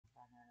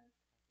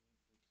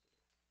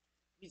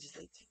You just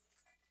say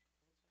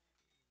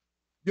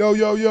Yo,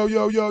 yo, yo,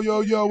 yo, yo,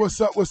 yo, yo. What's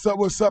up? What's up?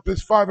 What's up?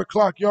 It's 5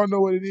 o'clock. Y'all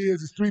know what it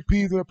is. It's three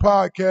P's in a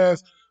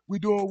podcast. We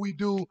doing what we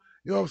do.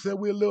 You know what I'm saying?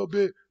 We're a little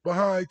bit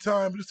behind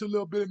time, just a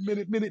little bit,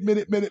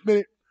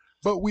 minute.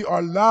 But we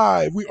are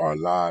live. We are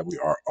live. We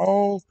are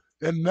on.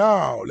 And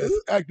now let's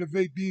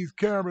activate these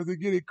cameras and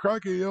get it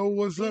cracking. Yo,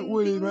 what's up bing,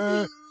 with it, bing,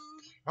 man? bing.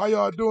 How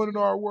y'all doing in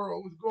our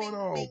world? What's going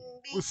Bing, on? bing,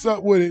 What's bing.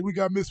 up with it? We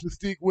got Miss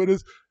Mystique with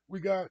us. We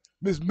got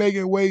Miss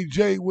Megan Wade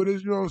J with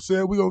us. You know what I'm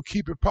saying? We're gonna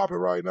keep it popping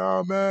right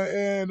now,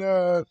 man.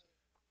 And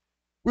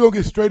we're gonna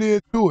get straight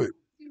into it.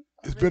 You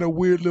It's been a already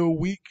weird little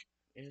week.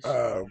 It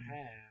sure Um,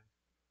 have.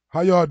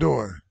 how y'all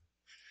doing?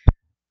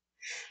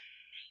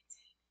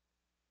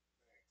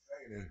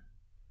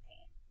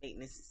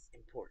 maintenance is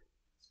important,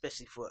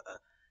 especially for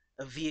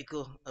a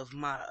vehicle of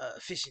my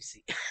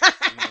efficiency.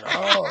 Yeah.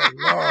 Oh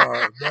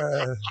Lord,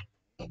 man,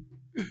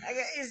 I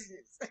got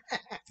issues.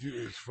 you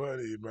is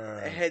funny, I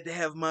man. had to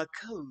have my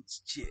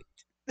codes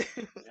checked.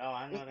 Oh,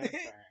 I know that's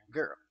right.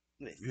 Girl,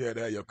 listen. You had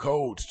to have your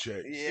codes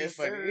checked. She Yes,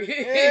 funny. sir. She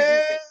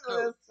said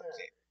cool.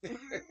 Yes,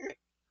 sir.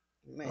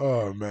 Man,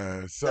 Oh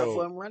man, stuff so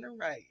wasn't running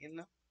right, you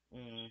know.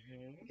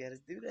 Mm-hmm. You gotta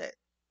do that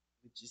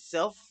with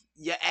yourself,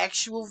 your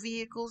actual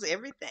vehicles,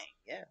 everything.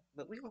 Yeah,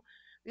 but we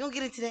gonna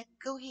get into that.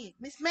 Go ahead,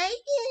 Miss Megan.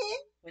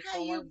 What's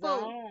How you going boo?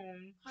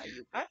 on? How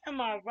you I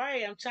am all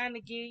right. I'm trying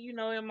to get, in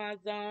my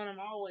zone. I'm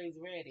always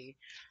ready.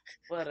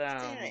 But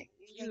doing?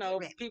 You gotta get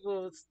ready.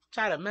 people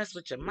try to mess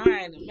with your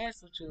mind and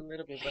mess with you a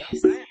little bit. But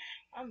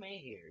I'm in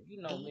here.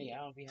 You know me. I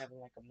don't be having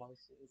like emotions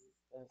and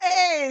stuff. So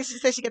Hey, she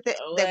said she got that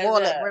what's wall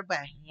up up? right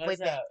by, What's right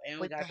there, up? And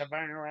we right got there. the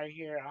burner right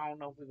here. I don't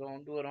know if we're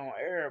gonna do it on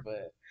air,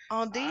 but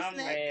On these I'm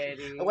snacks.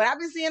 ready. What I've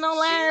been seeing She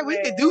online, we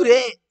could do ready.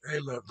 that. hey,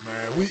 look,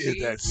 man, we is She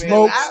that Cause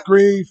smoke I ready.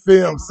 screen they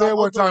film. was Say it one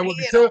almost doing time a with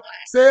me. hit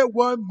Say it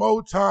one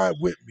more time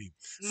with me.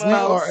 We Smoke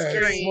smoke are at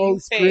screen screen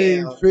Smoke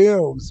Screen film. film.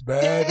 Films,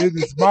 man. This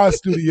is my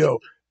studio.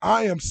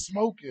 I am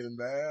smoking,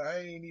 man. I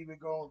ain't even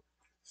gonna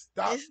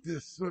stop It's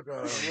this. Well,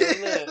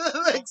 look,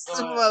 like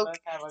smoke let's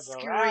have a go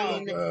Look, screen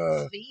round.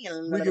 film.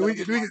 we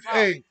can. Smoke.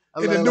 Hey,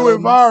 in the new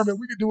environment,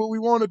 we can do what we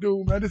want to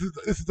do, man. This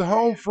is the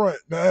home front,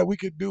 man. We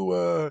could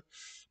do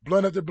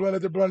blunt after blunt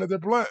after blunt after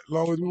blunt, as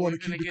long as we What want we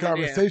to keep finna the get in there?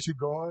 conversation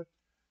going.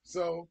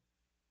 So,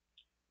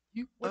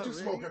 what Oh, you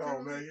really? smoking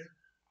on, man?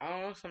 I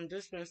don't know some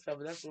dispense stuff,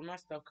 but that's where my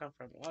stuff come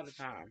from all the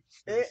time.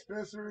 The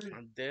dispensary.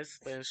 I'm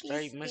dispense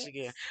straight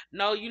Michigan. Biscuits.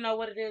 No, you know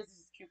what it is?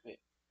 It's Cupid.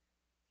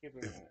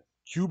 Cupid Is run.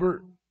 Cupid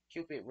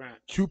Cupid run.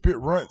 Cupid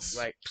runts.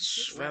 Like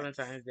Keep it runs.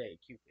 Valentine's Day,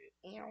 Cupid.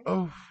 Ew.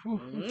 Oh,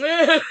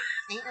 Cupid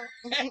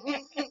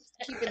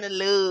Keeping the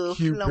love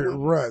Cupid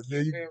flowing. runs.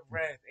 There you.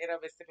 run. And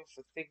I've been sipping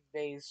for 6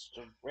 days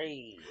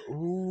straight.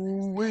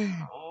 Ooh wee.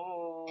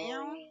 Oh,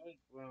 Ew. we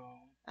grown.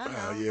 I Oh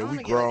know. yeah, I we want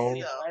to get like you grown.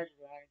 Yeah, though. right,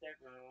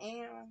 right,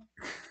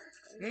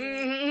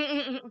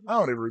 Ew. I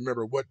don't even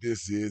remember what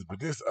this is, but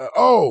this.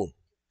 Oh,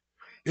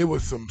 it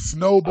was some Oh, I know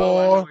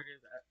snowball. what it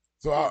is.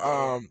 So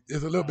Keith it.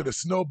 there's a little bit of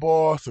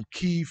snowball, some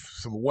keef,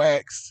 some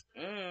wax.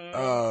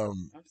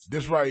 I'm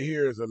This right scared.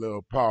 here is a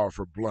little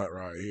powerful blunt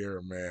right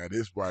here, man.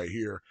 This right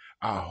here,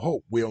 I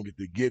hope we don't get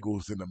the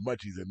giggles and the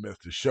munchies and mess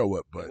the show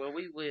up. But Well,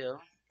 we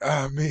will.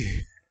 I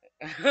mean,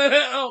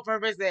 On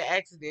purpose and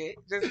accident,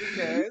 just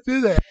because.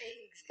 this ain't-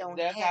 Things gonna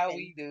That's how happen.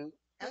 we do.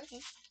 Okay.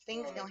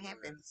 Things gonna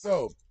happen.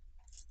 so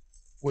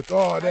with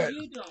all How that,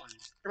 you doing?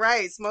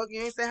 Right, Smoke.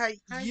 You ain't say how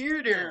How you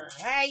you doing. doing?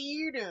 How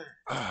you doing?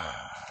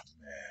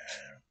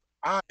 man,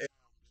 I am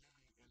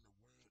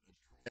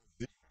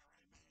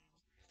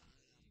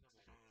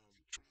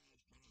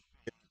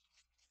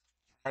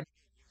in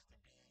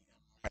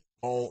my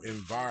own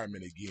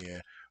environment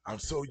again. I'm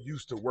so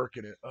used to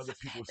working in other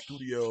people's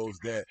studios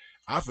that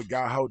I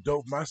forgot how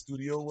dope my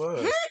studio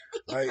was.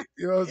 Like,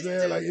 you know what I'm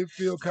saying? Like, it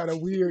feel kind of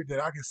weird that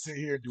I can sit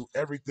here and do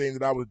everything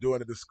that I was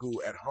doing at the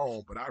school at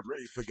home, but I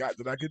really forgot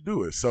that I could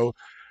do it. So,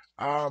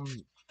 um,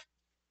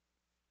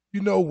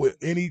 with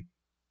any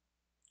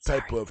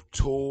type Sorry. of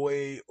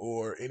toy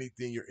or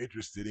anything you're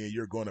interested in,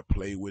 you're going to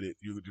play with it.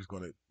 You're just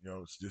going to,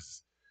 it's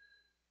just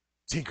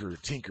tinker,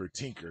 tinker,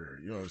 tinker.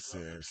 You know what I'm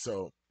saying?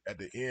 So at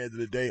the end of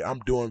the day, I'm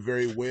doing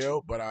very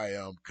well, but I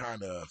am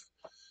kind of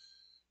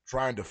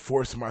trying to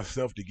force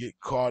myself to get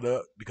caught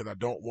up because I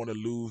don't want to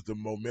lose the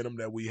momentum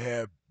that we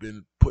have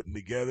been putting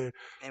together.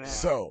 Amen.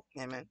 So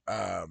Amen.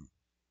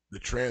 the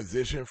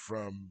transition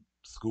from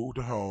school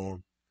to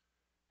home,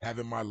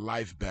 having my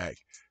life back.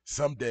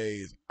 Some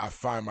days I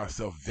find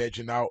myself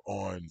vegging out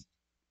on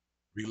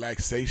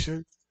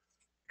relaxation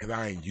because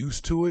I ain't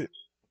used to it.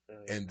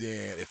 And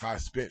then if I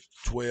spent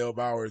 12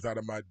 hours out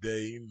of my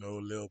day, a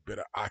little bit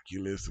of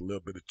Oculus, a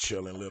little bit of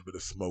chilling, a little bit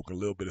of smoking, a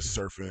little bit of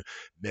surfing,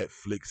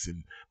 Netflix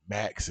and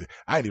Max. And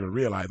I didn't even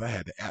realize I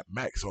had the app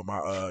Max on my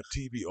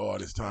TV all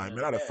this time.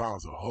 Man, I'd have Yes.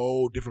 found some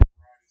whole different.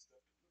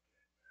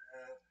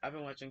 I've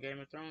been watching Game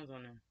of Thrones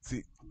on them.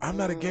 See, I'm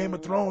not a Game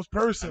of Mm, Thrones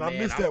person. I Man,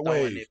 missed I'm that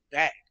throwing wave. it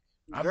back.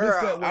 I missed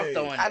girl, that I'm wave.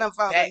 throwing I it done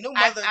found a back. new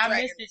I, mother I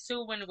dragon. missed it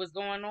too when it was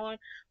going on,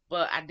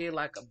 but I did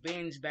like a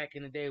binge back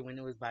in the day when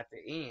it was about to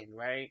end,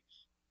 right?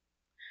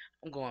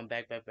 I'm going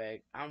back.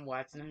 I'm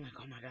watching. I'm like,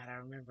 oh my god, I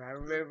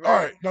All remember.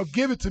 right, now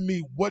give it to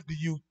me. What do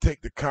you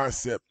take the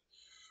concept?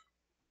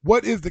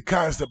 What is the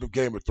concept of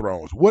Game of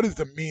Thrones? What is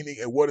the meaning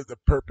and what is the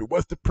purpose?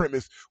 What's the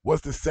premise?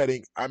 What's the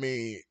setting? I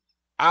mean,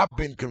 I've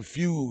been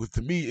confused.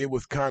 To me, it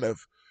was kind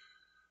of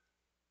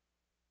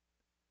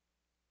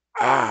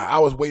I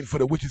was waiting for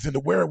the witches and the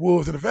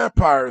werewolves and the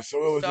vampires,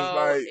 so it was just So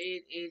like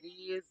it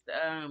is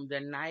the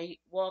night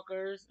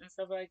walkers and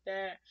stuff like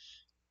that.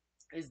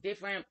 It's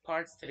different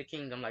parts to the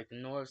kingdom, like the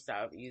north,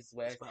 south, east,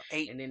 It's west, about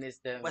eight and then it's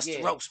the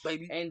yeah, Westeros,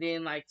 baby. and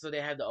then like so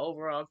they have the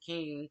overall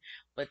king,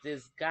 but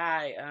this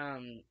guy,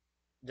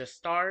 the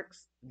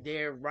Starks,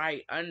 they're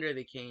right under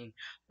the king,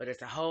 but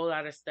it's a whole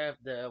lot of stuff.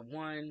 The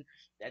one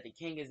that the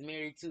king is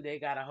married to, they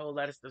got a whole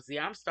lot of stuff. See,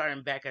 I'm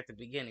starting back at the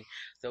beginning,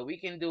 so we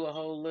can do a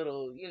whole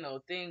little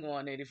thing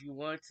on it if you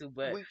want to,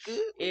 but We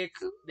good. We it's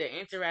good. the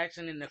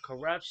interaction and the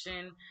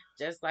corruption,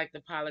 just like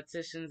the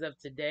politicians of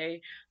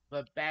today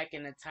but back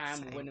in the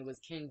time Same. when it was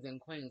kings and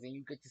queens, and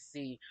you get to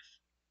see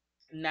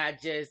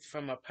not just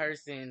from a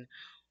person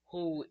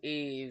who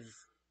is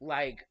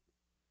like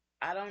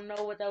I don't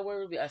know what that word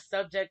would be, a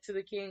subject to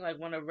the king, like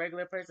one a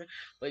regular person,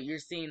 but you're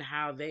seeing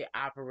how they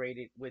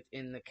operated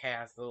within the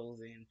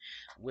castles and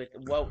with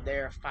what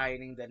they're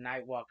fighting, the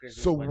night walkers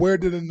so and what where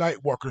did the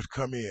night walkers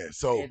come in?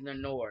 So in the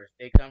north.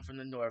 They come from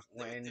the north.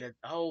 When the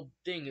whole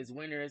thing is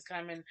winter is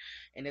coming,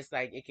 and it's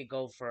like it could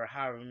go for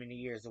however many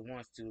years it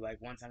wants to.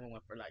 Like one time it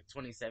went for like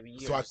 27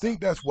 so years I or think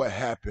something. that's what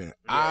happened.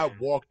 I Yeah.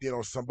 walked in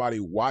on somebody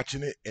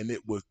watching it, and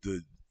it was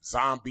the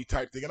zombie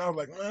type thing, and I was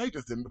like, man, they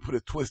just didn't put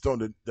a twist on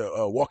the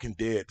Walking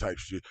Dead type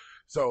shit.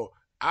 So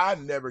I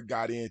never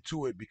got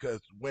into it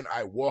because when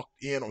I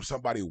walked in on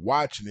somebody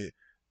watching it,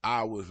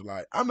 I was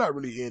like, I'm not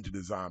really into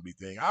the zombie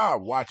thing. I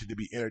watch it to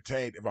be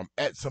entertained if I'm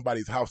at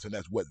somebody's house and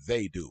that's what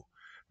they do.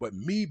 But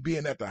me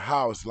being at the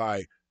house,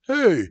 like,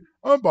 hey,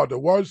 I'm about to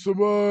watch some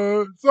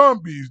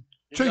zombies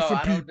No, chasing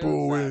I don't do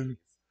people zombies. and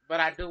But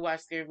I do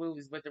watch scary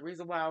movies. But the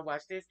reason why I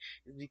watch this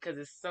is because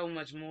it's so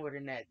much more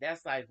than that.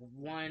 That's like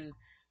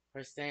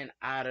 1%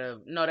 out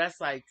of no,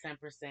 that's like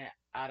 10%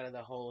 out of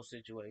the whole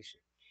situation.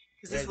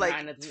 Cause it's There's like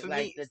nine of for like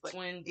me, it's like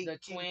eight the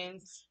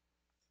twins kingdoms.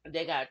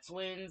 they got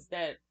twins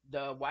that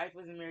the wife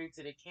was married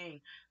to the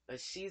king, but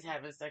she's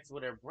having sex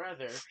with her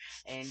brother,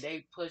 and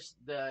they pushed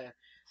the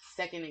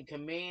second in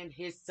command,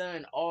 his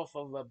son, off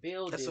of a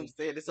That's what I'm building,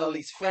 saying. It's so all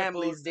he's these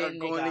crippled. families are Then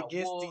they going got against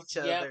wolves. each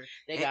Yep, other,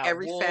 they and got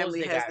every wolves.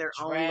 family They has got their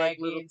own like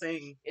little dragons.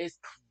 thing. It's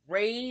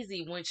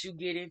crazy once you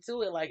get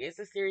into it. Like it's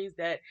a series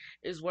that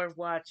is worth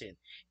watching.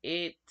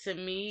 It to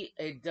me,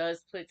 it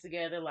does put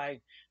together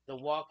like The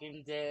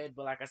Walking Dead,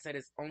 but like I said,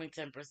 it's only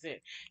 10%.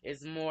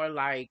 It's more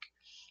like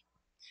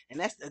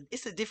And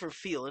it's a different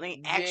feel. It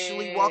ain't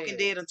actually Walking yeah.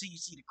 Dead until you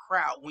see the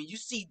crowd. When you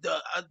see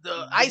the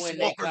Ice When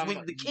they Walkers, come,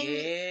 when the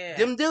king, yeah,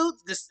 them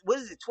dudes, this what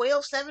is it,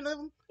 12, 7 of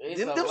them?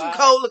 it's a Them some lot.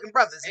 cold looking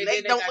brothers, and And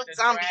then they they don't got look the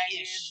zombie dragons.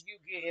 ish. You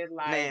getting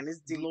like Man, it's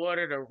deep. Lord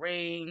of the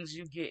Rings.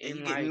 You And getting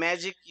you getting like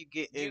magic, you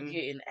you getting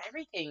getting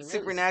everything.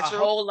 Really, a supernatural.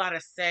 whole lot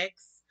of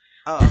sex.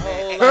 A Oh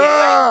man, whole lot. yeah,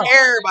 Like ah, all the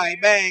everybody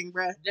bang,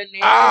 bruh.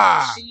 Daenerys,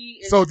 ah.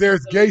 she is So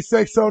there's gay essentially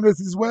sex on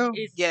this as well.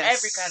 it's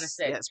every kind of Yes,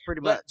 sex. yes,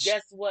 pretty But much.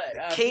 guess what?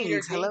 The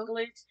Peter kings, hello,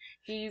 Dinklage,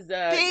 he's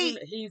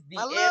Pete, he's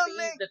my the imp. love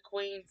He's name. the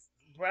queen's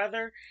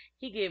brother.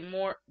 He get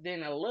more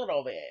than a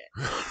little bit.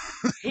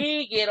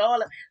 He get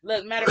all of,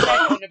 look. Matter of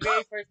fact, on the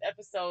very first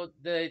episode,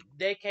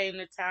 they came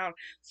to town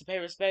to pay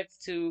respects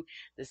to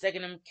the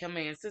second in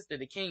command sister.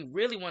 The king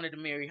really wanted to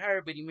marry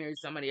her, but he married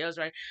somebody else,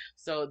 right?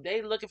 So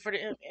they looking for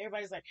the imp.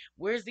 Everybody's like,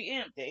 "Where's the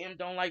imp?" The imp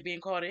don't like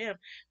being called an imp.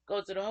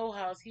 Go to the whole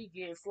house. He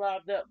gets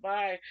slobbed up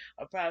by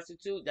a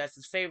prostitute. That's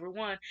his favorite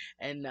one,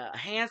 and the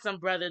handsome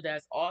brother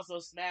that's also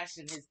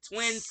smashing his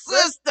twin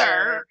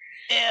Sister, sister.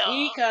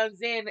 He yeah.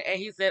 comes in and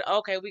he said,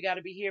 "Okay, we got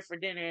to be here for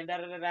dinner." And da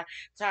da da da.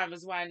 Time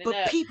is winding But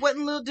up. Peep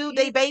wasn't little dude,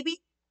 they He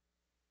baby,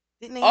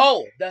 didn't they?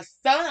 Oh, the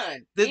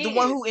son The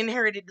one is who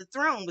inherited the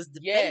throne was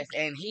the yes, baby.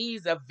 and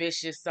he's a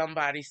vicious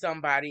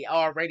somebody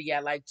already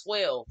at like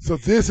 12. So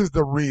this is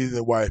the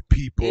reason why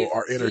people It's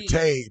are deep.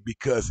 entertained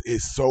because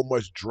it's so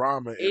much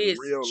drama in It's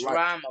real life.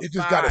 drama It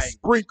just got a fine.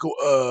 sprinkle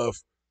of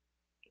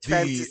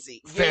the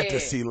Fantasy,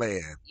 Yeah, fantasy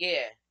land.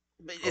 yeah.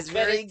 but it's Okay.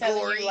 But very it's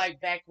telling you gory. like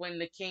back when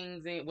the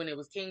kings and when it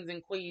was kings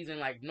and queens and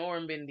like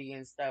Normandy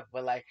and stuff,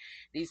 but like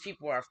these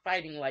people are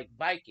fighting like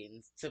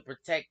Vikings to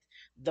protect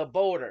the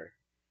border.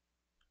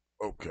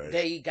 Okay.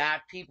 They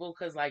got people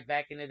because like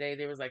back in the day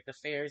there was like the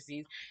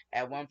Pharisees.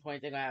 At one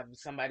point they're gonna have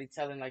somebody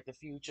telling like the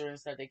future and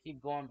stuff. They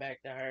keep going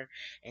back to her,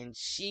 and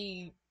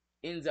she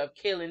ends up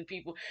killing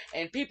people,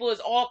 and people is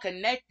all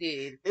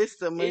connected. It's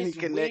so many It's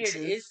weird.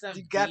 connections. It's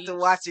some You got to deep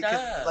watch it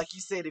because, stuff. like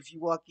you said, if you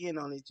walk in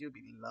on it, you'll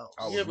be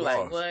I You'll was lost. be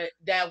like, lost. what?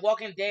 That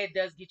Walking Dead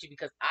does get you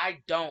because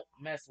I don't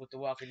mess with the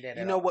Walking Dead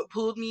You at know all. what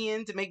pulled me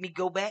in to make me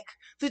go back?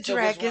 The So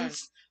which one?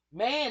 dragons.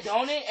 Man,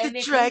 don't it? The And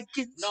then Khalees.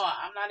 No, dragons.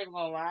 I'm not even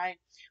gonna lie.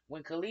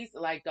 When Khalees,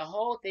 like the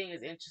whole thing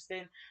is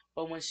interesting,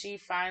 but when she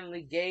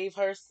finally gave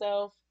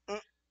herself.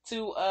 Mm.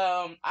 to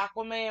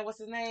Aquaman, what's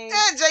his name?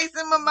 Yeah,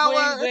 Jason When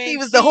Momoa, he when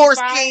was the she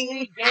horse king.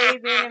 finally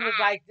gave in and was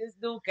like, this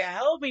dude can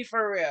help me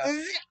for real.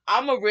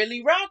 I'ma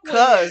really rock with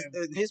Cause him.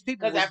 his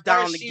people Cause was at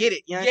down first to she, get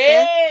it. You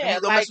understand? yeah,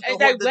 Don't like mess with the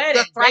they wet the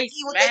it, they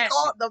Frankie. What they smash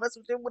call? it. Don't mess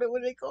with them. What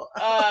they call?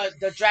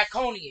 The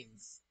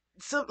Draconians.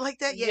 Something like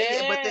that. Yeah,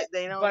 yeah. But Yeah,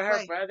 they don't but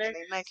play, and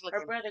they nice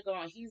her looking. brother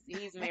going,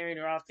 he's married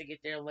her off to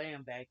get their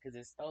land back because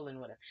it's stolen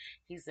with her.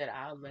 He said,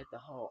 I'll let the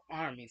whole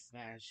army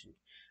smash you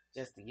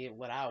just to get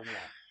what I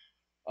want.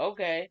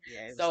 Okay,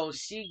 Yeah, it was so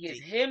she gets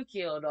deep. him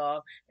killed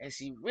off, and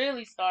she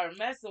really started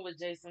messing with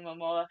Jason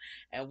Momoa.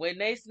 And when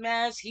they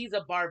smash, he's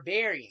a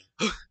barbarian.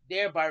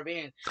 They're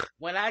barbarians.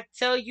 When I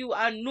tell you,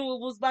 I knew it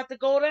was about to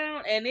go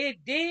down, and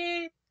it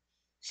did.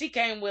 She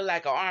came with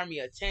like an army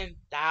of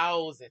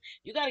 10,000.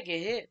 You gotta get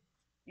hit.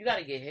 You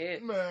gotta get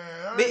hit. Man,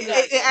 But You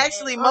gotta get hit.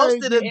 actually, I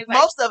ain't getting. It's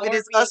like most of it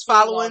is Scorpion us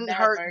King on following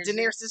that her version.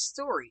 Daenerys'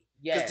 story.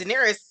 Because Yes,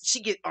 Daenerys,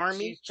 she get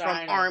she's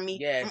trying.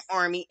 army from Yes,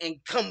 army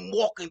and come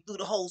walking through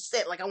the whole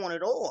set like I want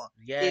it all.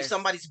 If yes,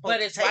 somebody's but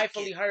supposed to it's take it,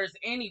 rightfully hers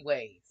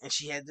anyways. and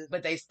she had to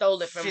But they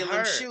stole it from fill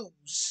them her,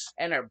 shoes.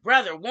 and her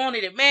brother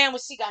wanted it. Man,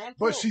 when she got him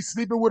But killed. she's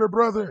sleeping with her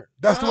brother.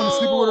 That's the one that's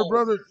sleeping with her No,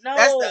 brother.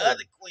 That's the no.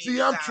 other queen See,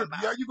 we I'm talking tripping.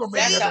 about. Yeah, you gonna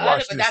make me That's have the to See, other.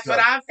 watch But this that's what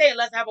stuff. I'm saying.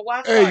 Let's have a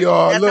watch Hey, party.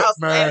 y'all, that's look, House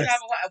of Let's man. have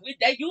X.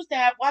 they used to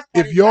have watch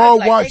If parties, but I'd be y'all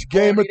like, they watch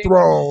Game corny, of they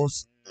corny.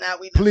 Thrones, Now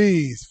we not.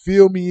 please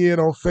fill me in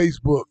on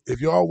Facebook.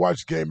 If y'all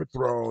watch Game of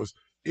Thrones,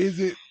 is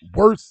it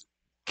worth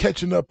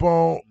catching up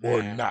on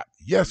or Man, not?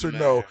 Yes or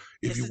no? man.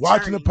 If It's you're a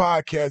watching the journey.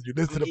 podcast, you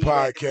listen I'm to gonna the give you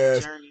that. It's a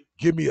podcast, journey.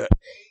 give me a A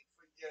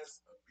for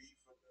yes, a B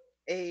for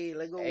Hey,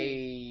 let go. Hey,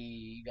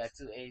 you got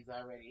two A's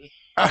already.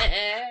 no.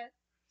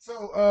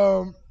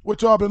 So,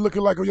 what y'all been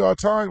looking like on y'all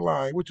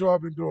timeline? What y'all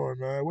been doing,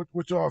 man?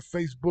 What y'all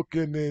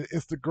Facebook and then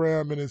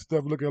Instagram and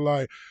stuff looking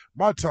like?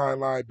 My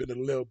timeline been a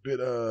little bit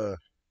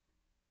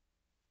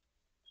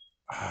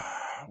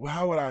well,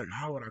 how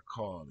would I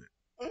call it?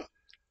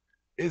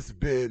 It's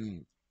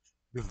been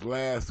this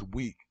last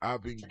week.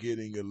 I've been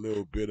getting a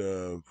little bit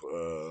of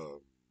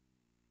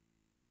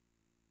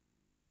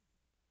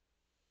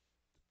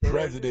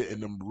president in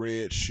them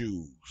red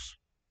shoes.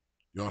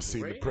 Y'all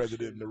seen the Red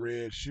president in shoes. the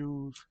red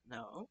shoes?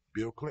 No.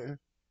 Bill Clinton.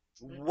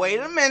 Wait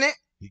a Mm-mm. minute.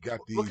 He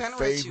got What these kind of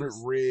red favorite shoes?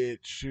 red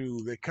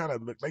shoes. They kind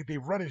of look like they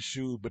running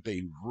shoes, but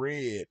they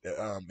red.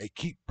 They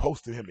keep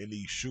posting him in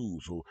these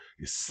shoes. So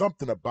it's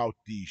something about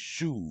these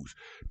shoes.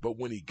 But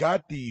when he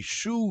got these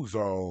shoes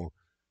on,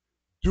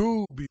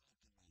 dude be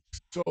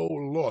so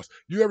lost.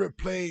 You ever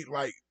played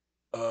like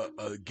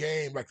a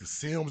game like The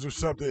Sims or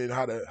something, and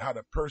how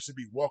the person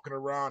be walking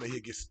around and he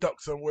get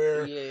stuck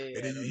somewhere,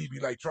 and Yeah, then those he be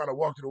games. like trying to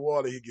walk to the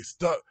wall and he get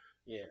stuck.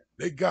 Yeah.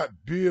 They got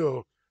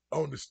Bill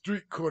on the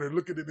street corner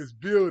looking at this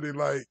building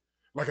like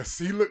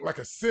he looked like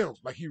a simp.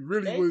 Like he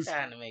really They was.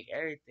 trying to make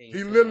everything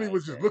He seem literally like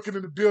was just that. looking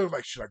in the building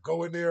like, should I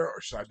go in there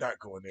or should I not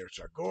go in there?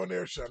 Should I go in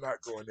there? Should I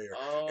not go in there?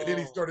 And then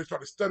he Oh, started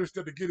trying to stutter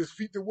step to get his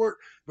feet to work,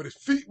 but his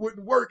feet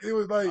wouldn't work. It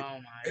was like, oh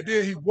my and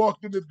then he God.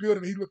 walked in the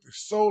building. And he looked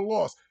so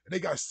lost, and they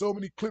got so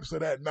many clips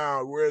of that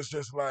now where it's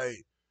just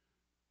like.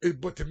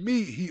 But to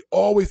me, he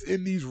always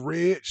in these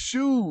red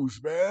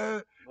shoes,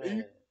 man. And you,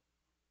 Man.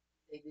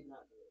 They did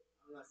not do it.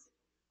 I'm not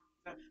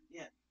saying.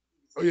 Yeah.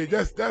 oh yeah,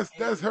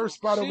 that's her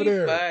spot over She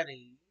there.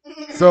 funny.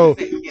 So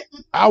Yeah.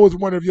 I was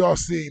wondering if y'all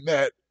seen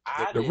that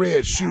I the did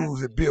red not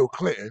shoes and see Bill it.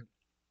 Clinton.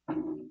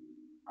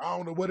 I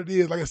don't know what it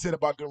is, like I said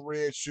about them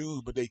red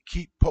shoes, but they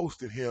keep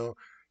posting him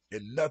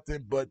in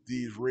nothing but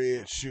these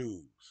red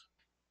shoes.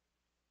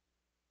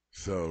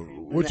 So Okay,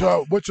 what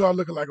well, Nah. y'all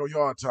looking like on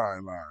y'all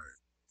timeline?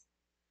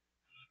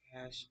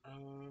 Gosh.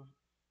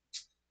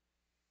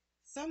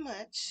 So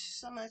much.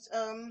 So much.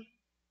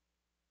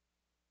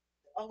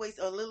 Always.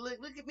 Oh,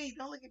 look at me.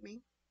 Don't look at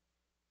me.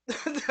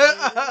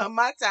 mm,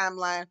 My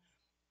timeline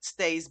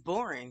stays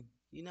boring.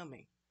 You know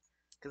me.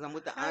 Because I'm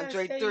with the how to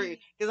Andre 3. say,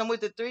 Because I'm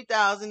with the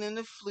 3000 in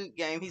the flute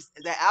game. He's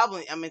that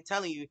album. I mean,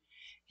 telling you,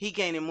 he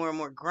gaining more and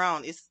more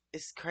ground.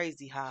 It's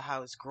crazy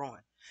how it's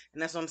growing,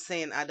 and that's what I'm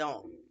saying. I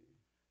don't.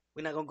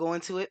 We're not gonna go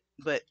into it,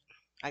 but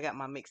I got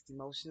my mixed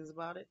emotions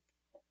about it.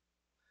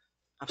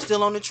 I'm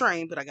still on the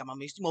train, but I got my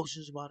mixed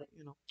emotions about it.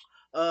 You know.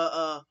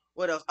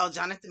 What else? Oh,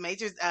 Jonathan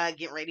Majors.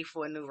 Getting ready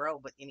for a new role.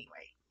 But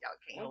anyway, y'all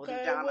can't hold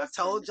it okay, down. I what's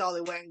told y'all this?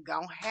 it wasn't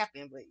gonna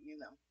happen, but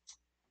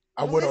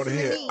I don't went on listen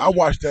to here. I me. Oh,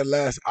 watched that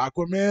last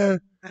Aquaman,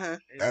 Uh-huh.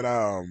 and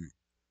ew.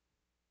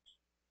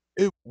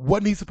 it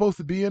wasn't he supposed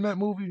to be in that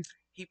movie?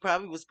 He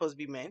probably was supposed to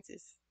be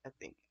Mantis. I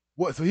think.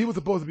 What? So he was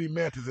supposed to be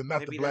Mantis and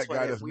not the Maybe that's black why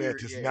guy that that's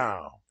weird, Mantis yeah,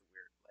 now.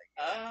 weird, like,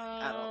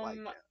 I don't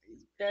like that.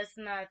 That's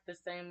not the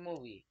same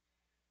movie.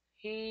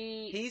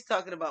 He, He's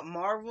talking about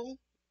Marvel.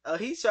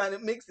 He's trying to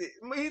mix it.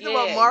 He's talking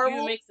about yeah, you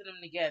Marvel. mixing them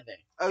together.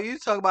 Oh, you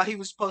talking about he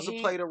was supposed to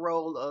He play the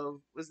role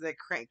of was that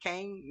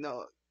Kane?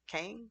 No,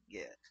 Kane.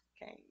 Yeah,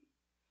 Kane.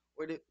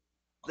 Or the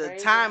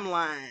Craven.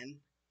 timeline.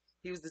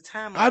 He was the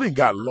I timeline didn't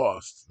got keeper.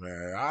 lost,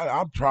 man.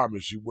 I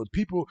promise you,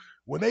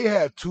 when they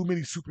have too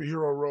many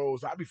superhero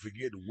roles, I be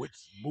forgetting which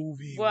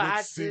movie, Well, which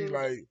scene.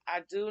 Like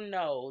I do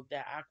know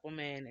that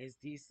Aquaman is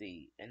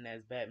DC and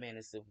that's Batman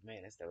and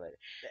Superman and stuff like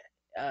that.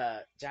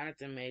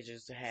 Jonathan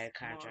Majors had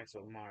contracts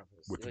with Marvel.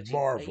 Marvels, with which he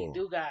Marvel.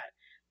 do got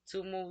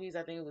two movies.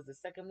 I think it was the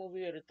second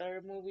movie or the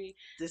third movie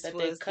This that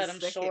they was the cut him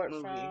second short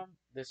movie. from.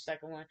 The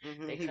second one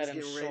they He cut was him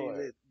getting ready short,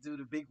 to do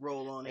the big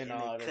role on it, and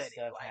and they all cut this it.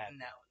 stuff Like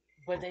no, happened.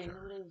 But they Okay.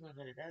 knew they was gonna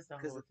cut it. That's the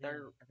because whole the thing.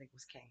 third I think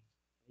was Kane.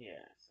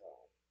 Yeah. So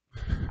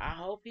I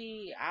hope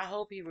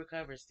he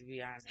recovers. To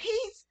be honest,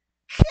 He's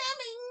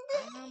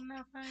coming I'm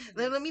not finding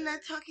back. it. Let me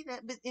not talk it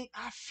that, but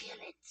I feel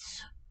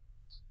it.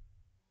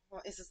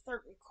 Well, it's a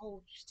certain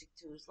code you stick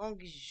to. As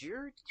long as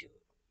you're doing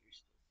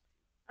it,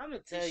 I'm gonna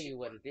tell this should you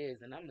what work. it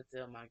is, and I'm gonna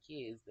tell my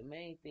kids the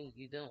main thing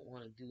you don't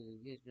want to do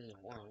is get in a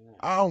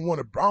one-on-one. I don't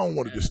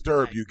want to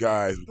disturb Like you that.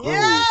 guys. Go.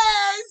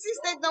 Yes, he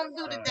said don't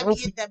do the Uh, Don't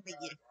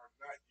WW.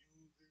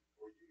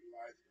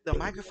 The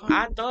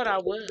I microphone. thought I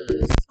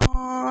was.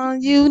 Oh,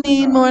 you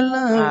need Uh, more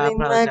I loving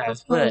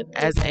apologize, but microphone.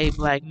 as a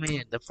black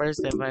man, the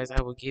first advice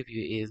I will give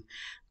you is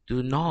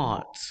do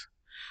not,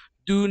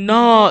 do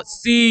not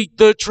seek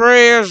the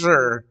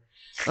treasure.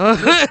 Do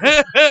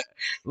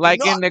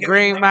Like not in the get in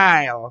Green there.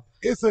 Mile.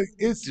 it's a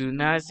Do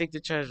not seek the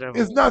treasure of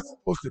it's not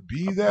supposed to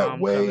a be that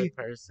palm colored way,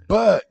 person.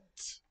 but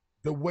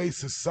the way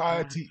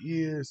society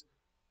is,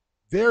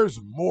 there's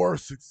more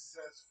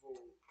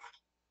successful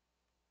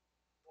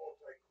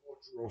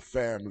multicultural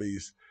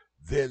families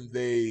than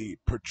they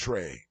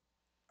portray.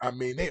 I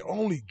mean, they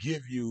only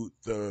give you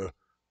the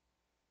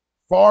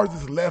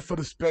farthest left of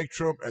the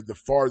spectrum and the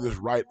farthest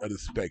right of the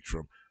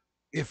spectrum.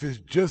 If it's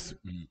just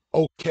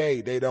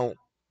okay, they don't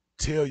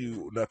tell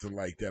you nothing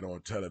like that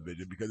on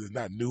television because it's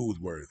not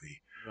newsworthy.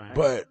 Right.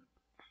 But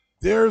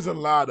there's a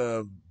lot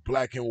of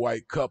black and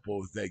white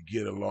couples that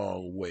get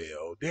along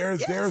well.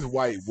 There's Yes,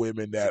 white yes.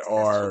 women that Successful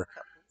are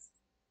couples.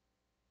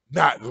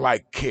 not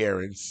like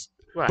Karens.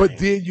 But Right.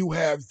 then you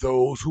have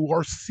those who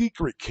are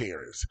secret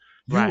Karens.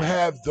 You Right.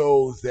 have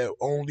those that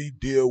only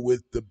deal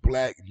with the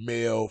black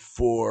male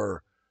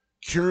for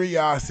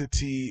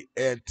curiosity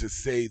and to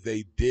say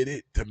they did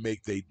it to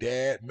make their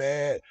dad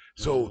mad.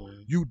 So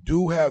Mm, you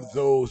do have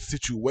those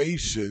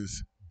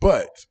situations,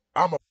 but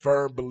I'm a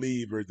firm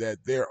believer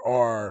that there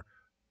are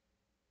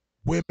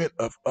women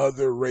of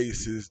other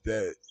races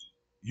that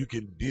you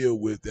can deal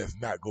with that's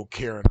not gonna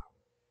care.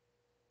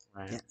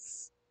 right.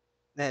 Yes,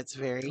 that's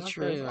very I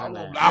feel true. you on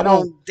that. I I won't.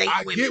 don't date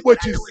I women, get but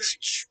what I you're know saying it's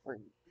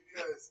true.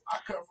 because I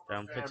come from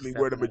Don't a put family yourself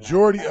where the in the line.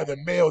 majority of the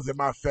males in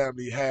my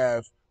family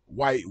have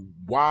white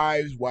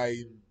wives,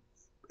 white,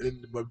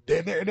 and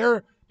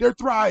they're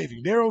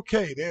thriving. They're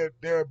okay.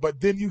 They're.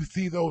 But then you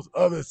see those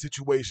other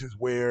situations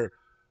where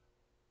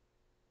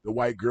the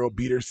white girl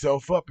beat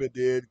herself up and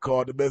then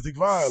called domestic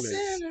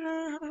violence.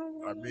 Sinner.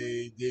 I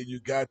mean, then you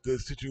got the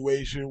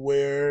situation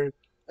where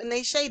And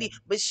they shady,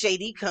 but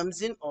shady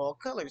comes in all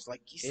colors,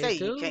 like you say. It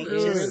You do. can't It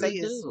just yeah, say really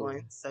it's do.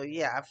 one. So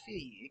yeah, I feel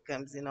you. It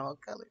comes in all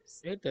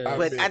colors. It I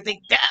But does. I mean,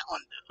 think that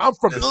one I'm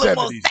from is the a little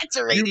more '70s.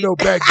 You saturated. know,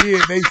 back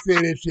then they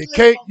said if A she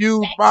little can't more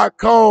use my saturated.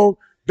 comb,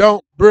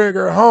 don't bring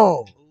her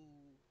home.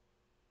 Ooh.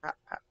 I,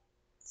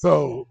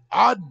 So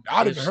I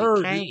If didn't she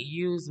heard it. can't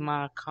use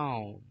my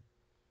comb,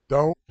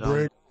 Don't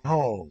bring don't. her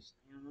home.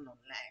 don't know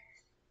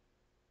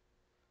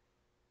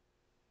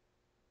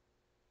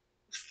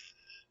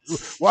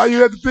Why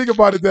you have to think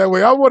about it that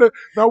way? I want to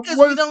now.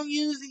 because we What don't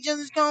use each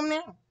other's comb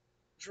now.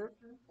 True.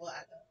 Well,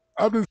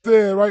 I'm just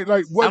saying, right?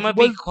 Like I'm gonna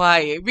be what?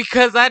 quiet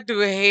because I do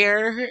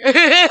hair,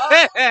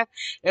 I,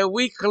 and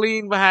we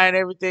clean behind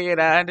everything.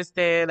 And I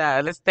understand. I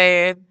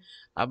understand.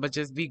 I'ma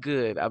just be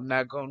good. I'm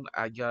not gonna.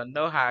 Y'all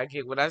know how I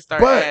get when I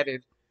start But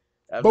adding.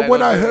 I'm but not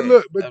when gonna I do had it.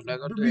 look, but I'm not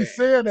gonna do me it.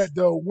 saying that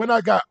though, when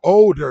I got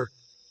older,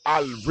 I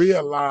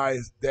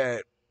realized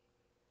that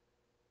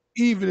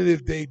even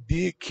if they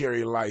did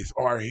carry lights,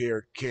 our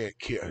hair can't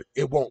care.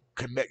 It won't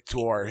connect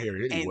to our hair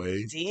and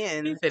anyway.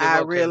 He then said it I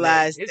won't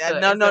connect. realized It's that a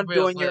no, it's no, a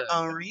real doing your bug.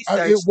 own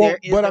It research, there won't.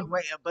 is But a I'm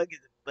way. A bug is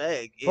a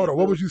bug. hold It on.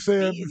 What will was you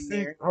saying, be Miss in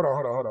C? there. Hold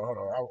on.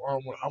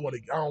 I want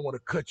to. I don't want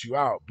to cut you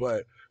out.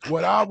 But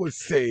what I was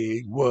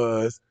saying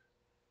was,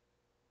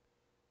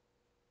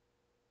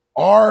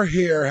 our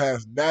hair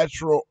has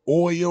natural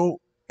oil,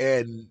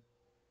 and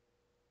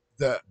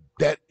the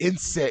that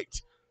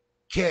insect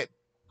can't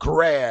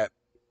grab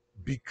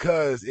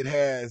because it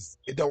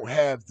don't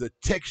have the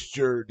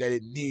texture that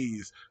it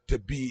needs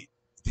to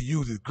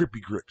use its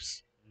grippy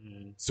grips.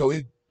 Mm, So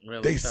it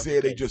really they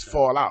said they suffocate just stuff.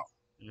 fall out.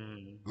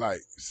 Mm,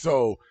 Like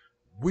so,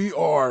 we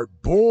are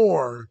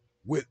born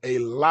with a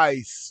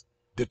lice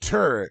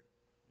deterrent,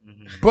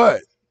 mm-hmm.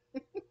 but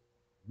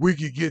we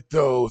could get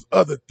those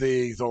other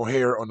things on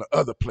hair on the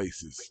other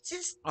places. Which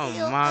is Oh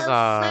still my a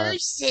god.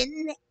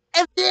 version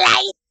of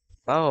life.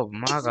 Oh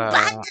my It's god.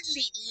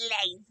 bodily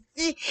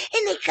life.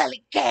 And they call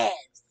it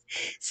calves.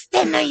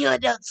 Stand on your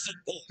don't sit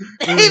there.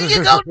 If you're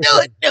going to do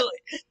it, do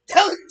it.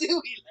 Don't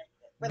do it like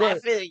that. But I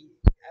But feel you.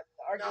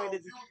 The argument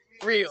is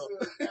real.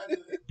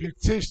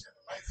 beautician,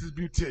 licensed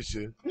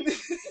beautician,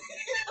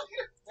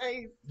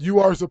 Hey, you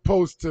are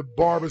supposed to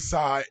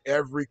barbicide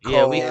every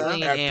Yeah, we comb yeah.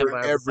 clean and after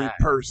every barbicide.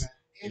 person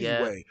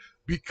Yeah. anyway,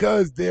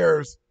 because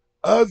there's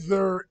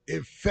other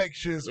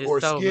infections It's or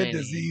so skin many.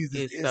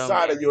 diseases It's so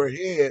inside of many. your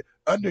head,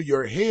 under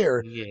your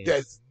hair, Yes.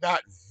 that's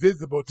not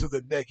visible to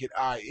the naked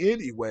eye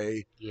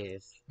anyway.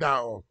 Yes.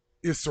 Now,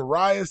 is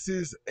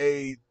psoriasis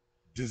a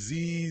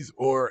disease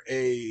or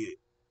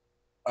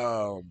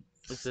um,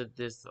 It's a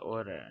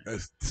disorder. a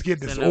skin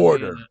It's an disorder?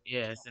 immune.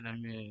 Yeah, it's an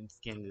immune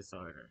skin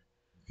disorder.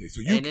 Okay,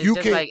 so you And it's you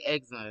just can't. like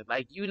eczema.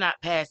 Like you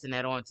not passing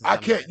that on to I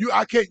can't. somebody.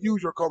 I can't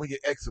use your comb and get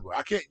eczema.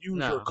 I can't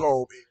use your No.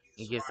 comb and get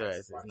It gets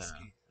psoriasis psoriasis. on the No.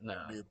 skin.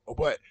 No. I mean,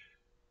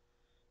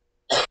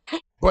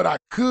 but I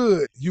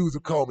could use a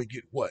comb and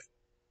get what?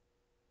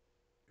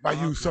 If I All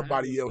use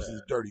kinds of somebody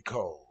else's stuff. dirty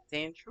comb.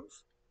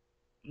 Dandruff.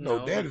 No, No,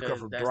 dandruff come because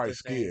from that's dry the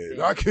same skin.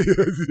 I thing. can't.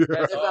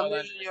 That's If I'm all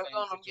under using the your same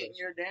phone, I'm getting situation.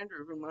 your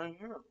dandruff in my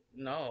hair.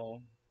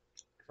 No.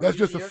 If I'm That's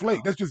just using a your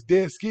flake. comb. That's just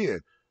dead skin.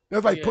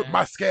 That's like putting Yeah.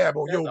 my scab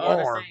on That's your all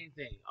the arm. same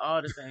thing.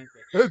 All the same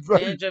thing. It's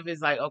like, Dandruff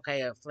is like,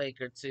 okay, a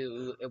flake or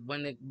two.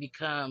 When it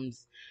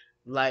becomes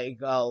like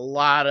a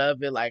lot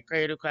of it, like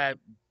cradle cap,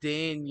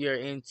 then you're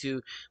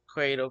into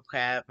cradle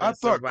cap I and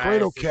thought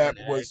cradle psoriasis cap and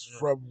was eczema.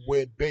 from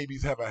when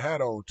babies have a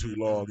hat on too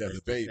long as It's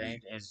a the same.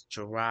 baby. It's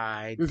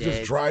dry, It's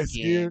just dead dry skin.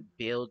 skin,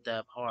 build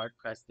up, hard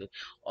crusted.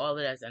 All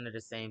of that's under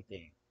the same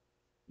thing.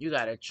 You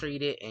gotta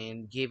treat it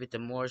and give it the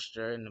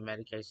moisture and the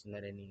medication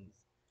that it needs.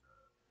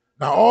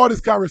 Now all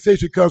this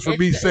conversation comes from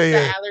me It's the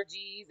saying,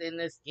 allergies and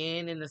the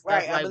skin and the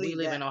stuff. Right, I Like we believe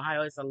live in that.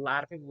 Ohio, it's a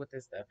lot of people with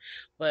this stuff,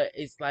 but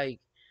it's like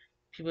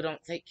people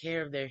don't take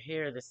care of their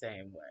hair the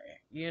same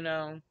way.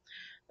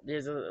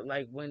 There's a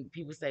like when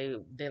people say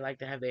they like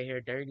to have their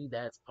hair dirty,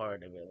 that's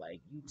part of it.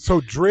 Like you, so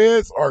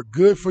dreads are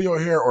good for your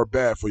hair or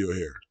bad for your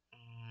hair?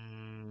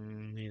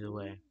 neither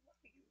way,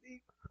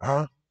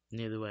 Huh?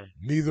 neither way.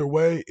 Neither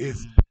way.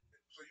 It's Mm.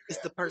 It's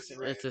the person,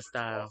 right? It's a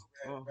style.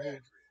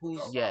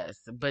 Who's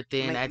Yes, but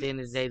then at making the it. end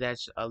of the day,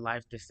 that's a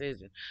life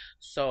decision.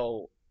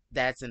 So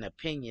that's an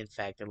opinion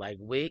factor. Like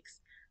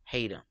wigs,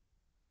 hate them.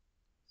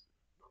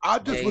 I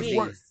just Jay was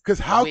wondering Z's because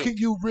how wigs. can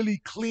you really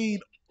clean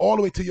all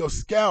the way to your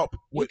scalp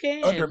You with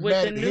under can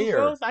with the matted new hair?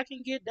 growth. I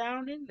can get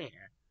down in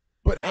there,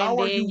 But and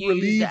how are then you you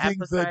use the relieving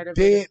apple the cider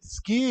vinegar. dead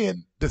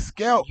skin, the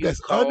scalp You that's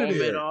under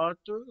comb it there? all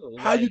through.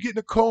 How you Like getting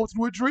the comb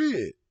through a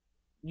dread?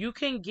 you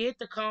can get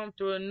the comb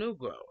through a new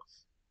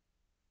growth,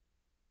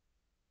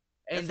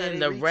 That's and how then they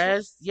the reach it.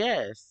 rest,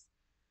 yes,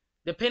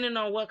 depending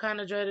on what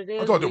kind of dread it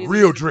I'm is, talking we them either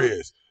real use a comb.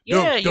 dreads.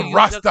 Yeah, you Them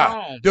use a Rasta.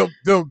 comb.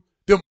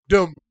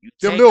 You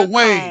Them take a Lil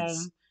Waynes.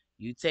 comb,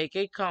 you take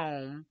a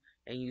comb,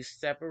 and you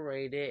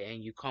separate it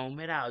and you comb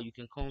it out. You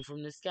can comb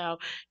from the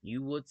scalp.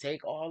 You will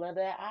take all of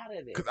that out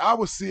of Cause there. I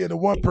was seeing the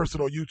one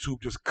person on YouTube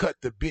just cut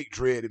the big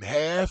dread in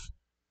half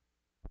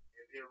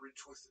and then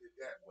retwisted it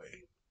that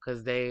way.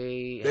 Because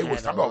they They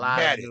was had a talking about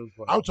lot of matted. new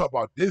I'm growth. talking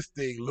about this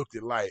thing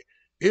looking like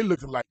it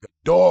looked like a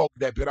dog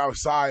that been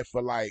outside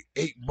for like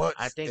 8 months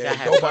I think I and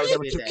had nobody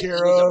never posted took that. It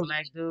care was a of.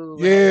 black dude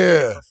who had his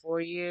dread Yeah, for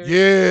 4 years.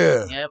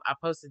 yeah. Yep, I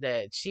posted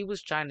that. She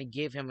was trying to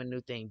give him a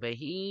new thing, but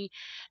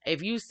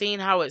if you seen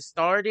how it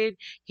started,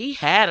 he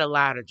had a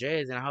lot of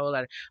dreads and a whole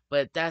lot of,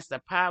 but that's the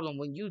problem.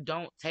 When you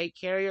don't take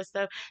care of your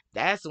stuff,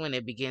 that's when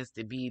it begins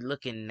to be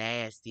looking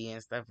nasty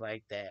and stuff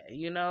like that.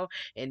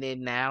 And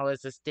then now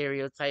it's a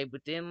stereotype,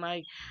 but then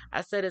like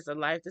I said, it's a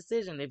life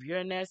decision. If you're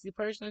a nasty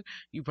person,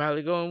 you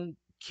probably gonna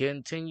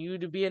continue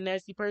to be a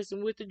nasty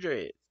person with the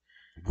dreads.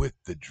 With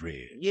the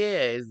dreads.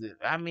 Yeah,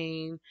 I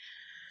mean,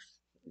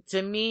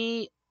 to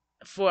me,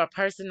 for a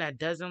person that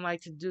doesn't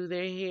like to do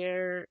their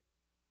hair,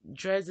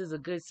 dreads is a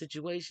good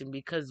situation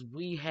because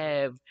we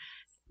have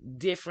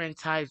different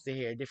types of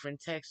hair,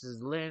 different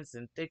textures, lengths,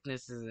 and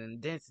thicknesses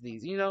and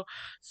densities.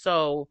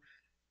 So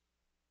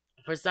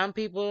for some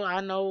people,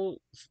 I know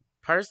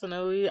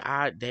personally,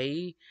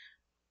 they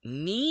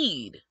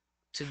need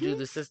to do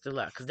the sister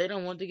lock because they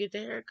don't want to get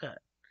their hair cut.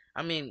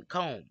 I mean,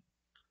 comb.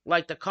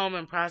 Like the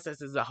combing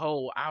process is a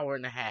whole hour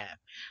and a half,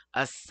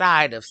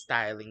 aside of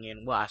styling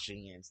and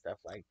washing and stuff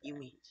like You that.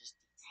 mean just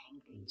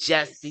detangling?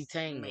 Just Yes,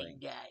 my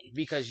detangling guy.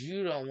 because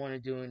you don't want to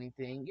do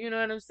anything. You know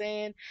what I'm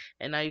saying?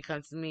 And now you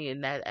come to me,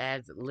 and that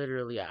adds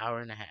literally an hour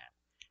and a half.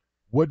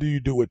 What do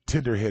you do with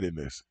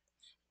tenderheadedness?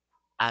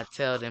 I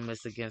tell them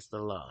it's against the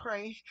law.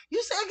 Pray.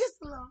 You say against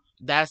the law.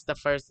 That's the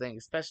first thing,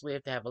 especially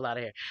if they have a lot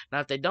of hair. Now,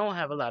 if they don't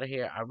have a lot of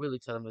hair, I really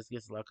tell them it's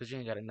against the law because you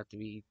ain't got enough to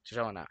be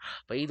showing out.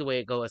 But either way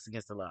it goes, it's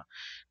against the law.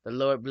 The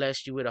Lord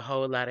blessed you with a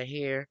whole lot of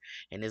hair,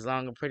 and it's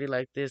long and pretty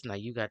like this. Now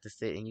you got to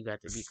sit and you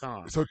got to be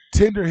calm. So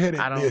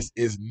I don't. tenderheadedness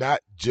is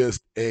not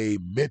just a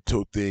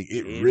mental thing.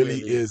 It It really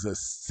really is a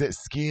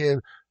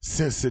skin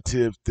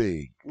sensitive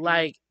thing.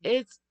 like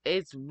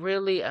it's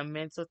really a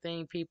mental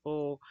thing.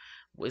 People,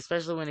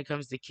 especially when it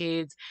comes to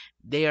kids,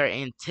 they are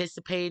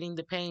anticipating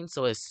the pain.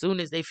 So as soon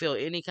as they feel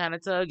any kind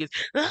of tug, it's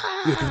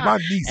Yeah, because ah, my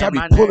niece, I and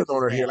be my pulling nerves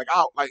on is her hair. bad.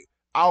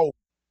 I'll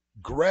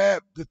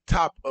grab the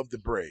top of the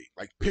braid,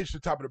 like pinch the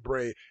top of the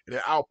braid, and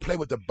then I'll play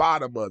with the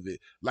bottom of it.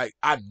 Like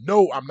I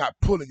know I'm not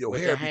pulling your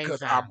With the hair hang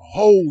because I'm time.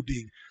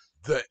 holding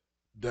the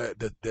the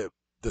the the,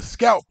 the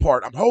scalp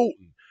part. I'm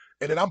holding.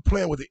 And then I'm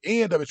playing with the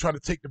end of it, trying to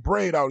take the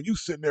braid out. And you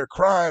sitting there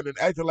crying and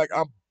acting like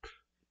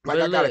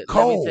But I got a look,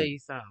 let me tell comb. you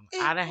something. It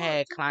I done was.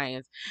 had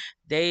clients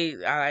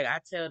I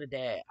tell the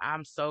dad,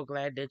 I'm so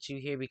glad that you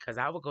here because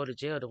I would go to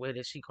jail the way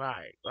that she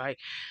cried. Like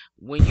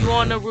when you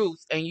on the roof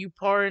and you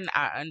pouring,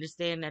 I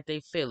understand that they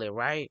feel it,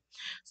 right?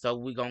 So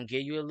we gonna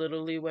give you a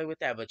little leeway with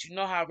that. But you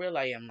know how real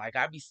I am. Like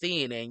I be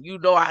seeing it, and you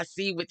know I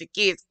see with the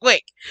kids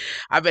quick.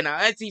 I've been an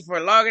auntie for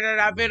longer than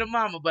I've been a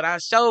mama, but I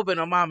sure been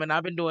a mama, and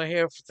I've been doing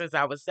hair since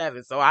I was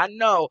 7, so I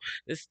know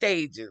the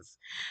stages.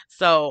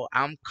 So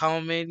I'm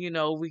coming,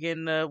 we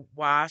getting the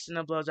wash and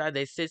the blow dry.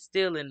 They sit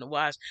still in the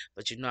wash,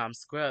 but I'm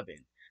scrubbing,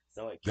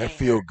 so it That can't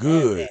feel hurt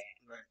that bad. good.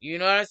 You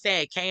know what I'm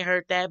saying? It can't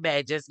hurt that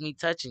bad, just me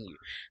touching you.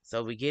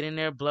 So we get in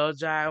there, blow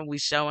dry, and we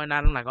showing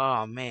out. I'm like,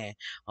 oh man,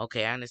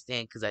 okay, I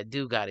understand, because I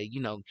do got it.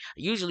 I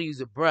usually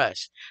use a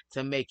brush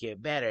to make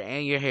it better.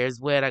 And your hair is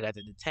wet. I got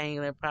the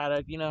detangling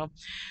product.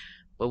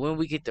 But when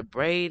we get the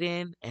braid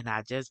in and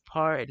I just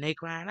part and they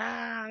crying,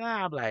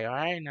 I'm like, all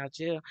right, now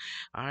chill.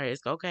 All right,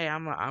 it's okay.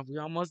 We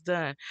almost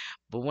done.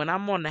 But when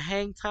I'm on the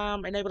hang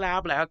time and they be like,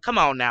 I'm like, oh, come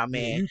on now,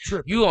 Yeah, man. you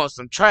tripping. You on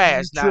some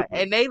trash You now. tripping.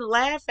 And they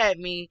laugh at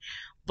me.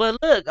 But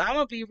look, I'm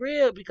gonna be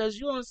real because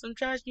you on some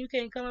trash. You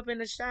can't come up in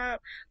the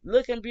shop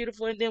looking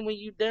beautiful, and then when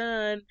you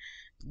done,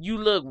 you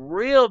look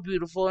real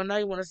beautiful, and now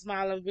you want to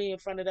smile and be in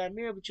front of that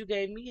mirror. But you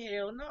gave me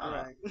hell no,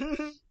 Right.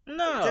 Tell the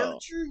no,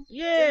 truth.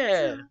 Tell the yeah.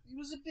 truth. You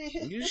was a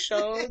bit. You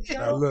showed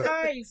Now your look,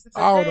 face I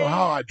don't know today.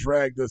 how I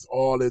dragged us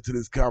all into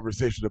this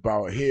conversation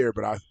about hair,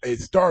 but it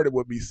started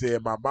with me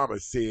saying my mama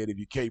said if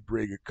you can't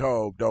bring a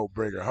comb, don't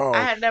bring her I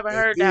home. had never And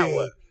heard that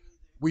one. then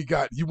we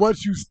got you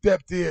once you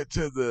stepped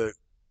into the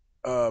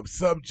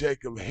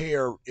subject of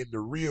hair in the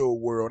real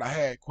world. I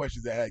had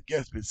questions that I had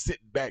guess been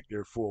sitting back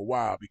there for a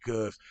while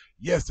because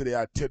yesterday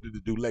I attempted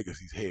to do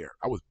Legacy's hair.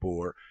 I was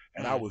bored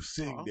and I Mm. was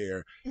sitting Aw.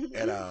 there,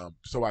 and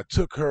so I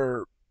took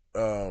her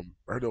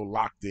little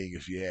lock thing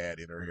that she had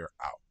in her hair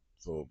out.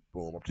 So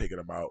boom, I'm taking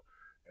them out,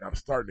 and I'm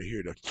starting to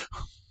hear the.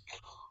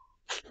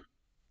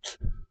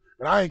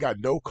 And I ain't got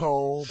no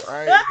comb.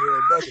 I ain't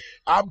hearing nothing.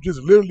 I'm just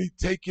literally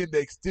taking the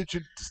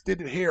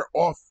extended hair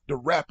off the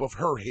wrap of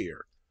her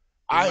hair.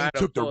 You I might ain't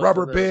have took the forced a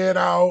rubber little band bit.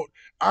 out.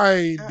 I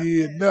ain't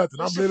did Man, nothing.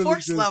 I'm what's your literally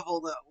force just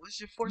level though? What's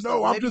your force no.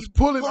 level? I'm Maybe just you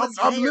pulling. pull I'm its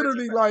I'm hairs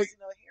literally different. like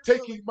Hair pulling.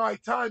 taking my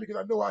time because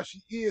I know how she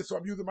is. So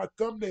I'm using my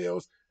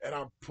thumbnails and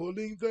I'm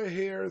pulling the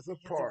hairs Hit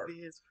the apart.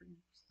 biz for you.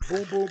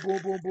 Boom, boom,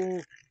 boom, boom,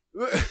 boom.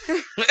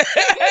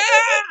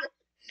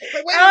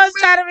 Like, wait a I was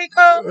trying to be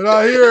cool. And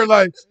I hear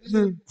like,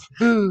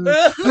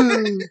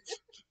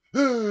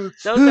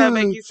 Don't that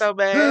make you so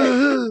mad?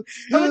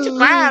 What you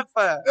crying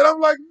for? and I'm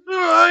like, no,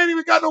 I ain't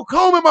even got no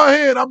comb in my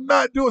head. I'm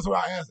not doing so.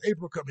 I asked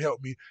April to come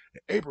help me.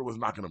 And April was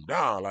knocking them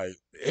down. Like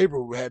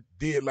April had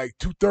did like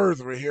 2/3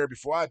 of her hair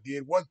before I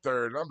did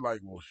 1/3. And I'm like,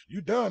 well,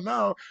 you done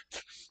now.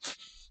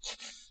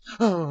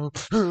 I'm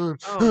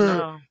Oh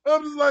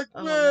no. just like,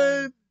 Oh no.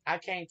 man. I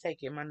can't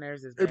take it. My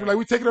nerves is April, like, bad.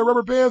 we taking the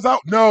rubber bands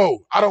out? No,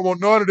 I don't want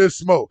none of this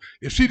smoke.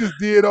 If she just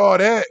did all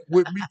that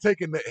with me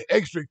taking the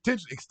extra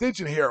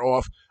extension hair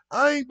off,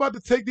 I ain't about to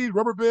take these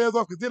rubber bands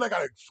off because then I got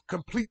to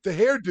complete the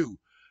hairdo.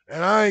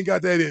 And I ain't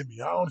got that in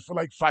me. I don't feel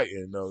like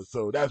fighting, though.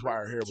 So that's why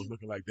her hair was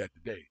looking like that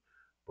today.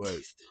 But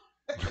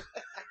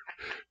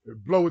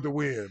blow with the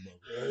wind,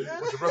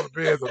 with the rubber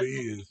bands on the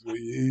ears.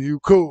 You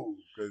cool,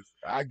 because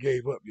I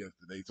gave up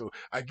yesterday. So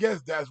I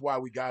guess that's why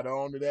we got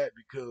on to that,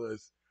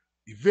 because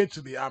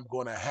eventually I'm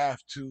going to have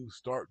to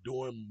start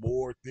doing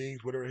more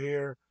things with her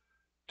hair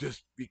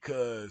just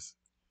because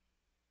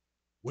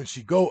when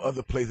she go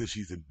other places,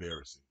 she's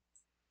embarrassing.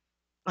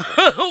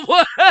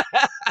 What?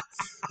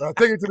 I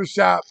take her to the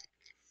shop,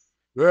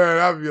 man,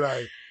 I'll be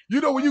like,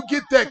 when you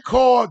get that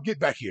call, get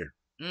back here.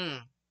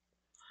 Mm.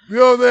 You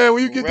know what I'm saying?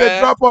 When you get that Bruh.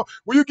 drop off,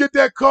 when you get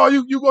that call,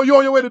 you on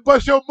your way to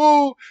bust your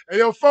move, and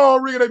your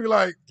phone ring, and they be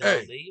like, Don't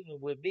 "Hey, leave it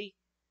with me.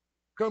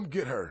 come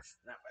get her,"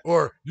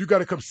 or you got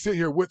to come sit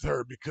here with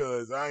her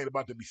because I ain't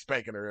about to be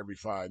spanking her every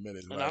 5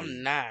 minutes. And Like,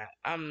 I'm not.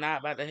 I'm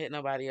not about to hit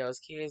nobody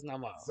else's kids no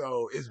more.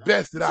 so it's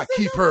best that I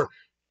keep her.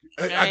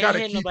 I I ain't got to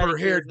hitting keep nobody her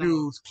kids no more.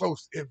 hairdos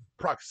close in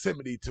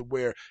proximity to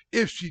where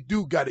if she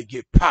do got to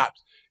get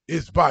popped,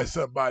 it's by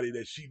somebody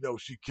that she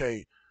knows she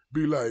can't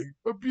be like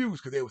abuse,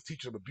 because they was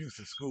teaching them abuse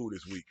in school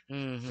this week.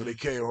 So Mm-hmm. they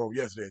came home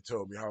yesterday and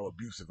told me how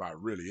abusive I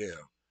really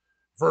am.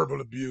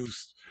 Verbal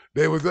abuse.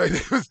 They was like,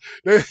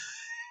 they,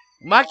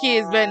 My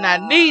kids better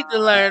not need to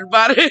learn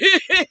about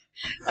it.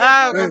 They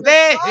Oh, put they, on cause the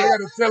they they got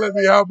to charge. telling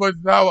me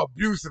how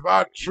abusive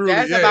I truly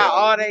that's am. about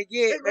all they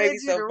They get. Maybe made you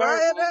some to verbal,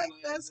 riot act.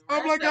 but That's the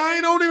I'm rest like, of I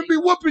ain't it, don't even they be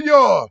go. whooping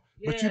y'all,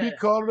 but you be Yeah.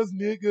 calling us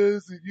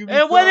niggas and you be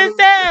And what is calling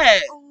us.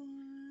 that?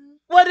 um,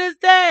 What is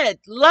that?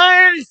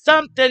 Learn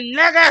something,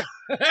 nigga.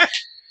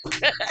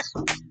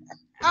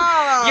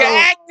 You're So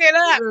oh, acting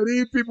up. yeah,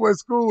 these people at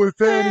school was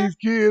tearing these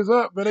kids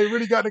up, man. They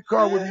really got in the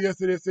car with me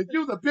yesterday and said, you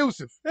was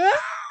abusive. that's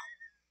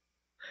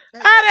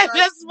Ah, after that's I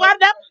just smoked.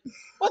 what up.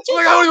 What I'm you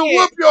like, I don't even talking?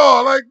 whoop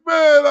y'all. Like,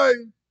 man, like,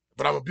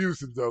 but I'm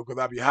abusive though,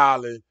 because I be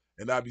hollering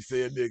and I be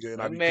saying nigga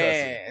and I be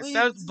cussing. Man, We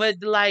so just but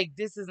like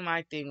this is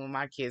my thing with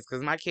my kids,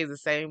 cause my kids the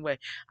same way.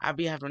 I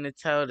be having to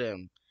tell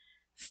them,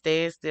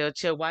 stand still,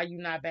 chill. Why you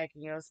not back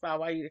in your spot?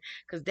 Why you?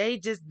 Because they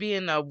just be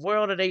in a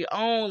world of their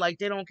own. Like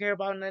they don't care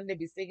about nothing. They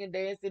be singing,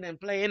 dancing, and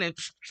playing, and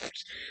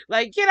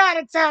like get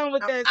out of town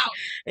with I'm that. out.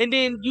 And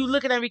then you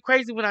looking at me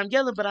crazy when I'm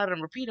yelling, but I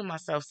done repeated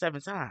myself 7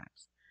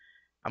 times.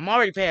 I'm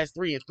already past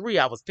 3 and 3.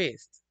 I was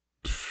pissed.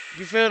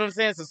 You feel what I'm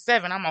saying? So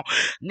 7, I'm on,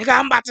 nigga,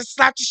 I'm about to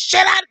slap the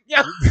shit out of you.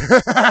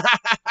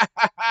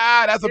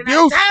 That's Didn't I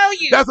abuse. tell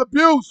you? That's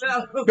abuse.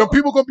 Them No.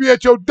 people gonna be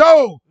at your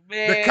door. The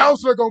Man.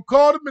 counselor gonna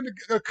call them in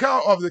the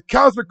account of the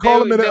counselor call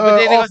them in the But then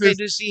they gonna say, office.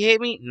 "Did she hit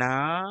me?"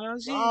 No,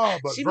 Ah,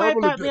 but she might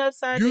verbal. pop me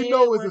upside Do the you head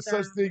know is one a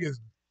such time. thing as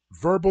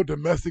verbal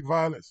domestic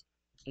violence?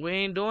 We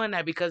ain't doing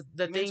that because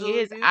the thing Mental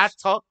is, I abuse.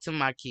 talk to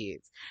my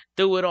kids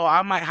through it all.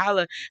 I might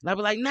holler and I'll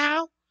be like,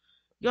 "Now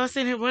y'all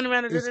sitting here running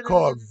around. It's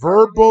called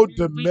verbal We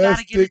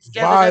gotta get domestic it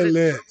together." Verbal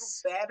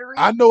violence. I battery.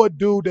 know a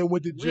dude that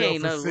went to We jail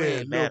ain't for no, we saying,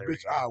 ain't "Little bitch, battery.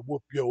 I'll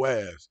whoop your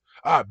ass.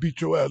 I'll beat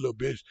your ass, little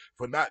bitch,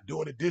 for not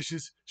doing the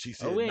dishes." She Oh,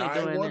 said we ain't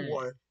doing that.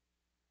 911,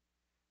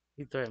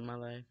 He threatened my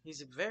life.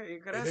 He's very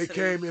and they aggressive.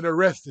 came and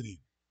arrested him.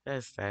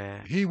 That's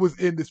sad. He was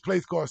in this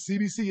place called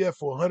CBCF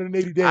for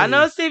 180 I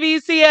know days.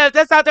 CBCF.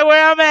 That's out there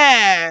where I'm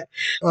at.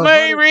 A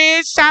Murray hundred,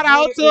 Ridge. a Shout out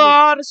hundred to and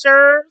all the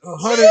sheriffs.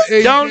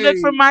 180 Don't look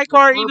for days my for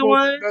car, either verbal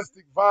one.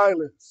 domestic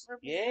violence.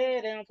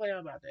 Yeah, they don't play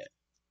about that.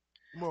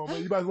 Come on,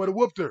 man. You might as well have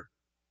whooped her.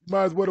 You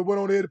might as well have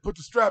went on there to put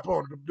the strap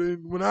on her.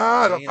 When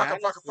I the mean, fucker,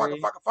 honestly,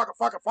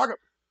 it.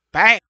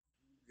 bang,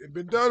 And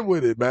been done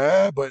with it,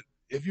 man. But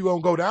if you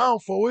gonna go down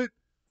for it,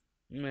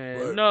 man.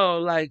 but No,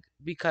 like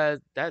because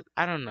that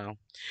I don't know.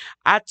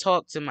 I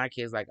talk to my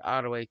kids like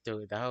all the way through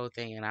it, the whole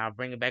thing, and I'll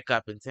bring it back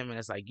up in 10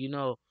 minutes. Like you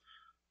know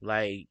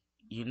why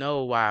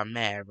I'm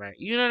mad, right?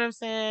 You know what I'm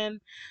saying?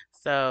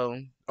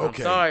 So I'm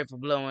okay. sorry for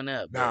blowing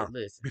up, but Now,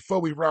 listen, before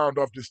we round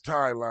off this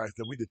timeline,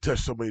 that we did touch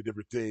so many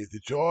different things.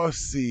 Did y'all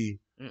see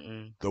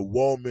mm-mm. the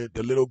woman,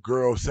 the little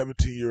girl,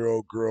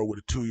 17-year-old girl with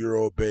a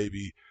 2-year-old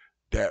baby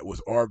that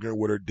was arguing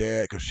with her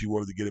dad because she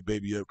wanted to get a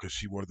baby up because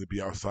she wanted to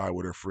be outside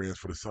with her friends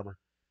for the summer?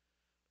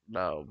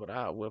 No, but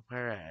I'll whip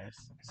her ass.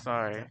 I'm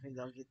Sorry, definitely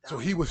gonna get So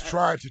down he with was that.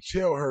 trying to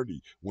tell her,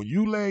 when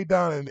you lay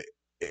down and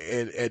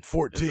at it's a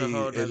 14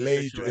 whole and nother and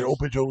situation.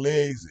 opened your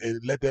legs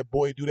and let that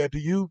boy do that to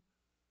you,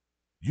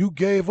 you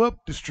gave up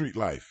the street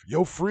life.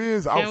 Your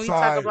friends Can we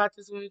talk outside. about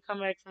this when we come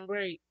back from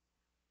break?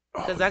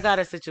 Oh Cause I got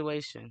a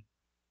situation.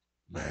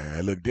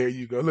 man, look, there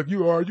you go. Look, you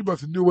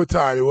must have knew what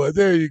time it was.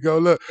 There you go.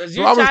 Look, Cause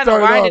so you I'm gonna trying to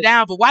start it wind it off.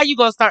 down, but why you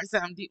gonna start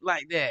something deep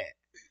like that?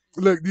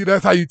 Look,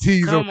 that's how you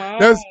tease them. Come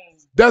on,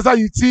 That's how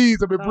you tease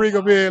them and come bring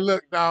them in. on.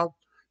 Look now,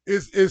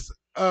 it's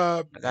I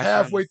got something to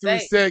halfway through the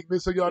say.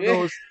 segment, so y'all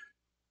know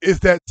it's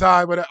that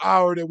time of the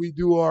hour that we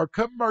do our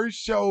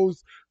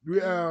commercials.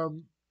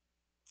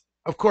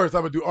 Of course,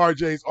 I'm gonna do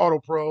RJ's Auto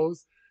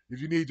Pros. If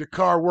you need your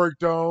car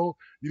worked on,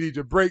 you need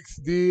your brakes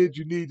did,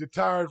 you need your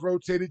tires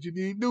rotated, you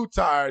need new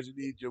tires, you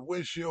need your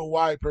windshield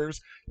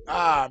wipers.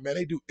 Ah, man,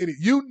 they do any.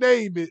 You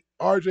name it,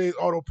 RJ's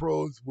Auto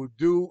Pros will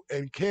do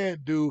and can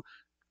do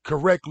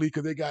correctly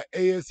because they got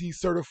ASE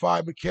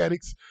certified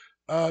mechanics.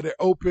 They're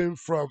open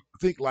from I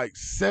think like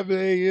 7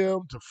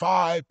 a.m. to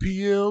 5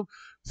 p.m.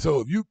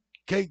 So if you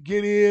can't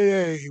get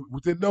in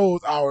within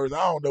those hours, I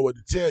don't know what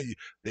to tell you.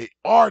 They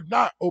are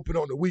not open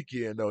on the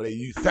weekend though. They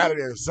use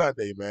Saturday and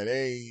Sunday, man.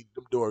 They ain't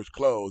them doors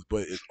closed.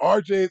 But it's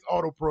RJ's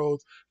Auto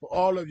Pros for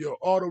all of your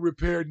auto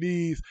repair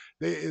needs.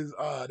 There is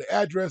the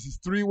address is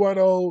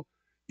 310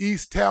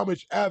 East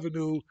Talmadge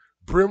Avenue,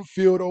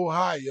 Brimfield,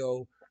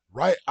 Ohio,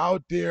 right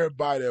out there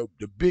by the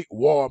big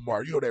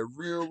Walmart. You know, that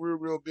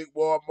real big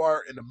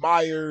Walmart and the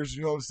Myers,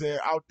 you know what I'm saying?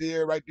 Out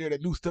there, right there,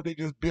 that new stuff they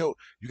just built.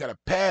 You got to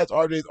pass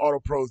RJ's Auto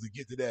Pros to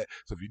get to that.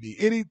 So if you need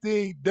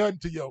anything done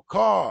to your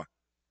car,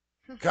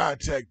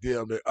 contact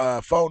them.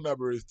 The phone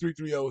number is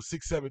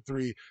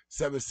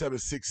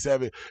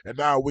 330-673-7767. And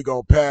now we're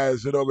going to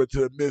pass it over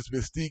to Miss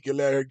Mystique and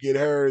let her get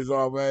hers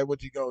on, man.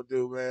 What you going to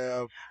do,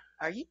 man?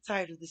 Are you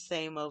tired of the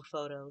same old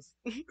photos?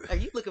 Are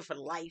you looking for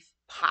life,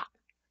 pop,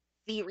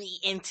 theory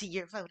into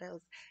your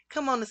photos?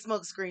 Come on to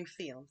Smokescreen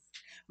Films.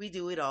 We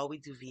do it all. We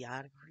do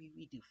videography,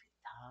 we do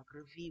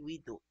photography, we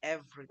do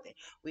everything.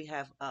 We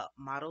have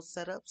model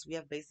setups, we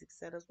have basic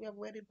setups, we have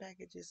wedding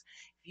packages.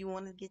 If you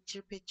want to get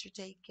your picture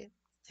taken,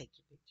 take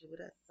your picture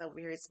with us over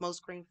here at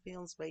Smokescreen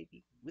Films,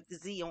 baby, with the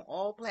Z on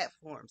all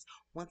platforms.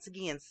 Once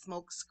again,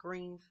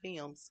 Smokescreen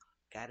Films.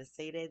 Gotta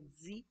say that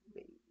Z,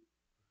 baby.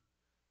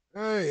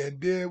 Hey, and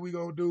then we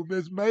going to do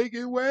Miss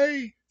Megan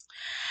Way.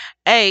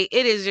 Hey,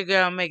 it is your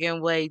girl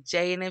Megan Wade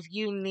J, and if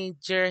you need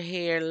your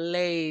hair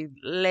laid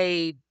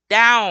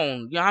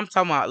down, you know I'm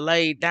talking about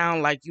laid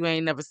down like you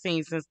ain't never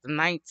seen since the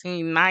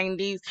 1990s.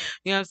 You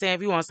know what I'm saying?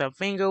 If you want some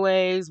finger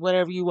waves,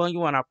 whatever you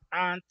want a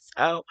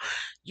pronto,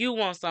 you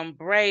want some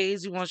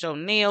braids, you want your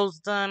nails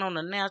done on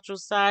the natural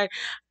side.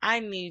 I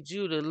need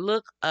you to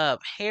look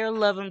up Hair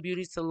Loving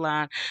Beauty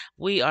Salon.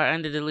 We are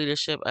under the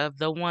leadership of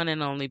the one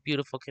and only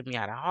beautiful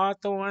Kenyatta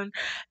Hawthorne.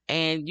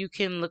 And you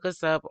can look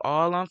us up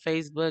all on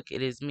Facebook.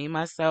 It is me,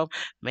 myself,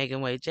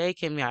 Megan Way J,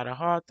 Kenyatta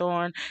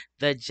Hawthorne,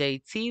 the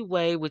JT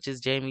Way, which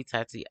is Jamie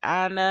Tati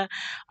Anna.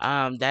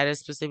 That is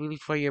specifically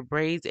for your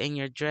braids and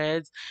your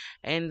dreads.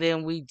 And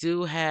then we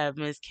do have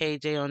Miss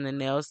KJ on the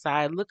nail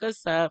side. Look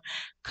us up.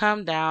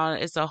 Come down.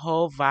 It's a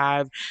whole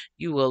vibe.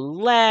 You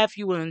will laugh.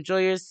 You will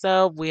enjoy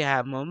yourself. We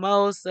have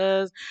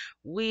mimosas.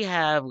 We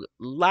have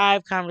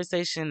live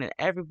conversation, and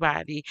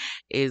everybody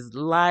is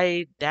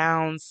laid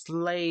down,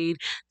 slayed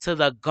to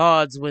the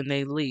gods when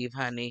they leave,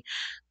 honey.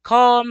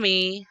 Call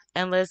me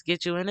and let's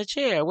get you in a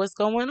chair. What's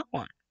going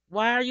on?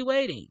 Why are you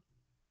waiting?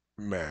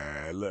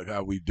 Man, look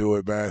how we do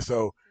it, man.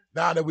 So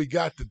now that we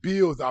got the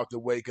bills out the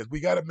way, because we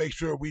got to make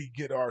sure we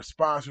get our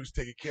sponsors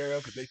taken care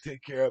of, because they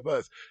take care of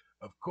us.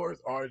 Of course,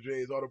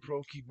 RJ's Auto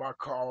Pro keep my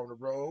car on the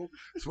road.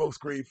 Smoke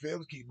Screen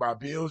Films keep my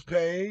bills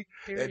paid,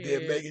 and then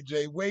Period. Megan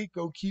J.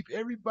 Waco keep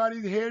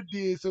everybody's hair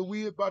did. So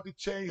we about to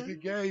change the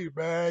game,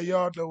 man.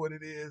 Y'all know what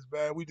it is,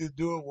 man. We just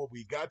doing what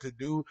we got to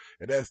do,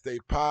 and that's stay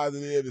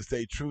positive and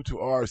stay true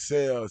to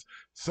ourselves.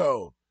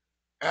 So,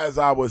 as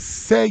I was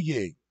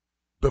saying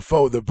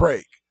before the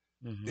break.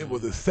 It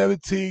was a Hmm.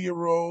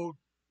 17-year-old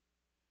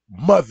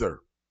mother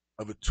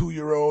of a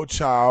 2-year-old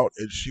child,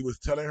 and she was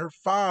telling her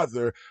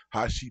father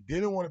how she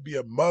didn't want to be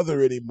a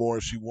mother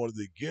anymore. She wanted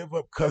to give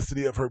up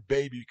custody of her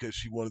baby because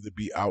she wanted to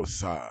be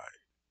outside.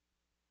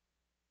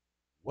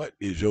 What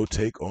is your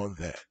take on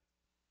that?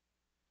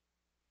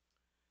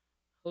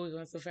 Who we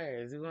going to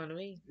first? You going to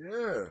me?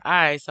 Yeah. All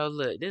right, so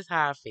look, this is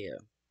how I feel.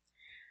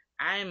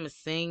 I am a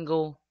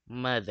single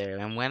mother,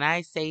 and when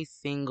I say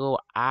single,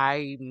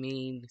 I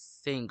mean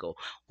single.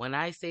 When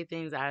I say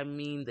things, I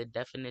mean the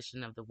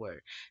definition of the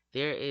word.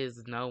 There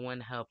is no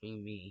one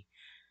helping me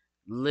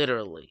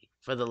literally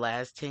for the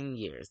last 10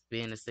 years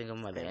being a single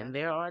mother. And Amen.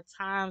 there are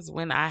times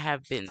when I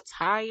have been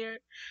tired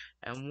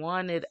and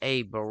wanted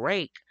a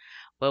break.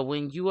 But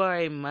when you are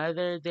a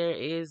mother, there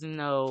is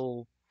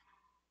no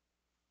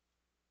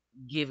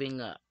giving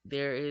up.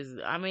 There is,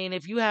 I mean,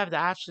 if you have the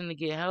option to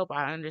get help,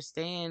 I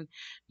understand,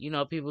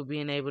 people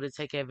being able to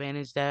take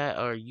advantage of that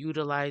or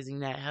utilizing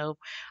that help.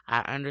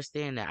 I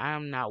understand that I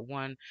am not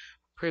one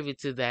privy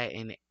to that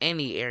in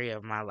any area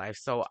of my life.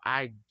 So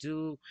I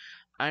do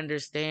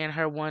understand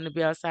her wanting to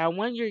be outside.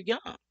 One, you're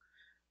young.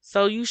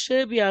 So you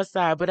should be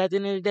outside, but at the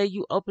end of the day,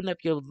 you open up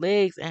your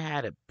legs and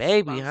had a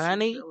baby,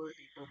 honey.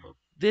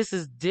 This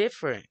is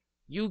different.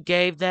 You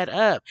gave that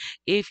up.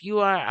 If you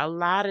are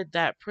allotted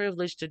that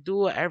privilege to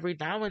do it every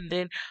now and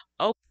then,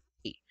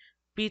 okay.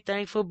 Be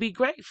thankful, be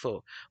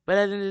grateful. But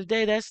at the end of the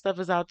day, that stuff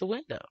is out the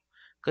window.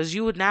 Because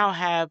you would now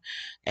have,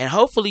 and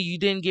hopefully you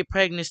didn't get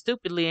pregnant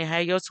stupidly and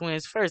had your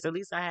twins first. At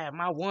least I had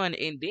my one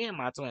and then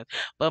my twins.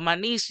 But my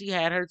niece, she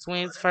had her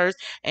twins first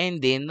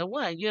and then the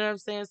one. You know what I'm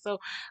saying? So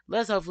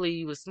let's hopefully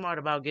you was smart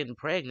about getting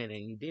pregnant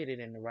and you did it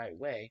in the right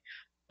way.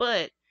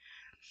 But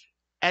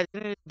at the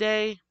end of the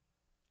day,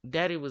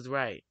 Daddy was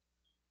right.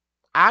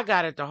 I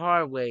got it the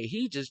hard way.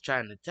 He just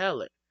trying to tell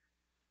her.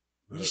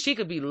 Look, She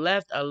could be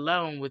left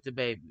alone with the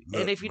baby.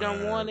 And look, if you don't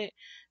man. want it,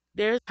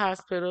 there's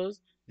hospitals.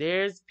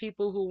 There's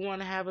people who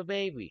want to have a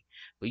baby.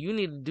 But you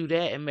need to do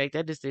that and make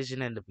that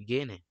decision in the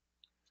beginning.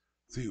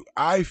 See,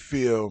 I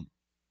feel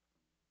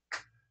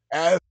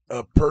as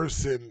a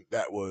person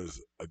that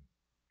was a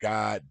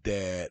god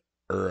dad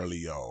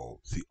early on.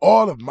 See,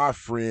 all of my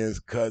friends,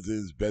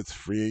 cousins, best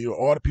friends,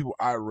 all the people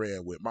I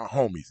ran with, my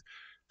homies,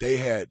 they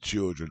had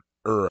children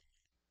early.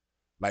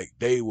 Like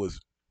they was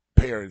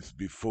parents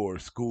before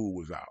school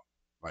was out,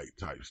 like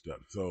type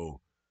stuff.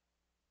 So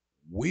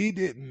we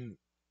didn't,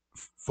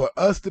 for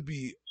us to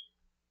be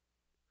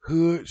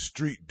hood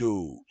street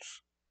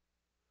dudes,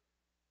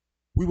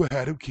 we would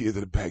have them kids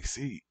in the back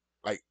seat.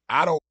 Like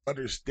I don't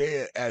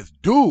understand as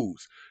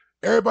dudes.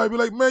 Everybody be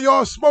like, man,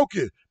 y'all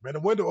smoking. Man, the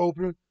window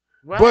open.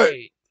 But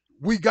Right.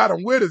 we got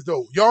them with us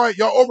though. Y'all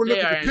They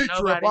overlooking the are in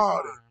picture nobody's about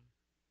it. harm.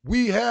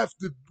 We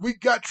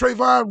got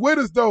Trayvon with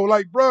us though.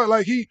 Like, bro,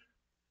 like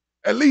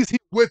at least he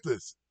with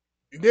us.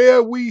 Yeah,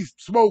 we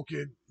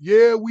smoking.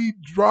 Yeah, we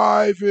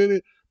driving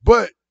it.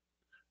 But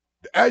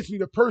actually,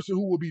 the person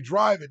who will be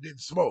driving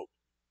didn't smoke.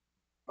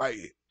 Like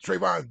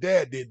Trayvon's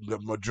dad did the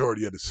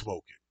majority of the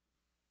smoking.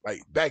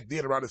 Like back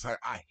then, around this time,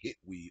 I hit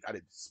weed. I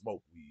didn't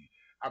smoke weed.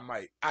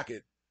 I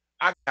could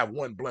have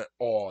one blunt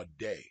all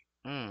day.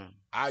 Mm,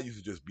 I used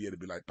to just be able to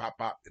be like pop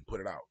pop and put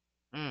it out.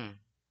 mm,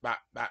 Bop,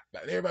 bop,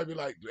 bop. Everybody be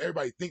like,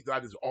 everybody think that I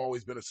just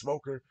always been a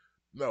smoker.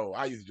 No,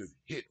 I used to just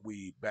hit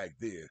weed back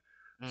then.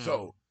 mm.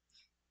 So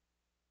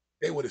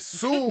they would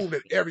assume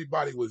that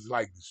everybody was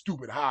like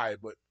stupid high,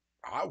 but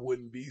I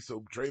wouldn't be.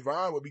 So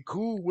Trayvon would be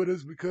cool with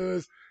us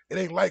because it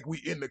ain't like we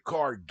in the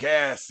car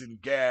gas and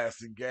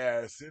gas and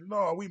gas. And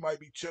no, we might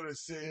be chilling,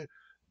 sitting.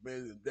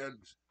 Man, then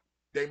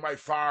they might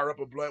fire up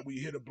a blunt. We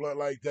hit a blunt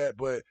like that.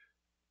 But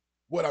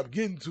what I'm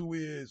getting to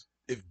is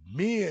if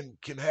men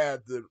can have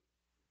the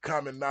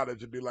common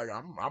knowledge to be like,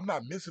 I'm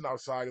not missing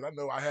outside, and I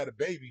know I had a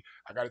baby.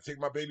 I got to take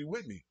my baby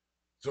with me.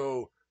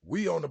 So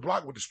we on the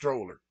block with the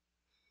stroller.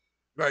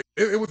 Like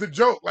it was a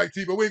joke, like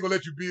T, but we ain't gonna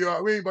let you be.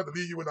 We ain't about to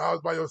leave you in the house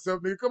by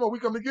yourself, nigga. Come on, we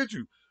come to get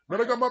you. Man,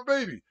 I got Right. my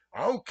baby.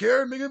 I don't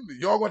care, nigga.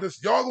 Y'all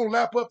gonna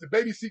lap up. The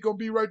baby seat gonna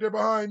be right there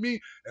behind me.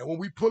 And when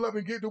we pull up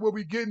and get to where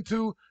we getting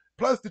to,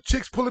 Plus the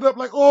chicks pull it up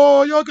like,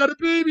 oh, y'all got a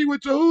baby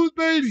with your whose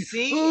baby?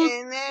 See, Who's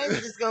and that's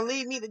just gonna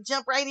lead me to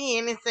jump right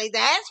in and say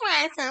that's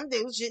why some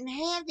dudes shouldn't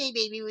have their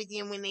baby with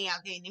them when they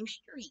out there in them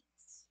streets.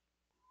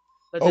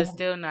 But they're oh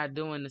still not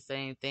doing the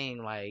same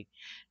thing. Like,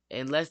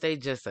 unless they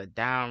just a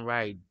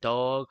downright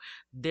dog,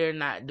 they're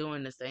not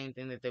doing the same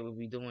thing that they would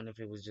be doing if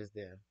it was just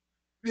them.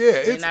 yeah,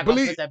 They're it's not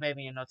gonna put that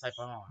baby in no type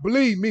of harm.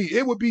 believe me,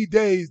 it would be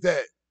days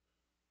that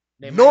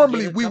They might get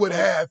normally a we would couple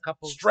have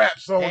couple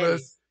straps on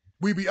us. patties.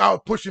 We be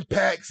out pushing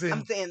packs I'm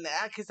and saying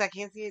that because I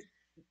can't see it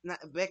not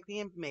back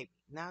then, maybe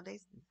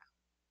nowadays.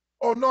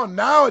 oh no,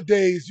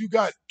 nowadays you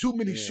got too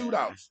many Yeah.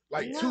 shootouts.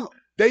 Like No,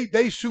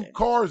 they shoot Yeah.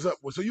 cars up.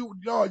 So you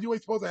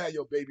ain't supposed to have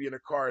your baby in a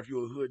car if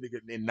you a hood nigga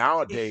in if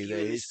nowadays you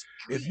in the age.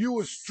 If you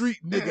a streets. street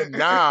nigga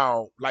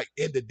now, like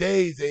in the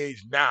days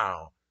age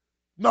now,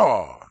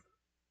 no,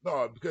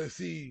 no, because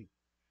see,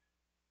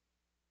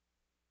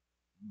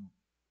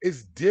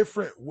 it's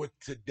different with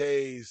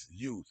today's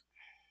youth.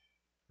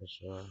 For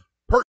sure.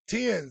 Perk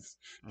tens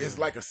is Mm.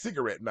 like a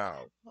cigarette now.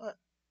 What?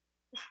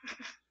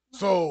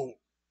 So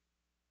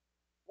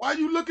why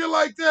you looking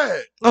like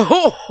that?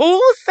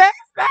 Who says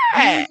that?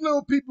 These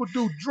little people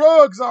do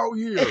drugs out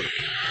here.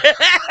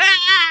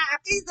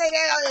 He say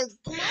that on his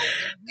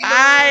smoking.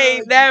 I Man,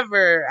 ain't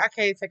never. I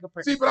can't take a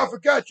see, but I Percocet.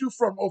 forgot you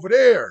from over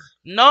there.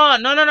 No.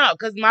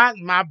 Cause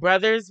my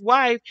brother's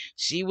wife,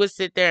 she would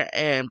sit there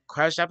and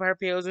crush up her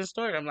pills and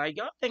store it. I'm like,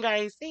 y'all think I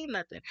ain't seen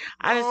nothing?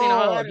 I didn't seen a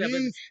whole No, lot of that,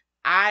 but these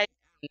I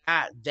am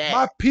not that.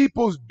 my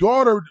people's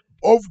daughter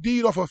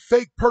OD'd off a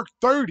fake Perk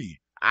 30.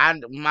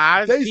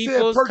 My They said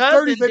people's Perk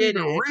 30s cousin ain't did even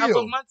it a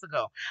couple real. months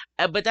ago.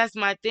 But that's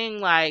my thing.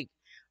 Like,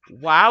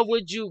 why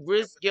would you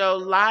risk your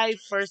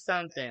life for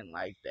something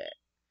like that?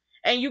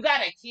 And you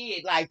got a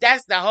kid. Like,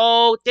 that's the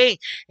whole thing.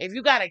 If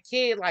you got a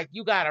kid, like,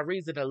 you got a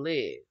reason to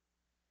live.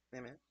 Hey,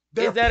 man.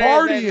 They're Is that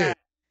partying. not?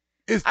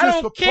 It's I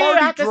just don't a care.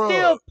 party I can drug.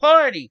 still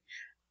party.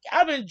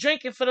 I've been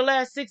drinking for the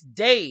last 6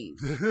 days.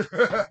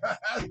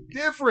 That's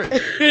different.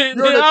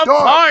 You're an I'm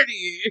adult.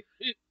 partying.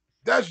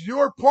 That's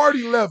your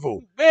party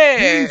level.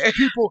 These Man,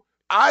 people,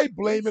 I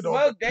we blame it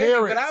on the smoke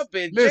daily, but parents. I've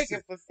been Listen,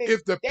 drinking for six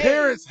if the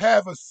parents days.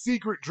 have a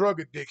secret drug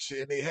addiction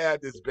and they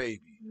have this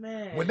baby,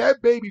 when Man,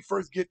 that baby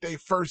first get their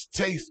first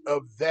taste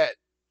of that,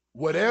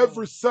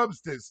 whatever man,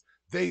 substance,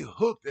 they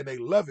hooked and they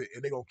love it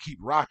and they gonna keep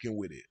rocking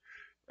with it.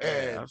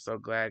 man. And I'm so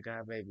glad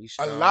God made me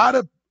a strong. lot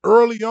of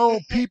early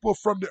on people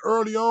from the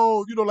early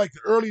on, like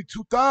the early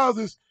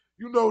 2000s,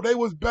 they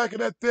was backing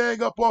that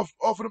thing up off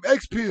of them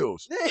X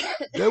pills.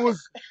 They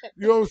was,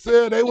 you know what I'm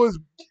saying? They was,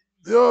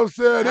 you know what I'm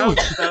saying? It was,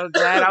 I'm so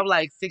glad I'm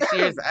like 6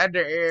 years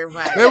under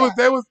everybody.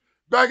 they was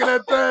backing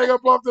that thing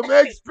up off them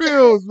X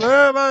pills,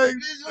 man. Like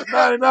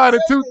 99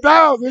 and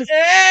 2000s,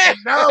 and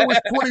now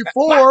it's Bop,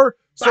 24.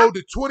 bop. So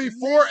the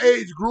 24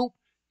 age group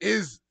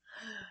is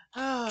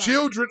Ah,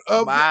 children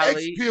of the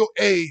X Molly. pill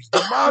age,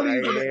 the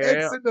Mollies and the X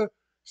Yeah. and the.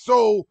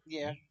 So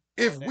yeah.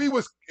 if Kinda. we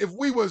was,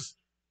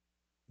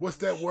 what's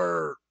that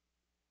word?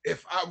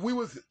 If we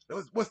was,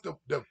 what's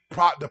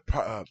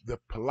the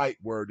polite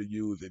word to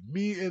use?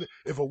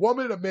 If a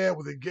woman and a man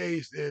was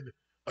engaged in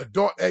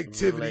adult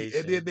activity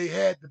and then Relation. they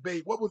had the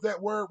baby, what was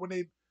that word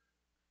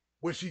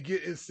when she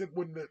get in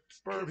when the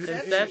sperm hit the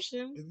egg?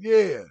 Conception. Conception?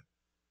 Yeah,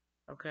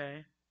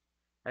 Okay.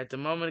 At the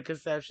moment of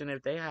conception,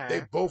 if they they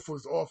high, both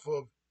was off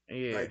of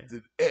yeah, like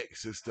the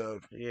X and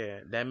stuff. yeah,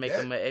 that make That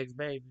them an ex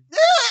baby.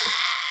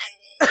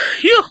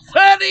 You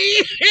funny.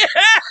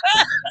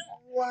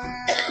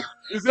 Wow.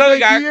 is in So we their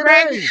got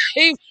crack DNA.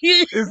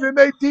 babies. It's in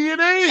their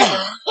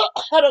DNA.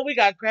 Hold on, we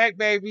got crack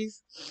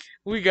babies.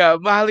 We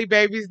got Molly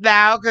babies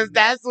now because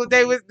that's what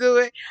they was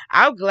doing.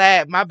 I'm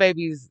glad my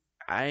babies.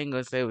 I ain't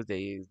gonna say what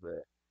they is,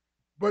 but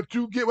But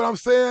you get what I'm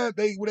saying?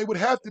 They would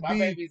have to my be.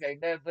 babies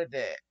ain't nothing but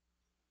that,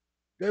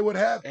 They would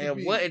have to and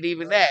be. wasn't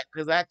even that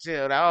because I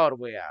chilled all the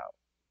way out.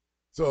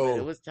 But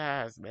it So was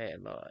times,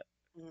 man, Lord.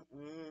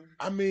 Mm-mm.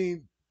 I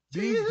mean,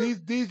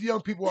 these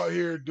young people out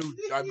here do.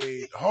 I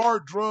mean,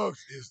 hard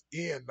drugs is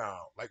in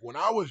now. Like when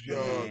I was Mhm.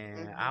 young,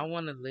 Man, I Mhm.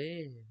 wanna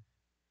live.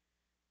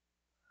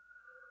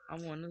 I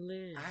wanna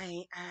live. I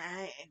ain't.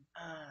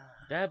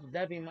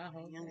 That be my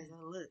whole Young as thing.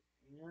 I look.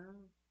 You know,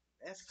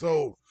 that's crazy.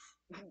 so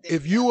They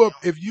if be out you a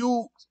there.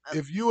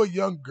 if you a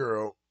young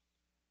girl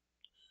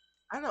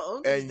I know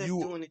old niggas and that's you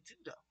doing it too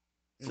though.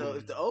 So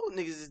if Mm. the old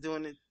niggas is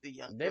doing it, the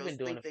young They've girls been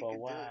doing think it they for a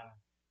can do it. while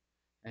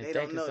and They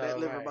think don't it's know that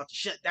all liver right. about to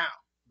shut down.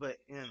 But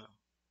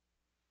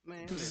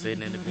man, listen.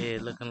 Sitting in the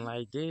bed looking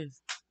like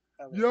this,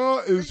 I look y'all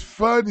is crazy.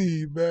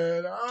 funny,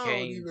 man. I don't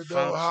can't even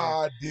know function,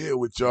 how I deal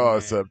with y'all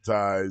man.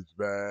 sometimes,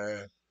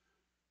 man.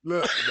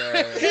 Look,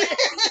 man.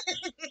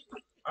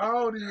 I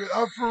don't even.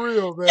 I'm for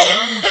real, man.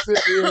 We be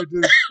sitting here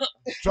just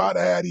try to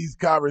have these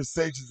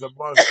conversations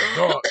amongst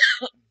adults,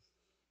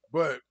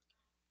 but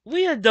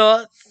We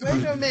adults.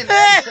 Wait a minute.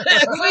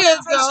 We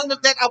Clarification adults.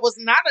 of that I was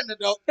not an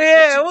adult. That's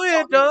what you Yeah, was we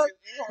talking adults.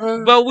 about.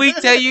 uh, But we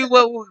tell you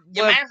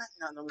Your what mama.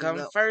 No,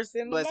 comes no. first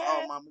in the Bless all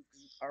mind. mamas.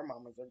 Our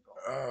mamas are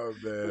gone. oh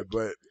man,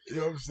 but you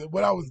know what I'm saying.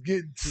 What I was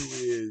getting to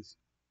is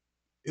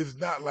it's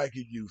not like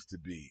it used to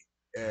be,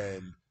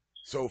 and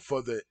so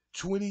for the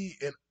 20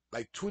 and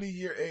like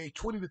 20-year age,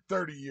 20 to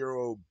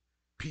 30-year-old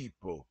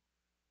people,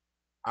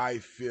 I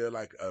feel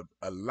like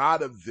a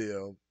lot of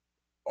them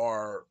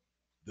are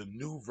the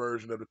new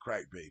version of the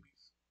crack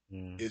babies.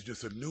 Mm. It's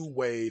just a new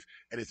wave,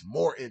 and it's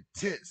more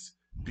intense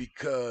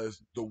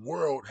because the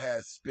world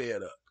has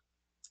sped up.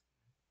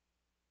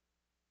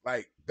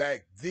 Like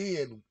back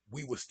then,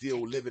 we were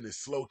still living in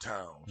slow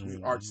towns.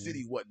 Our Mm-hmm.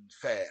 city wasn't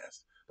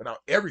fast, but now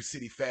every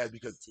city fast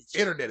because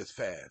internet is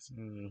fast.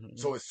 Mm-hmm.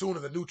 So as soon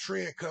as a new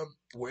trend come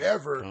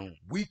wherever, Boom.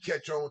 we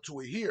catch on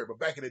to it here. But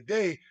back in the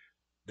day,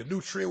 the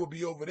new trend would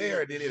be over You there,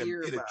 had and to then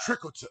hear it'll about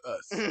trickle to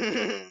us.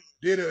 it.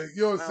 Did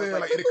you know what I'm And I was saying?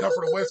 like, Like it'll come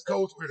from the West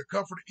Coast, or it'll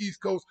come from the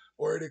East Coast,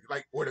 or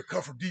it'll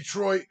come from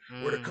Detroit,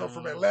 or it'll come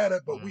from Mm-hmm.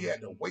 Atlanta. But we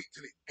had to Mm-hmm. wait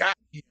till it got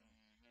here.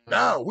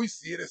 Mm-hmm. Now we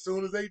see it as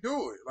soon as they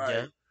do it.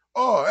 Yeah. Like,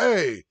 oh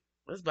hey,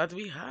 It's about to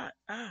be hot.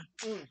 mm,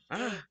 mm.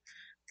 Ah,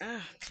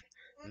 ah.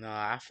 No,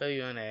 I feel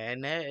you on that.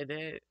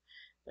 And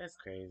that's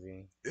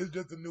crazy. it's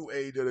just a new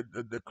age of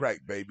the crack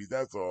babies.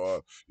 That's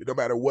all. No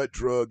matter what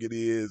drug it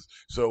is.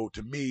 So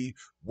to me,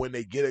 when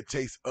they get a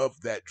taste of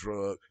that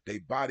drug, they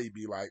body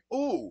be like,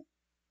 "Ooh,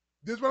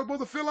 this is what I'm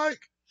supposed to feel like,"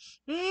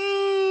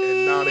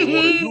 and now they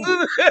want to Mm. do it.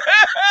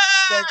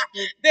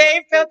 They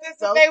ain't felt this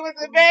since So they was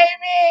a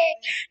baby.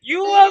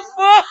 You a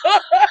fool.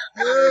 I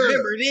Yeah,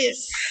 remember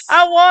this.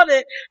 I want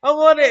it. I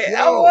want it.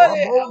 I yo, want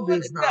I'm it. I on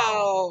want this it. now.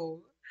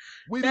 No.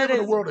 We That live in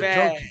a is world of bad.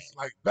 junkies.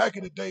 Like back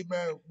in the day,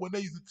 man, when they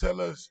used to tell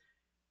us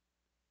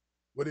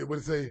what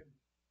it say,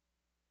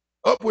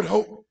 up with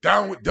hope,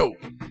 down with dope.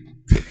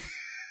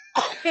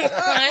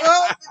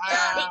 Well,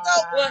 down with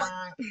dope. What?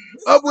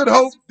 This is Up the with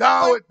hope, message from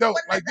down one with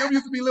dope. one Like there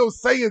used to be little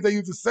sayings they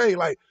used to say.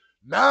 Like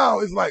now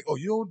it's like, oh,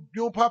 you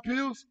don't pop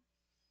pills?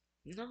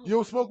 You No.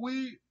 don't smoke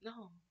weed?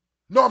 No.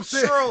 No, I'm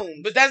saying,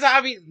 But shrooms. that's how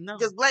I be. No.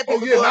 Because black oh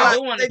people yeah, do a I now lot.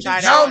 do want to They do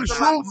try that now one the shrooms a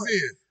lot time. shrooms more.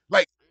 in.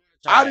 Like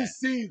Try I didn't that.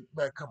 see,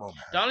 man. Come on,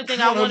 The man. only thing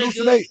You I want to want to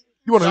do, hallucinate?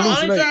 You want to the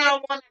only hallucinate? thing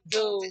I want to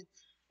do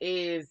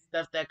is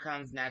stuff that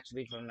comes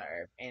naturally from the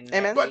earth, and that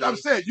Amen. But I'm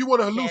is saying you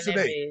want to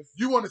hallucinate. cannabis.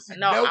 You want to see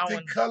No, I melting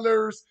want.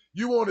 colors.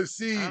 You want to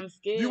see. I'm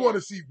You want scared.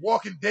 to see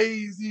walking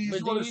daisies. But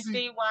You do want to you see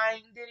see why I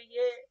ain't did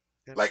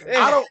like it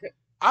I yet? don't.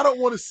 I don't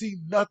want to see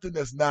nothing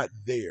that's not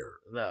there.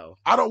 No,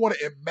 I don't want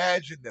to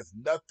imagine there's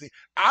nothing.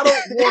 I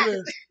don't want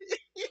to.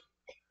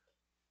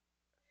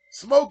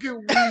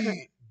 Smoking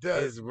weed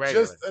does it's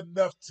regular. just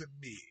enough to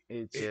me.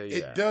 It It chill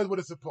you it out. does what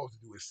it's supposed to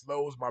do. It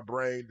slows my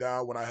brain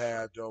down when I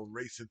have those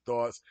racing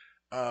thoughts.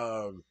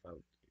 Um,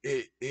 So,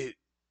 it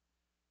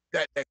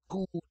that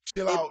cool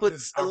chill It out.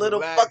 Just puts a I'm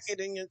little relaxed. bucket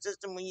in your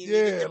system when you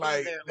needed Yeah, to be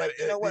like there. that Like,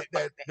 you know what?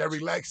 Fuck that that.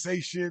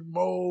 relaxation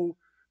mode.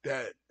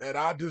 That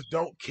I just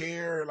don't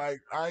care.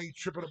 Like I ain't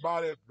tripping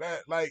about it.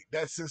 That like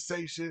that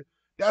sensation.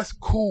 That's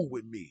cool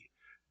with me.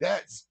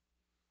 That's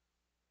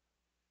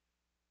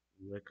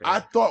I liquor.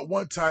 thought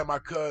one time my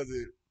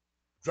cousin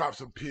dropped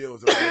some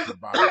pills in a liquor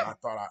bottle, and I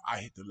thought I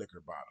hit the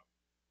liquor bottle.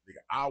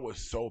 Nigga, I was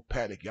so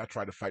panicky. I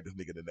tried to fight this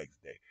nigga the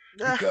next day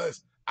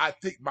because I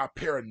think my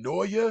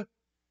paranoia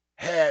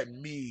had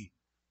me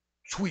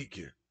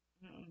tweaking.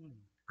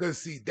 Mm. Cause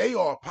see, they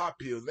all pop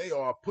pills. They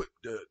all put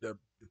the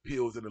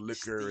pills in the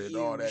It's the liquor and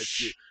all that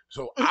shit. huge.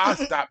 So I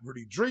stopped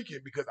really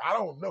drinking because I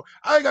don't know.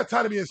 I ain't got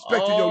time to be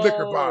inspecting your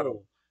liquor bottle.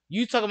 Oh,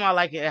 you talking about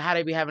like how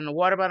they be having the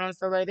water bottle and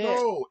stuff like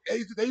that? No, they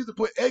used to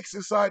put X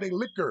inside their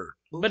liquor.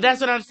 But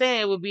that's what Ooh. I'm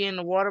saying. It would be in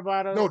the water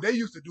bottles. No, they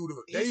used to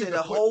do He they used said to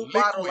a put whole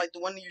bottle liquid like the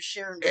one you're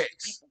sharing with the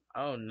X. people.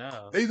 Oh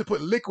no. They used to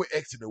put liquid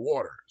X in the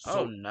water.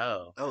 Oh So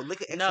no. Oh,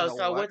 look at X in No, the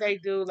so what water. they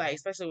do, like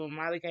especially when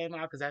Molly came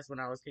out, because that's when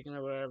I was kicking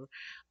or whatever.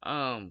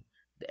 Um,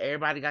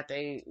 everybody got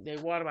they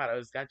water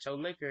bottles, got your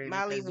liquor in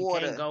it, Molly because you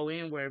can't water. go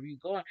in wherever you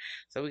going.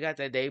 So we got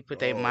that. They put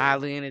their oh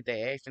Molly in it,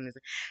 they action.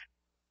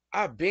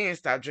 I've been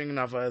stopped drinking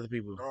off of other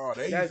people. no,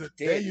 That's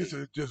they used deadly.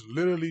 to just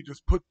literally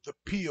just put the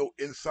peel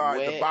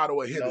inside the Wet?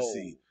 bottle of No.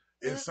 Hennessy,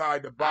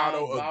 inside the I bottle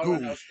don't of borrow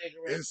no Goo,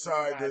 cigarettes from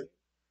inside the nobody.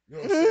 you know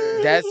what I'm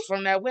saying? That's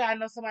from that way. I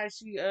know somebody.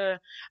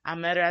 I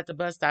met her at the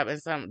bus stop,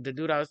 and the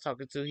dude I was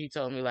talking to, he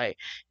told me like,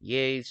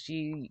 yeah,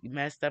 she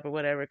messed up or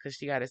whatever because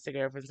she got a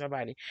cigarette from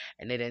somebody,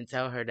 and they didn't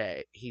tell her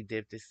that he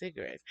dipped his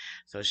cigarettes.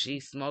 So she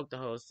smoked the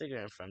whole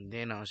cigarette. From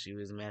then on, she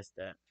was messed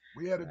up.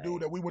 We had a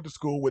dude Like, that we went to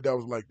school with that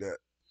was like that.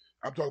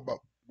 I'm talking about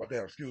my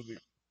damn, excuse me.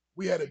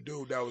 We had a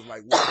dude that was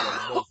like one of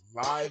the most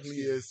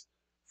excuse me. liveliest,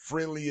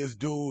 friendliest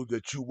dudes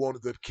that you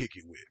wanted to kick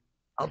it with.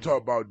 I'm Mm,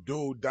 talking about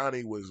dude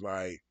Donnie was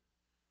like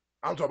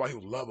I'm talking about he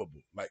was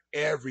lovable. Like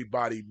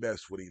everybody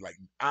messed with him. Like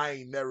I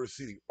ain't never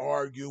seen him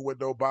argue with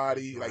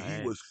that's nobody. Like my he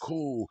was ex.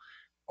 cool.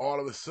 All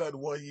of a sudden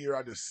one year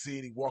I just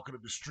seen him walking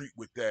up the street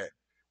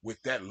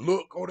with that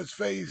look on his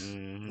face,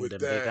 with The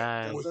big that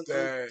Dun, eyes. with dun,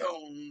 dun, that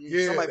dun. yeah,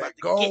 Somebody that about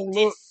to get gone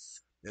look.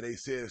 this. And they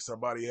said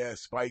somebody had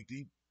spiked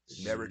him. It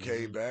never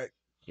came Hmm. back.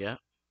 Yep.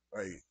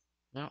 Like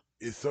Yep.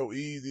 it's so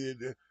easy.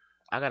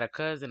 I got a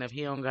cousin. If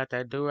he don't got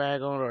that do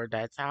rag on or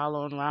that towel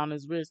on around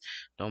his wrist,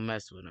 don't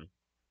mess with him.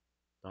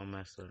 Don't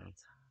mess with him.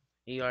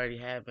 He already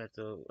had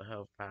mental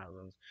health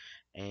problems,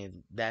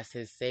 and that's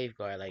his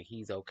safeguard. Like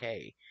he's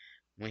okay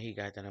when he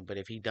got that. But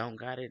if he don't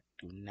got it,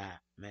 do not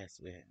mess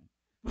with him.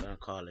 Don't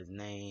call his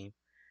name.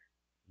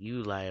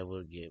 you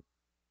liable to get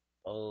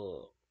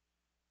oh.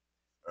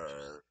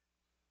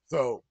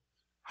 So,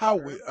 how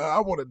we?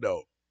 I want to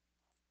know.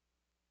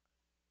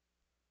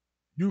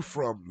 You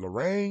from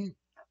Lorraine,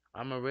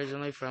 I'm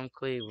originally from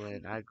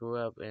Cleveland. I grew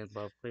up in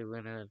both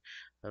Cleveland and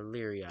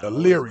Elyria. I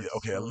always Elyria? went to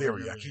Okay, school in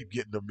Elyria. I Elyria. keep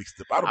getting them mixed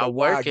up. I don't I know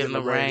why I work get in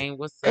Lorraine. Lorraine.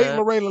 What's Ain't up?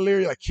 Lorraine and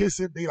Elyria like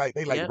kissing? They like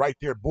Yep. right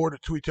there,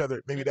 bordered to each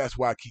other. Maybe Yep. that's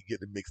why I keep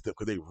getting them mixed up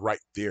because they right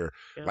there,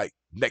 Yep. like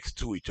next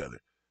to each other.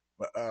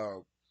 But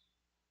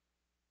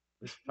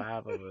There's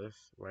five of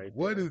us right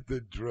what there. is the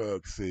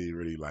drug scene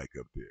really like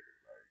up there?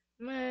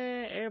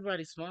 Man,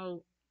 everybody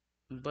smoke,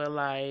 but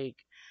like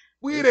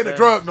Weed it's ain't a a.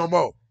 drug no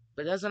more.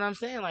 But that's what I'm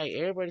saying. Like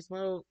everybody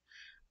smoke.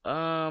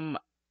 Um,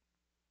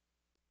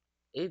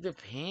 it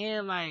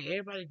depends. Like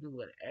everybody do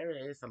whatever.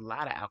 It's a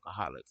lot of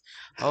alcoholics.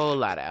 Whole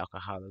lot of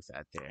alcoholics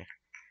out there.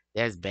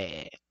 That's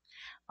bad.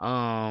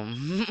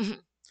 Um,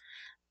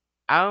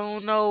 I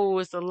don't know.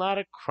 It's a lot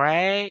of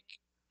crack,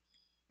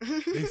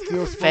 They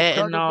still smoke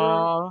crack up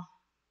there. fentanyl.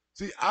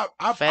 See, I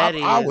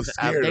Fatties. was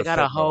scared They of got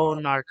a fentanyl. whole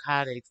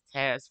narcotics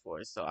task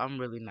force, so I'm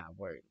really not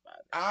worried about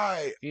it.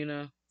 I You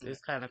know,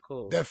 it's kind of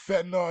cool. that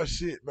fentanyl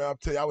shit, man. I'm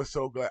telling you, I was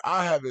so glad.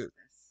 I haven't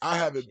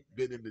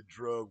been in the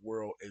drug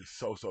world in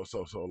so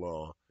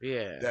long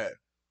Yeah. that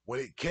when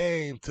it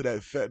came to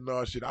that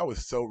fentanyl shit, I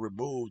was so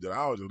removed that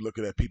I was just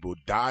looking at people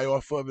die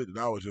off of it, and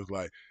I was just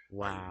like,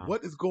 Wow.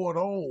 what is going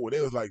on?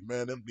 They was like,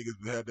 man, them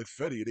niggas had that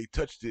fetty, they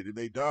touched it and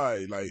they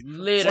died. Like,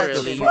 what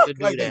the Literally, you fuck? could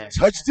do Like they that.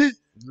 touched it?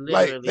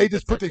 Like Literally, they you could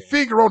just put touch their it.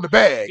 finger on the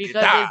bag and Because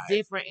died. it's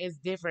different. It's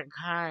different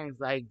kinds.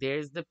 Like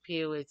there's the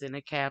pellets and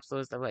the capsules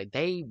and stuff like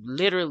they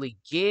literally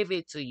give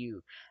it to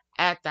you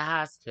at the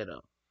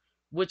hospital,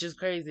 which is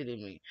crazy to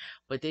me.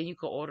 But then you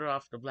can order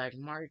off the black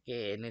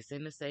market and it's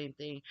in the same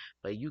thing,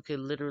 but you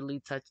can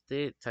literally touch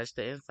the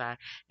inside,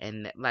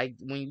 and like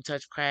when you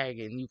touch crack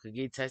and you could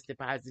get tested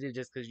positive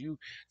just because you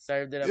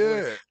served it up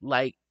or Yeah,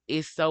 like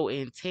it's so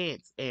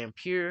intense and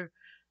pure.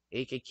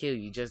 It could kill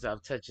you just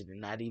off touching it,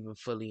 not even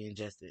fully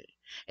ingested.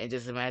 And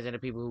just imagine the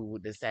people who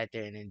would have sat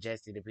there and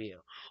ingested the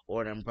pill,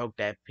 or then broke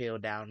that pill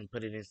down and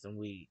put it in some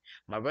weed.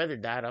 My brother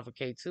died off of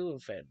K2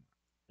 and fentanyl.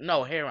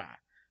 No, heroin.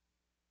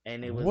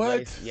 And it was what?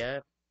 laced,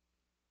 yep,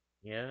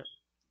 yep.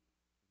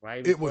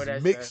 Right It before was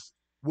that stuff. mixed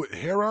with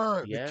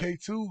heroin, the Yep.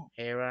 K2.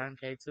 Heroin,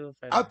 K2,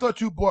 I fentanyl.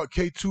 thought you bought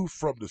K2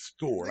 from the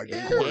store, like the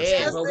Yeah, corner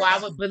Yeah, that's but store. why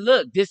would, but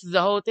look, this is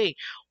the whole thing.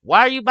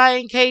 Why are you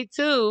buying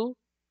K2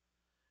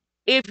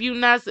 if you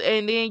not,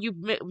 and then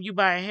you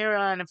buying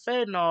heroin and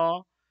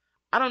fentanyl?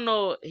 I don't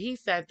know. He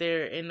sat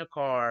there in the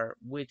car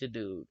with the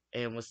dude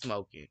and was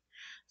smoking.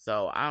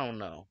 So I don't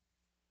know.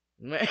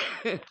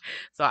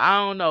 So I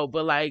don't know,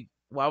 but like,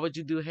 why would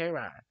you do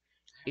heroin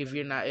if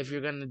you're not, if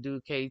you're gonna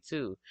do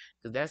K2?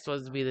 Because that's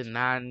supposed to be the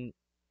non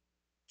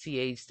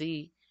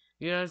THC.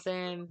 You know what I'm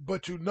saying?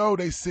 But you know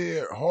they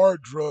said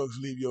hard drugs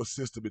leave your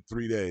system in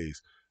 3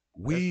 days.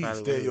 That's Weed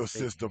probably what stay he in your was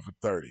thinking. system for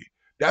 30.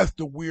 That's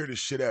the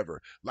weirdest shit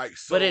ever. Like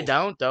But it so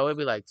don't though. It'd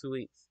be like 2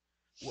 weeks.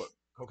 what?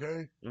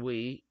 Okay?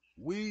 Weed.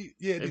 Weed,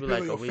 yeah, it It'd be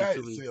depends on like a your week, fat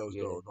 2 weeks. cells Yeah.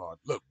 though. No,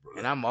 look,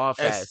 And brother. I'm all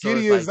As fat, so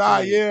it's skinny as like two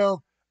I weeks. am,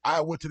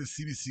 I went to the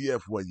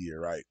CBCF one year,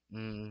 right?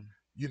 Mm,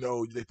 You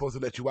know, they supposed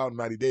to let you out in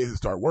 90 days and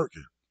start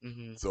working.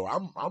 mm-hmm. So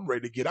I'm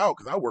ready to get out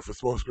because I work for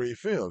Smoke Screen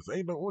Films.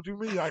 Ain't no what you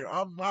mean?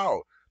 I'm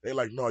out. They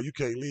like, no, you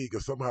can't leave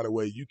because somehow the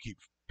way you keep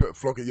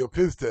flunking your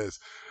piss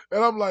test.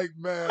 And I'm like,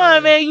 Oh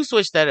man, man, you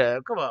switch that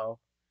up. Come on.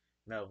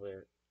 No,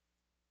 but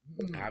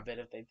I bet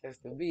if they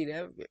tested me,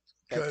 that would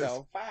catch because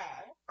on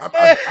fire.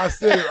 I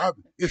said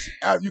it.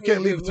 You You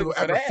can't ain't leave just until looking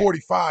for after that.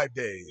 45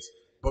 days.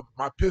 But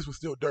my piss was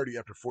still dirty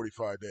after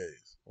 45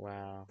 days,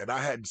 Wow. and I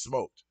hadn't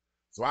smoked,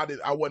 so I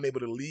wasn't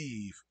able to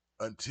leave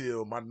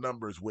until my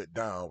numbers went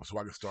down, so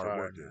I could start Far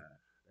working. enough.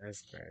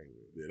 That's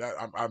crazy. Yeah,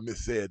 I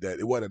missaid that.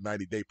 It wasn't a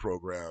 90-day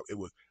program.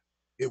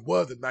 It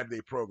was a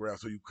 90-day program,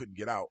 so you couldn't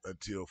get out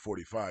until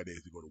 45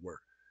 days to go to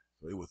work.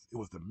 So it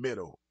was the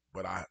middle,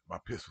 but my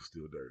piss was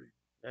still dirty.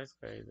 That's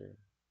crazy.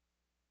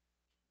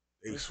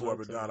 They It's swore low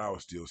me too. down. I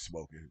was still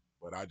smoking,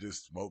 but I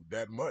just smoked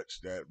that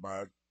much that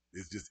my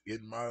it's just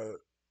in my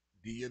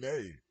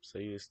DNA. So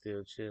you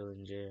still chill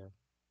in jail.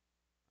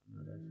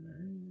 Oh, that's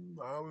right.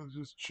 I was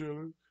just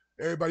chilling.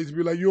 Everybody's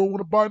be like, "You don't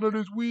want to buy none of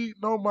this weed?"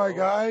 No, my No,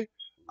 guy.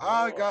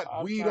 I no, got I'm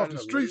weed off trying the to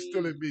street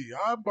still leave. in me.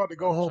 I'm about to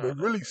go I'm home trying and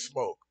to. really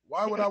smoke.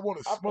 Why would I want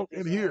to I'll smoke put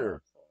in this on.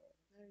 here?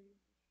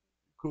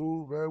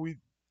 Cool, man. We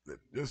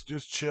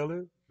just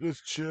chilling,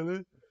 just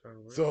chilling. For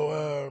So,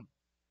 real.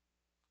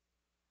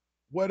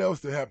 what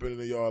else did happen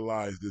in your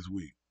lives this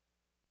week?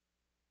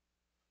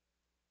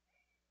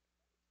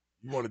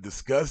 You want to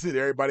discuss it?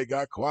 Everybody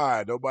got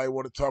quiet. Nobody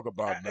want to talk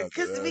about nothing.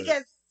 Because we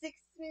got 6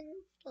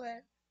 minutes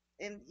left,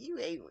 and you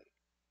ain't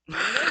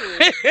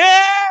nowhere She near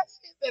that.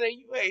 said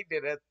you ain't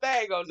did a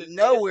thing on the disc.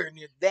 Nowhere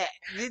near that.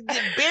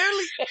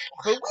 Barely.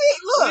 But wait,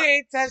 We look.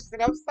 ain't touched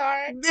it. I'm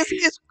sorry. This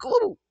is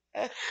cool.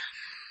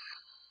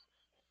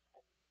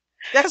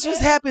 That's what's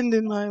happened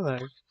in my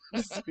life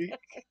this week.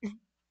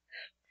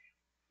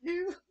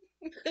 You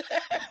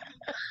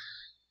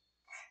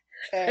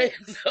Ain't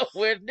fat.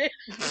 nowhere near.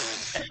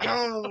 I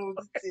don't know what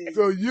to tell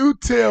So you. you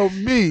tell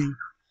me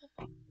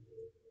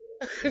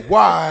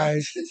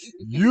why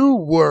you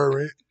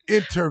weren't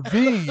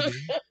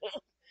intervening.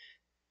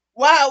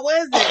 Why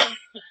was it?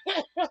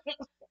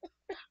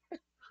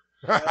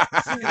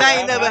 Because I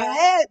ain't never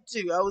had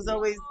to. I was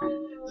always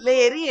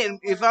led in.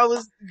 If I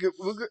was,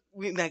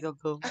 we're not gonna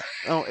go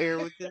on air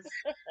with this.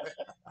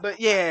 But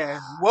yeah,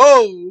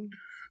 whoa.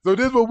 So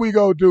this is what we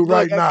gonna do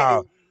right Look, I now.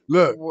 can't.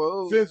 Look,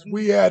 Whoa. since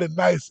we had a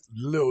nice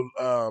little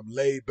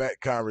laid back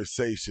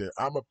conversation,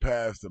 I'm gonna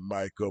pass the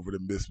mic over to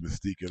Miss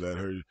Mystique and let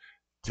her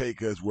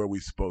take us where we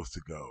supposed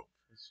to go.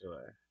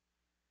 Sure.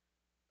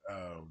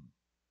 Um,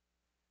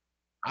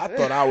 I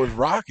thought I was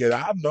rocking.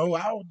 I know.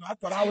 I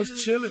thought I was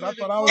chilling. I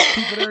thought I was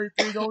keeping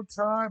everything on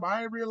time.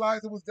 I didn't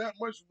realize it was that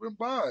much went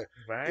by.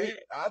 Right?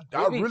 I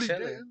We be really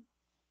chilling. didn't.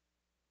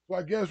 So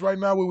I guess right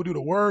now we would do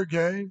the word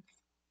game.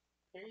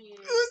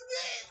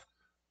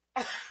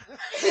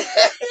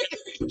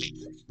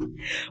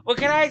 Well,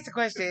 can I ask a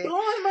question?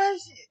 Blowing my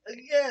shit.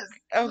 Yes.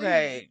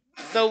 Okay.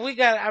 So we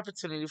got an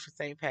opportunity for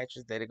St.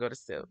 Patrick's Day to go to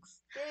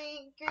Silks.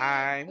 Please.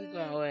 I'm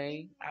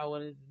going. I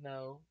wanted to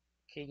know,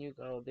 can you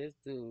go? This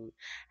dude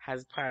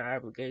has prior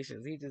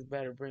obligations. He just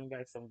better bring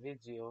back some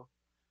video.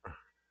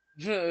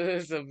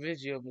 Some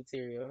video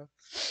material.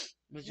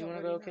 But you want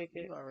to go kick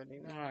it? You already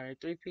know. All right.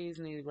 3Ps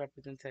need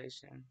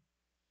representation.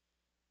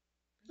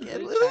 Yeah,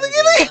 We look trying to at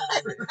get it.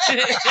 ready.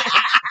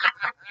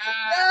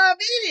 Nah,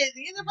 beat it.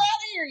 Get up out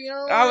of here. You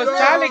don't I want was to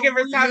trying know. to give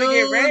her time to You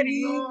get don't ready.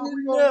 need No, to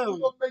we know.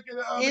 gonna make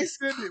it It's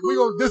extended.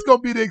 cool. This gonna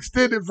be the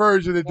extended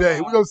version Come today.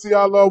 on. We gonna see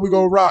how long we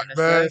gonna rock, And the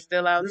man. sun's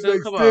still out This too.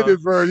 is Come extended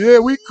on. version. Yeah,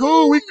 we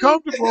cool. We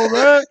comfortable,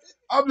 man.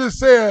 I'm just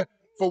saying.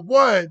 For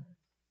one,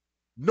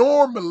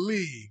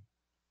 normally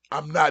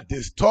I'm not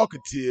this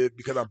talkative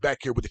because I'm back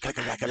here with the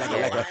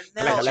Yeah. I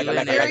know. But And you you're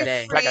in there very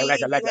today. free. And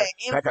you had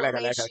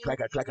information.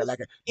 You was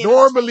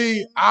Normally,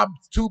 entertaining. I'm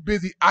too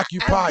busy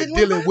I occupied didn't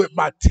want to dealing bother with you.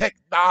 my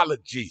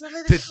technology. So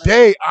let it flow.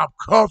 Today, I'm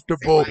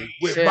comfortable Everybody We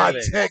with knows. my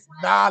chilling. That's why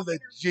I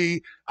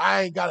technology.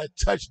 I ain't got to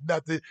touch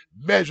nothing,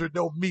 measure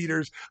no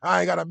meters.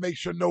 I ain't got to make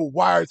sure no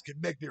wires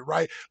connected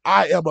right.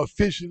 I am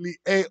officially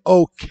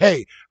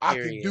A-OK. I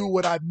can do Period.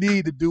 what I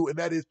need to do, and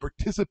that is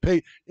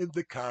participate in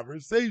the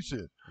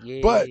conversation.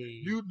 But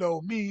Yeah. you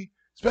know me,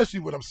 especially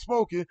when I'm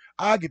smoking,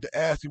 I get to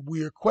ask you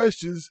weird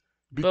questions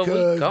But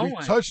we because we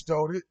going. touched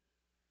on it.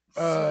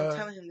 This is what I'm Uh,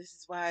 telling him. This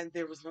is why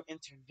there was no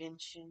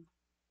intervention.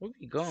 We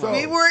be going.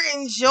 We so, were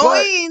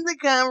but enjoying the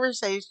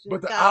conversation.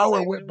 but The the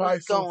hour conversation went was by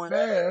so going.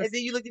 And fast,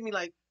 then you looked at me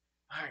like,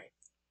 all right?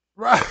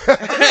 right.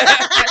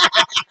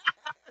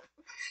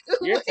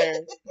 Your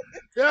turn.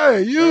 Yeah,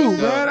 Let's you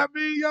man. go. I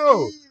mean,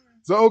 yo.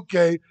 So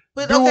okay,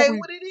 But do what okay, we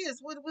what it is?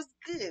 What was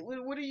good?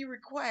 What are you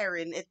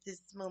requiring at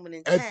this moment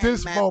in at time,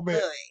 this my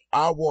moment. boy?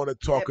 I want to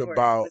talk That part.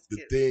 about Let's the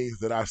get it. things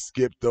that I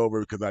skipped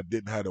over because I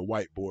didn't have a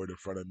whiteboard in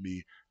front of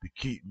me to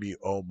keep me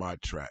on my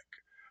track.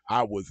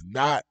 I was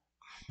not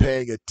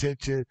paying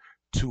attention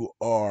to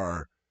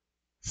our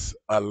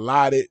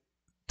allotted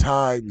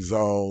time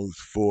zones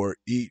for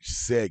each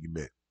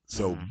segment.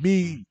 So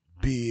me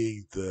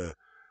being the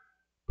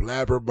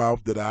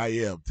blabbermouth that I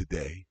am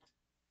today,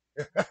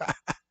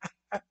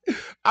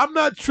 I'm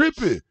not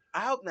tripping.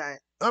 I hope not.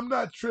 I'm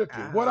not I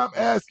tripping. What hope I'm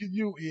not. asking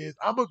you is,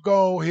 I'm gonna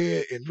go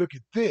ahead and look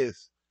at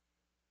this,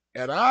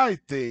 and I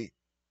think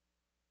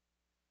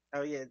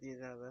Oh yeah, you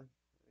know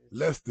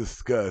let's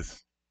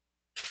discuss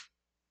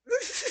the.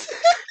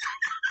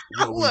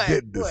 what we What?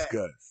 didn't What?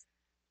 discuss: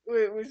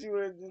 What you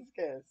want to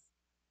discuss?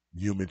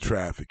 human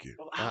trafficking.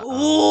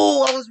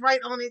 Uh-oh. I was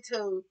right on it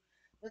too.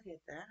 Look at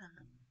that,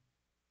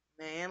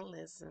 man.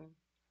 Listen.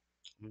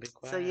 Be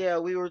So quiet. yeah,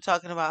 we were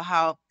talking about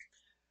how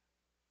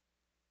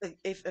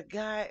if a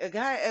guy,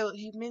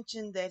 he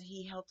mentioned that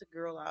he helped a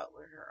girl out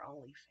with her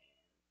OnlyFans.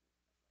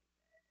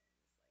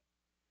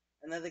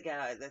 Another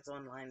guy that's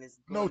online is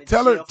No, going to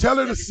jail for tell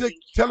her the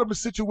 17 tell him the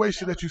counts of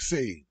situation that you felony.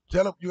 see.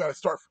 Tell him you got to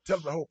start. Tell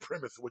him the whole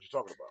premise of what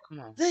you're talking about. Come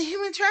on. The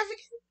human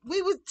trafficking.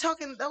 We were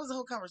talking. That was the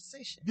whole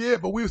conversation. Yeah,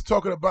 but we was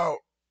talking about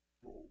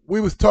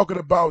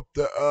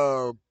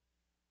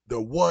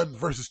the 1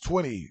 versus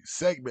 20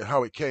 segment,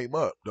 how it came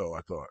up though.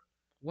 I thought.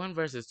 1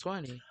 versus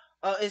 20.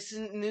 It's a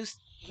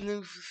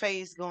new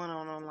phase going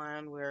on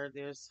online where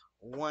there's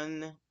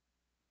one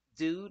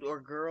dude or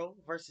girl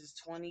versus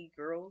 20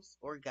 girls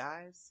or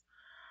guys.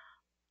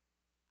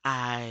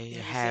 I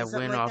Have you seen had something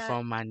went like off that?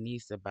 on my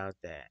niece about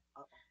that.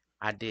 Uh,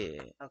 I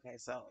did. Okay,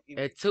 so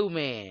A 2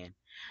 man.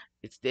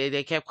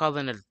 They kept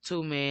calling it a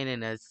 2 man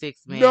and a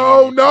 6 man and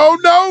No, a no,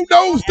 20 man. no,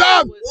 no! That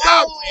Stop! was Stop!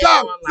 going whoa!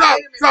 Stop! on Wait Stop!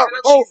 like a minute. Stop! I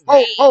don't. what Oh! you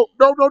Oh! mean? Oh!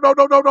 No! No! No!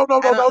 No! No! No! No!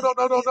 I No! don't. No! No!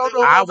 No! No! No!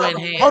 No! I No! No! went No!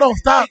 ham. Hold on!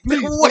 Stop!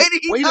 Please! What Wait!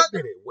 did he Wait a talk?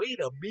 minute! Wait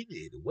a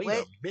minute! Wait a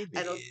Wait,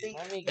 I don't minute! think.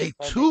 Let me A get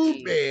something to two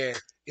eat. man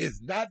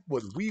is not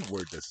what we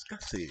were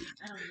discussing.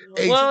 I don't know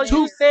what A two Well, man you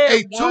two is. said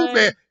a two man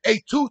one. a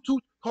two.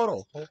 Hold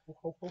on.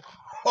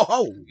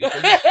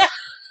 Before you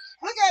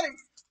Look at him.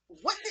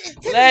 What it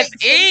Let's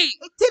titillates him. eat.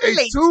 It a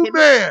titillates two him.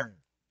 man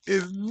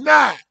is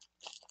not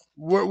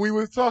what we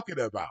were talking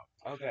about.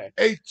 Okay.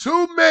 A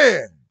two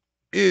man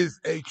is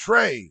a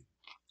train.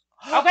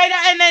 Okay.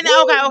 And then Woo,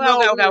 okay.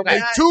 no, we were A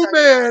not two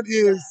talking about man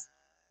that. is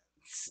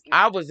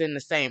I was in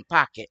the same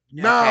pocket.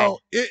 Okay. Now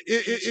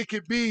it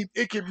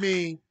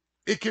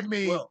can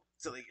mean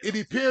So they it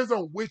depends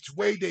on which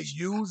way they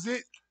use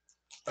it.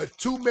 A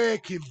two-man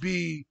can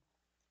be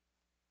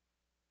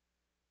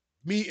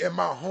me and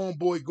my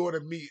homeboy going to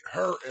meet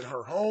her and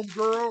her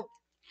homegirl.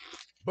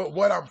 But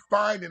what I'm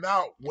finding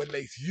out when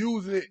they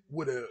use it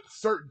with a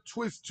certain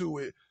twist to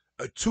it,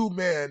 a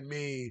two-man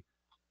mean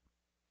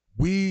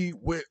we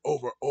went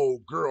over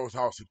old girl's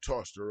house and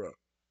tossed her up.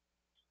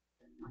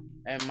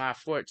 And my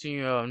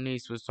 14-year-old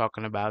niece was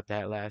talking about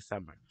that last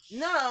summer.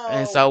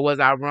 And no, so was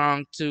I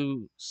wrong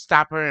to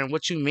stop her? And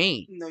what you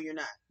mean? no, you're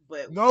not.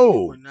 But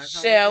No. we're not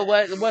talking Shell, about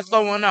that. what's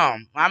going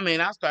on? I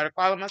mean, I started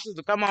calling my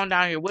sister, come on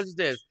down here. What is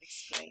this?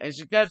 Explain. And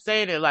she kept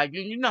saying it like,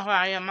 you know how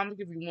I am. I'm gonna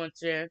give you one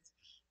chance.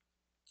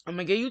 I'm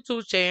gonna give you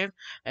two chance.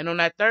 And on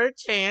that third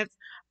chance,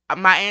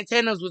 my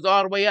antennas was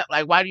all the way up.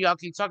 Like, why do y'all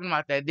keep talking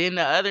about that? Then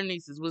the other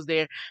nieces was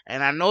there,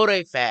 and I know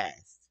they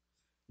fast.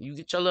 You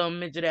get your little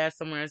midget ass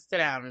somewhere and sit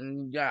down.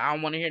 And I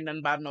don't want to hear nothing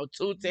about no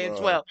 2, 10, Uh,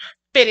 12,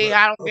 50. but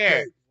I don't okay,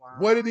 care.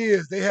 what it Wow.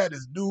 is, they had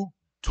this new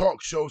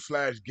talk show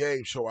slash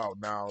game show out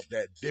now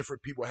that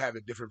different people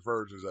having different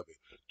versions of it.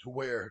 To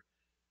where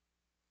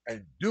a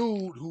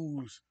dude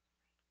who's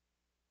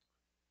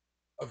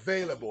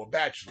available, a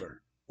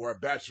bachelor or a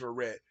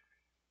bachelorette,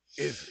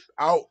 is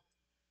out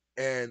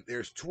and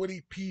there's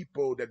 20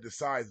 people that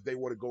decides they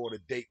want to go on a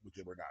date with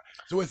him or not.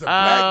 So it's a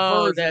black Oh,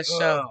 version that of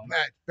show.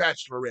 Black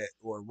Bachelorette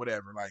or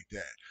whatever like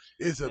that.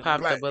 It's a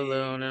Pop the black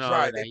balloon and all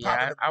right. of They that.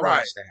 popping Yeah, them I right.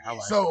 watched that. I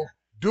watched So that.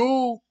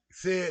 dude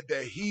said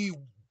that he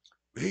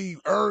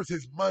earns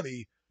his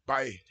money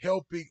by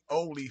helping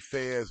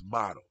OnlyFans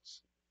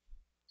models.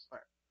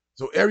 Right.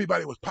 So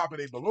everybody was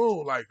popping a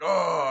balloon like,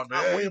 oh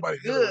man, We everybody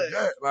dealing with good.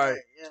 that. Like,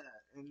 Right, yeah.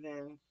 And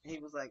then he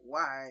was like,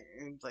 why?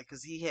 And he was like,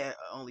 because he had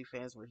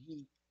OnlyFans where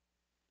he,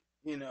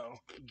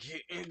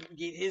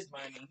 get his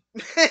money.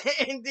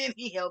 And then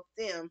he helped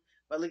them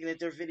by looking at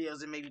their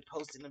videos and maybe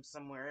posting them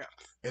somewhere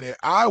else. and then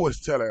I was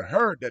telling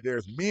her that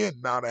there's men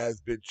now that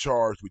has been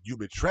charged with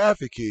human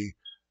trafficking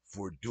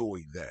for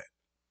doing that.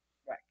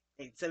 Right.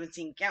 And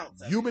 17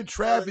 counts of it. Human Felony,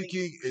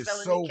 trafficking is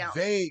felony so counts.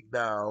 vague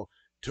now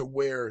to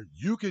where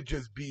you could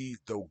just be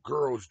the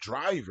girl's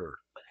driver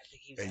But I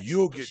think he was and actually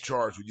you'll get pushing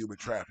charged with girls. human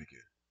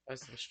trafficking.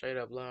 That's some straight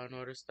up Law and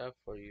Order stuff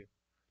for you,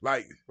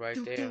 Like, right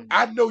there.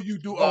 I know you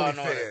do Law and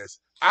Order. OnlyFans.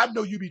 I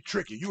know you be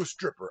tricking. You a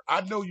stripper.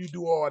 I know you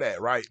do all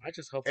that, right? I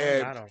just hope I'm And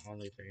not on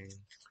OnlyFans.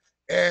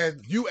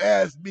 you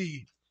ask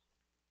me,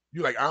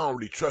 you like, I don't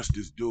really trust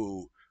this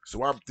dude.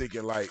 So I'm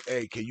thinking like,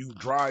 hey, can you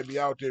drive me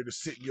out there to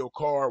sit in your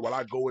car while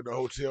I go in the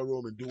hotel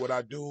room and do what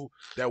I do?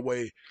 That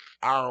way,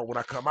 when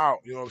I come out,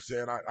 you know what I'm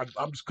saying?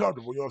 I'm just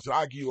comfortable. You know what I'm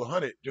saying? I give you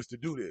 100 just to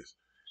do this.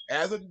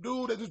 As a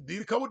dude that just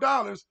need a couple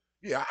dollars,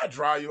 yeah, I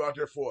drive you out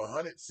there for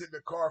 100, sit in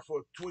the car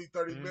for 20,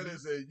 30 Hmm.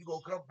 minutes, and you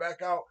gonna come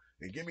back out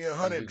and give me a And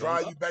 100 we and gonna drive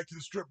go. you back to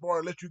the strip bar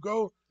and let you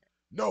go?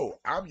 No,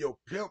 I'm your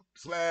pimp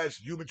slash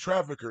human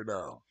trafficker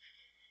now.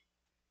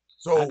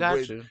 I So got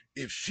when you.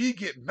 if she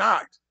get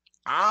knocked,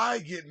 I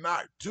get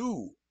knocked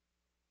too.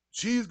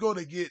 She's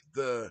gonna get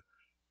the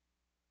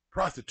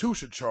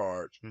prostitution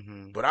charge,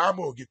 Hmm. but I'm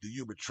gonna get the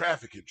human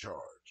trafficking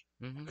charge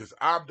Hmm. because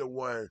I'm the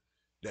one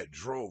that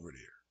drove her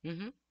there.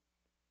 Hmm.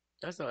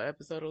 That's an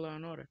episode of Law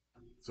and Order.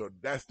 So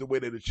that's the way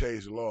they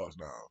changed the laws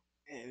now.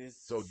 And it's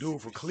So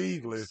dude from super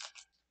Cleveland serious.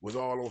 was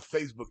all on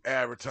Facebook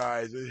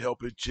advertising,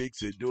 helping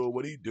chicks and doing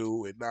what he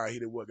do, and now he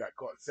done what got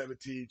caught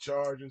 17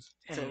 charges.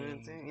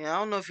 17. Yeah, I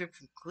don't know if you're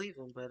from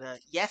Cleveland, but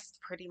yes,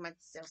 pretty much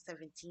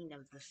 17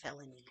 of the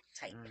felony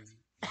type.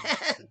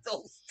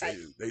 Those They type.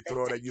 they That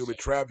throw type that human shit.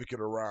 trafficking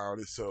around,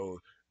 and so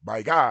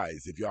my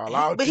guys, if y'all He,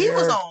 out but he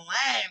was there,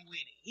 online with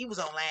it. He was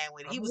online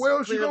with it. He was where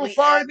else you gonna clearly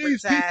find these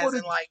people advertising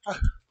that like,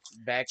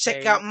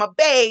 check Backpage. out my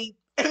babe.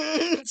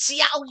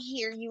 She out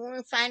here. You want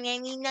to find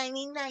 90,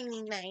 90,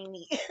 90,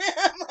 90.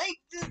 I'm like,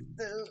 this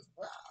dude.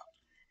 Wow.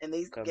 And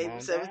they Come gave him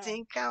on down.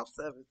 17 counts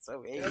of it.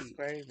 So, hey, That's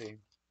crazy.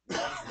 you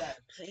just got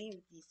to play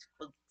with these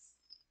folks.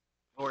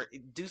 Or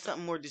do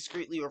something more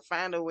discreetly or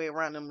find a way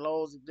around them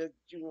laws that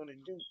you want to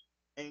do.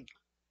 And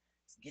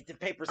get the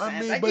paper I signs.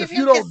 mean, I but give if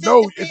you him don't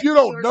consent to know, 50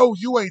 or some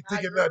you shit. ain't I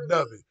thinking nothing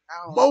of really, it.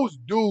 I don't know.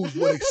 Most dudes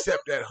would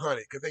accept that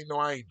 100 because they know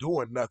I ain't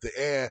doing nothing,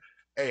 and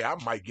hey, I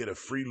might get a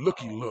free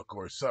looky look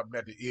or something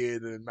at the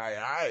end of the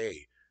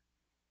night.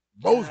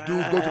 Most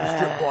dudes go to the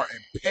strip bar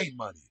and pay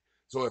money.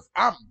 So if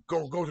I'm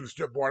gonna go to the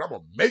strip bar and I'm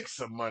gonna make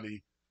some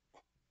money,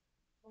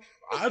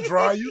 I'll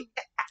draw you.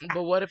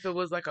 But what if it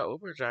was like a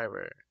Uber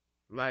driver?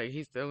 Like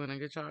he's still gonna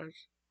get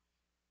charged?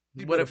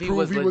 He What better if he prove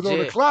was he was on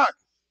the legit? clock.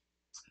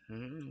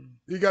 Mm.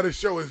 He got to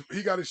show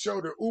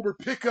the Uber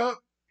pickup.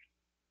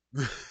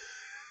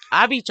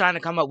 I be trying to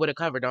come up with a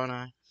cover, don't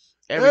I?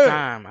 Every Yeah.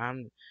 time.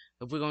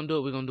 If we're gonna do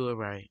it, we're gonna do it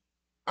right.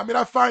 I mean,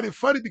 I find it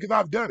funny because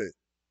I've done it.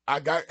 I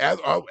got as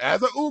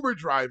an Uber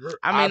driver,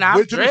 I I mean, I've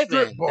went to the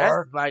strip driven. That's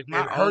bar, like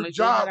and my her only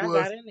thing that job I was,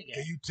 got in the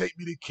 "Can game. you take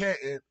me to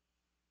Canton?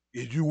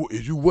 Is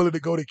you willing to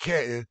go to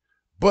Canton?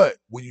 But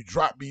when you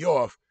drop me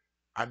off,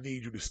 I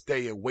need you to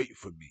stay and wait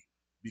for me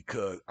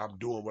because I'm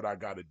doing what I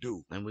got to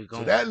do." And we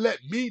So going. that let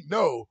me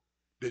know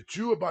that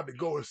you about to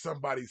go in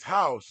somebody's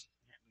house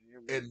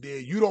and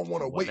then you don't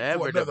want to wait for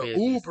Whatever the another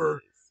business Uber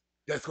is.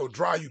 that's gonna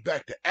drive you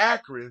back to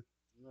Akron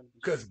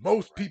because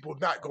most people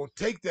not gonna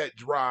take that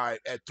drive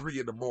at 3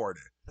 in the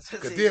morning.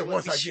 Because then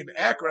once I get in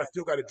Akron, I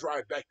still got to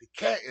drive back to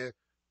Canton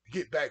to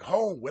get back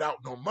home without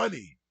no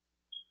money.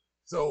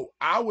 So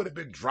I would have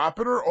been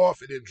dropping her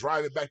off and then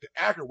driving back to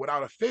Akron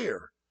without a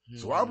fare.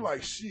 So I'm Hmm.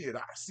 like, shit,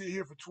 I sit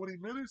here for 20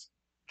 minutes,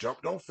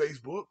 jumped on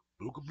Facebook,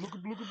 blooka,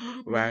 blooka, blooka,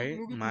 blooka, blooka, Right?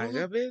 blooka, Mind blooka.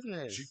 your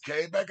She business.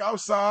 came back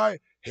outside,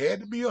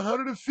 handed me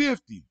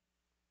 150.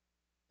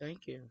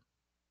 Thank you.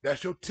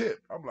 That's your tip.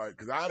 I'm like,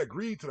 because I had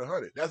agreed to the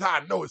 100. That's how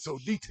I know it's so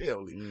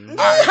detailedly.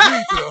 I Hmm.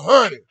 agreed to the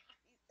 100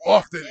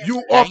 off the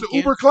Thank you.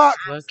 Uber clock.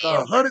 Let's A go.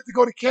 100 to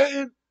go to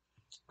Canton.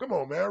 Come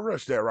on, man,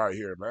 rush that right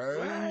here, man.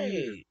 Yeah.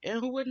 Right. And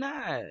who would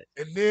not?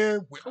 And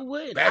then Who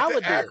wouldn't? back I to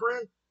would do it.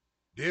 Akron.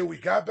 Then we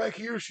got back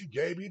here. She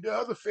gave me the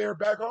other fare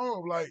back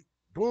home. Like,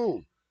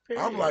 boom.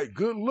 I'm Period. like,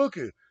 good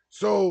looking.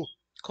 So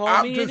Call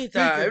I'm me just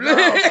thinking anytime.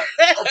 now, like,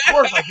 of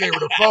course I gave her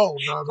the phone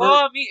number,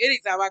 Call me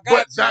anytime. I but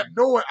got not you.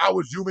 knowing I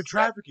was human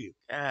trafficking.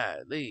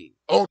 Golly.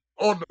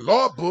 On the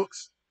law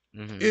books,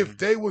 Hmm. if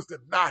they was the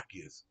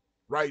knockers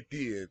right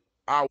then,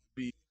 I would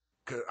be,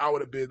 cause I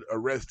would have been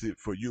arrested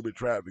for human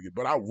trafficking.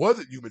 But I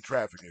wasn't human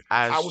trafficking.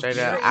 I I was straight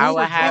being up, an I would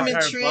Uber have Human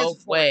her driver. both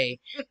transport. way.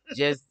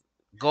 Just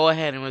go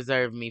ahead and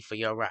reserve me for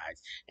your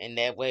rides, and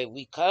that way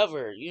we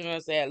covered. You know what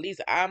I'm saying? At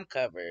least I'm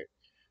covered.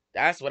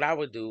 That's what I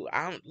would do.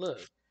 I'm look.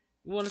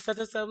 You want to set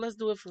this up? Let's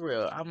do it for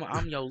real.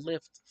 I'm your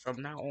lift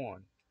from now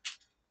on.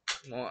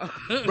 Come on.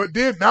 But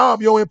then now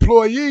I'm your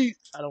employee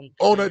I don't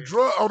on a care.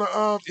 drug on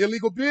a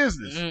illegal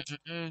business.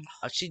 Mm-mm-mm.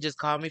 She just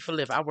called me for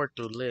Lyft. I work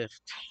through Lyft.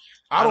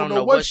 I I don't don't know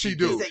know what what she she He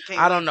do. do. said can't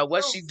I don't leave know the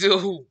what house. she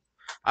do.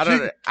 I She,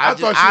 don't. I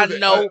thought she I was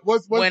know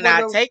what's when one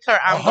I of them, take her,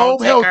 a I'm gonna home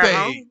take health her aide.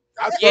 home.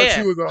 I thought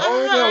she Yeah. was a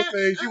home health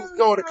aide. She was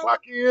going to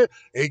clock in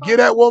and get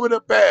that woman a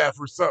bath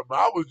or something.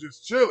 I was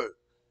just chilling.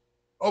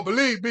 Oh,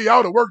 believe me, I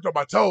would have worked on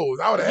my toes.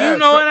 I would have You had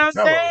know what something to I'm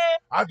tell her. saying?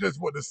 I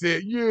just would have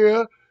said,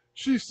 yeah,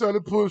 she's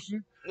selling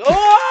pussy.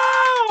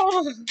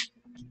 Oh,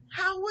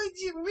 How would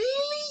you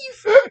really? You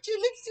flipped your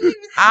lips. You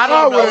even I said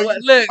I don't would know have. what.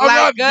 that. Look, I mean,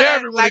 I like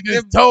Gunner, never would have like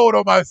just them told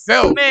on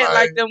myself. man, Like,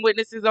 like them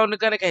witnesses on the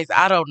Gunner case.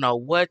 I don't know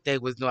what they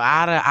was doing.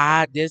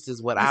 This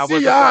is what you I see,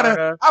 was a part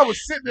of. I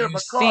was sitting there in You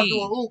my car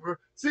doing see, Uber.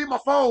 See, my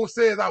phone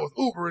says I was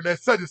Ubering at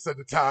such and such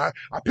a time.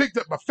 I picked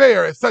up my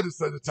fare at such and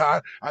such a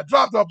time. I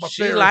dropped off my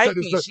she fare at such like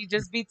and me. such. She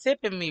just be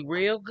tipping me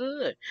real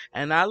good,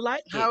 and I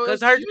like it How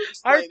because else do you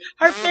her explain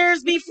her it?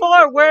 fares be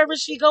far. Wherever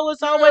she go,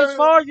 it's always Yeah.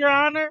 far, Your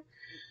Honor.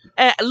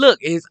 And look,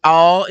 it's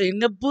all in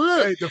the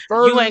book. Hey,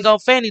 You ain't gonna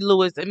Fanny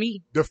Lewis to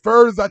me. the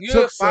furthest I You're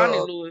took Fanny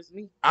some, Lewis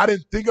me. I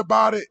didn't think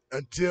about it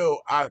until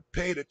I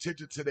paid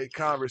attention to their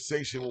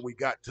conversation when we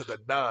got to the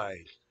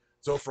 9.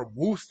 So from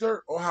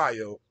Worcester,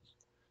 Ohio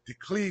to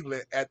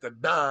Cleveland at the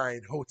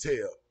 9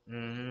 hotel.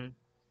 Hmm.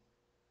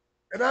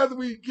 And as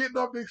we getting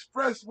off the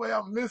expressway,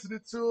 I'm listening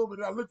to them,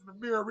 and I looked in the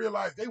mirror and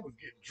realized they was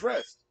getting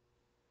dressed.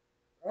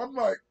 I'm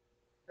like,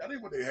 that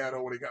ain't what they had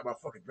on when they got my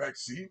fucking back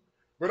seat.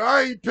 But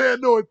I ain't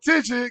paying no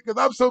attention because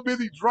I'm so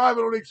busy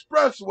driving on the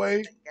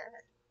expressway.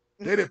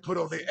 They didn't put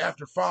on their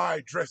after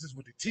 5 dresses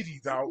with the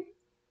titties out.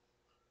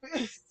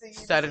 See, you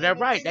Set it see up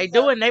the right. They titties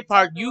out, doing you their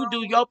part. turned You do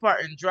around. your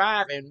part and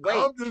drive and wait.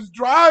 I'm just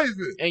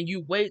driving. And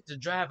you wait to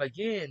drive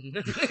again.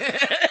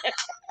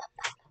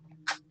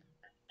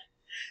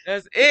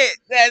 That's it.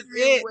 That's You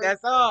it. wait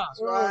That's all.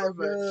 to Oh drive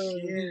man.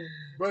 again.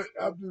 But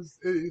I'm just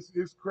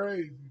it's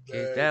crazy, Get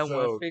man. that So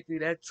 150,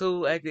 that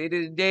two at the end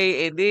of the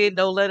day, and then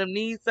don't let them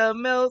need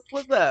something else.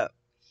 What's up?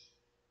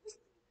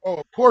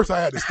 of course I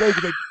had to stay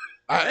because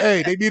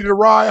hey, they needed a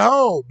ride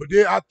home. But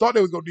then I thought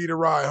they was gonna need a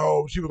ride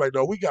home. She was like,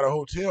 no, we got a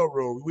hotel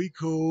room. We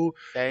cool.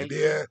 And Thank you.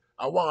 then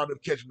I wound up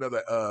catching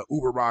another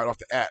Uber ride off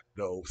the app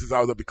though. Since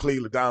I was up in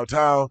Cleveland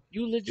downtown,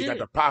 You it got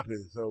the legit.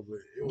 popping. So but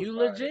it was You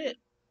like legit.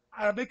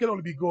 they can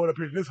only be going up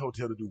here to this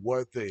hotel to do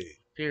one thing.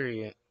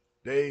 Period.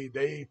 They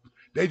they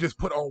they just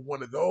put on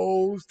one of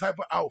those type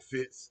of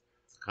outfits,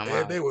 Come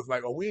and on. they was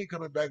like, "Oh, we ain't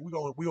coming back. We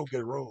gonna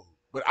get a room."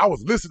 But I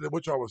was listening to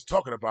what y'all was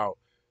talking about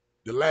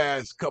the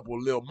last couple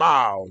of little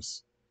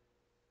miles.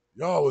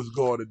 Y'all was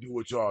going to do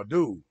what y'all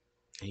do.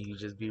 And you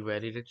just be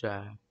ready to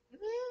drive.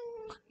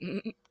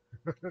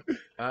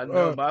 I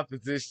know Uh, my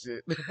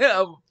position.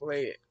 I'm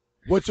play it.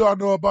 what y'all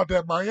know about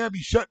that Miami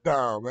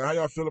shutdown, man? How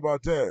y'all feel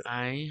about that?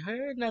 I ain't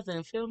heard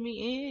nothing. Fill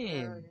me Oh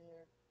in. yeah,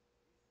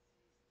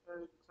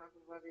 started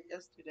talking about it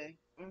yesterday.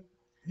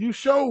 You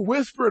show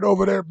whispered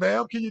over there,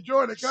 ma'am. Can you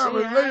join the Shit, I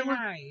conversation?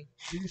 ain't.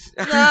 He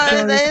No,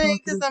 started that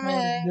ain't talking because I'm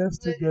about it high.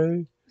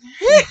 yesterday.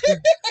 But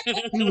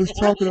He was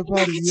talking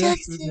about it Michael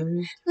Jackson,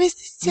 yesterday.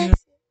 Mr. Yeah.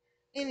 Jackson.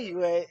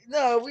 Anyway,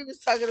 no, we was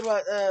talking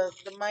about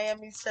the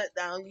Miami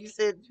shutdown. You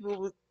said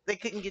they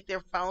couldn't get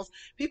their phones.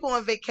 People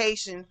on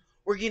vacation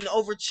were getting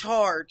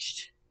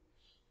overcharged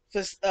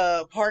for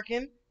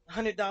parking,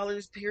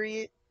 $100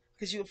 period,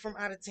 because you were from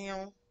out of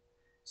town.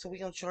 So we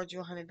gonna charge you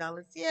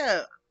 $100.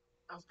 Yeah,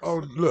 I was supposed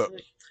Oh, to look look. into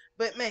it,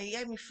 but man, he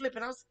had me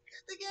flipping. I was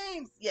like, the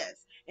games,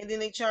 yes, and then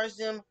they charged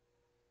them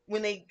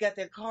when they got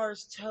their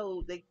cars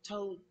towed. They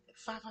towed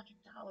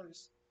 $500.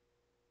 $100.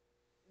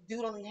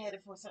 Dude only had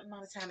it for a certain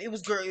amount of time. It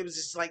was girl. It was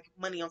just like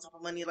money on top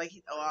of money. Like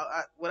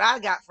what I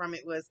got from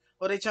it was,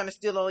 oh, they trying to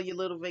steal all your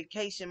little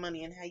vacation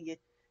money and how you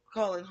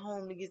calling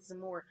home to get some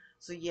more.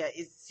 So yeah,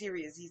 it's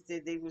serious. He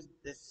said they was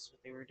this is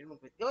what they were doing.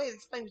 But go ahead,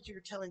 explain what you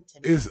were telling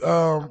to me. It's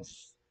I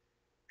was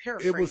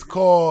it was paraphrasing.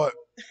 called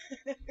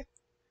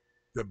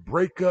the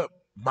breakup.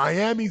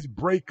 Miami's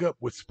breakup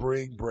with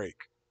spring break.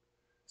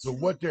 So 2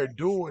 what they're days.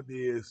 doing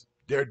is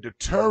they're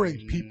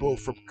deterring people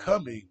from Mm,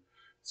 coming.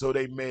 So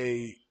they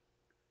made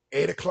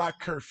 8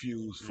 o'clock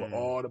curfews for mm.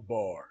 all the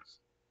bars.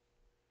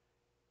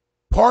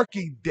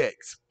 Parking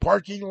decks,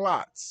 parking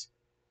lots.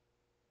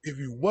 If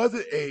you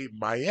wasn't a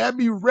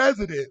Miami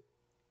resident,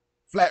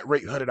 flat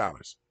rate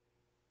 $100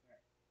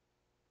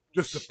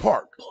 just to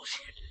park.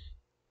 Bullshit.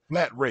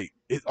 Flat rate.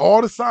 It's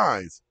all the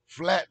signs.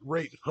 Flat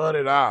rate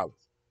 $100.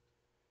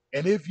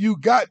 And if you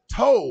got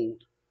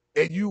told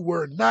and you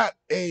were not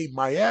a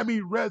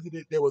Miami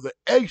resident, there was an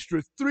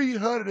extra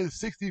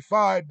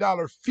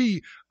 $365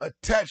 fee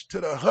attached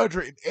to the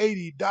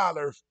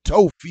 $180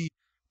 tow fee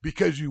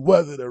because you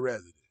wasn't a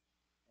resident.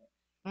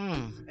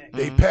 Mm,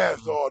 They mm,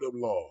 passed mm. all them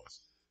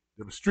laws.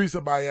 The streets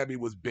of Miami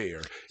was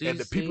bare. Do you And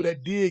the people see?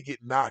 that did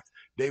get knocked,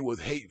 they was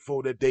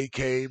hateful that they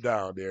came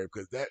down there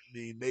because that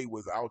mean they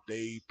was out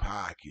their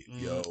pocket,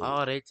 yo.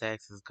 All they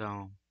taxes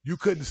gone. You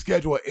couldn't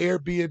schedule an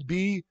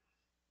Airbnb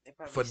They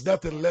probably for still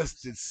nothing can't.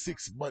 less than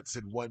 6 months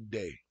in one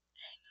day.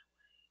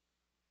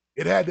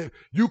 It had to.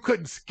 You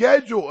couldn't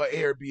schedule an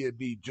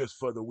Airbnb just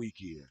for the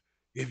weekend.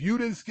 If you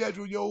didn't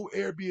schedule your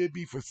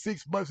Airbnb for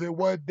 6 months in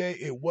one day,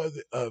 it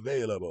wasn't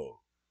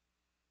available.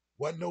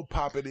 Wasn't no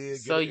popping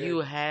in, get So an you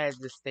Air, had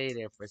to stay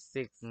there for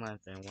 6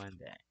 months and one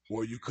day.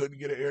 or you couldn't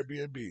get an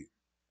Airbnb.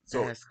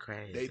 So That's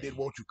they didn't crazy.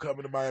 want you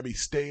coming to Miami,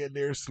 staying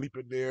there,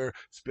 sleeping there,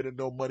 spending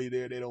no money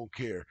there. They don't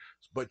care.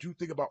 But you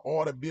think about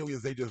all the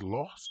millions they just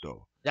lost,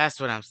 though. That's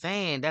what I'm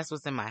saying. That's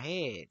what's in my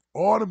head.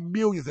 All the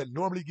millions that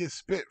normally get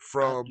spent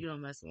from You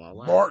don't mess with my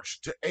wife.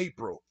 March to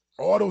April.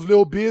 All those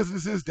little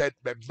businesses that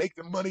make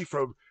the money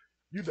from,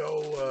 you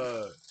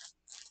know,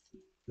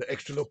 the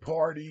extra little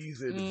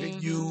parties and the Mm-hmm.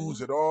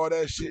 venues and all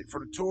that shit for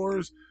the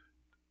tours,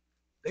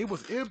 they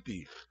was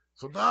empty.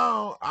 So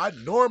now I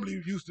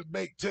normally used to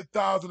make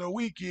 10,000 a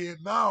weekend.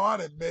 Now I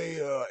done made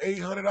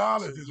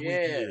 $800 this Yeah.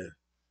 weekend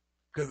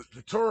because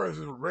the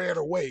tourists ran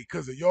away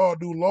because of y'all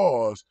new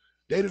laws.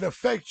 They didn't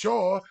affect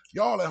y'all.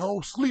 Y'all at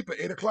home sleep at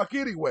 8 o'clock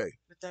anyway.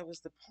 But that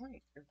was the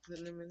point of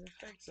putting them in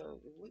effect,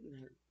 so it wouldn't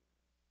hurt.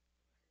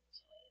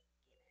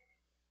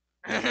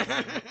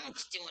 Mm. What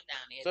you doing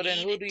down there? So then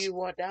Damn who do it. you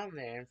want down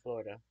there in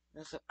Florida?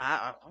 That's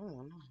I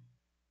don't know.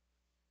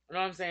 You know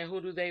what I'm saying?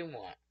 Who do they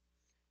want?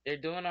 They're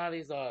doing all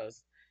these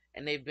laws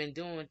and they've been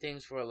doing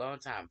things for a long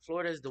time.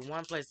 Florida is the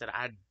one place that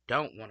I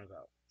don't want to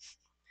go.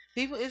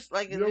 People, it's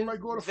like a You don't new like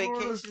going to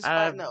Florida? vacation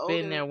spot in the I've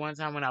been older there one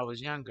time when I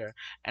was younger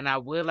and I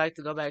would like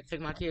to go back and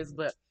take my kids,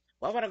 but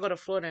why would I go to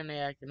Florida and they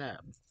acting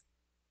up?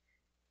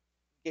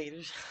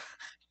 gators.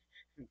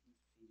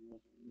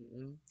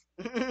 Mm-mm.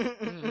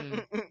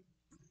 Mm-mm.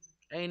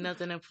 Ain't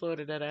nothing in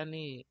Florida that I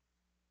need.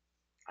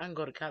 I can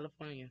go to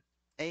California.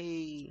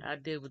 Hey, I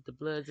deal with the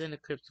Bloods and the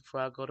Crips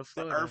before I go to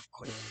the Florida.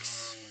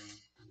 earthquakes.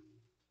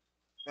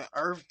 The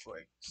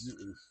earthquakes.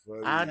 It's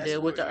funny, I That's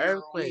deal with what the man.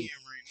 era we earthquakes.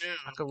 in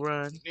I could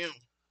run, right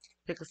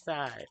pick a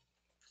side.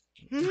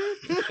 now.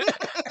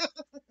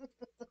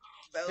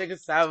 Pick Those a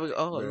side.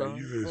 Oh, Man, Lord.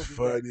 you is What we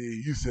got?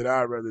 funny. You said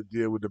I'd rather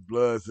deal with the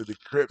Bloods and the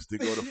Crips than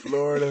go to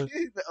Florida.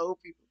 the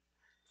old people.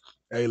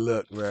 Hey,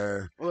 look,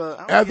 man. Well,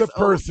 I don't think As a it's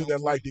old person no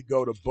that more. like to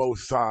go to both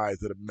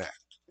sides of the map,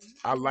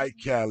 I like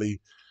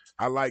Cali.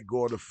 I like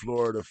going to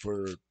Florida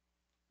for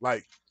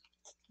like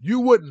you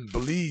wouldn't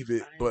believe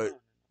it, I ain't but going.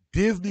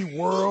 Disney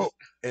World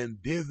and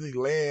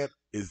Disneyland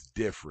is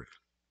different.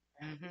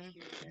 Mm-hmm.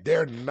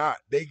 They're not.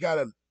 They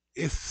gotta.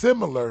 It's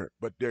similar,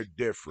 but they're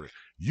different.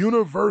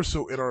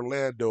 Universal in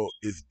Orlando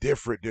is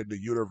different than the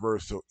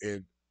Universal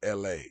in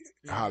L.A.,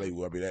 Mm-hmm.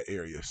 Hollywood. I mean that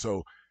area.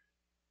 So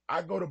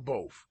I go to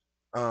both.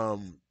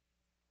 Um,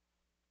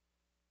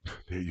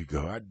 there you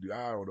go. I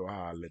don't know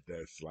how I let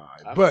that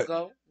slide, I'm going to but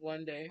go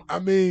one day. I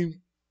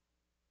mean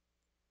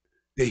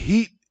the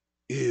heat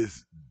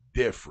is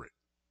different.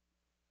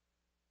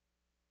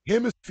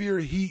 Hemisphere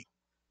heat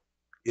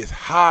is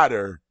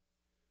hotter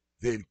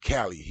than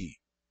Cali heat.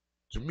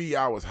 To me,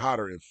 I was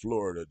hotter in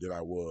Florida than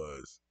I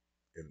was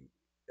in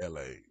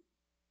LA.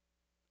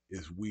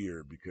 It's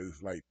weird because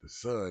it's like the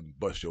sun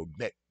busts your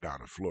neck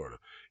down in Florida.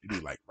 It be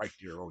like right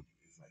there on you.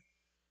 It's like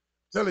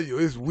telling you,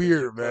 it's Because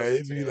you're weird, man. closer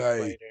It to be the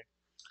like, equator.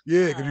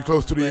 yeah, because you're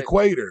close to the But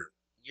equator.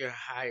 you're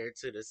higher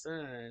to the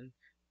sun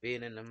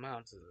being in the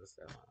mountains and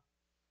stuff.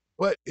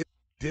 But it's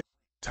a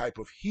different type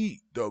of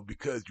heat though,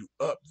 because you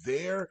up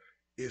there,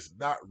 it's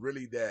not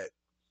really that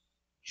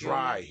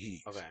Humid? dry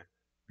heat. Okay.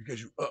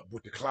 Because you up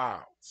with the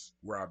clouds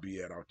where I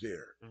be at out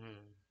there.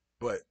 Mm-hmm.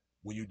 But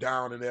when you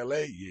down in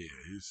LA, yeah,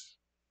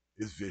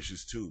 it's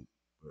vicious too.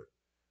 But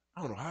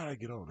I don't know how did I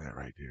get on that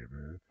right there,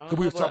 man. I Because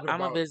don't know, but I'm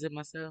going to visit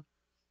myself.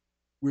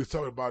 we was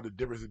talking about the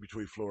differences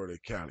between Florida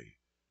and Cali.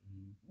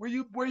 Mm-hmm. Where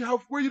you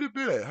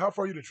been at? How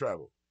far you to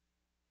travel?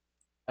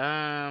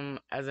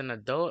 As an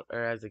adult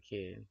or as a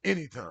kid?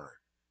 Anytime.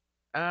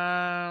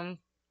 Um,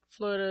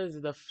 Florida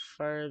is the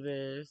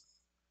furthest.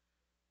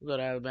 We go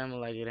to Alabama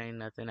like it ain't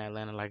nothing.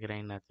 Atlanta like it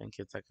ain't nothing.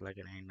 Kentucky like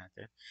it ain't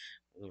nothing.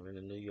 We've been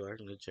to New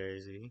York, New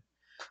Jersey,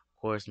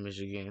 of course,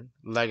 Michigan.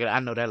 Like I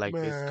know that like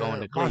it's going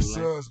Man, to my Cleveland,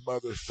 son's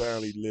mother's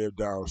family lived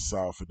down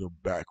south in the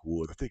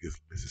backwoods. I think it's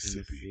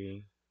Mississippi.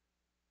 Tennessee.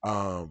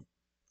 Um,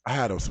 I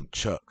had on some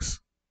Chucks.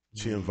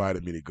 She Mm.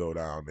 invited me to go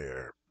down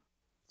there.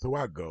 So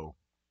I go.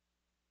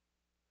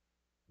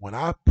 When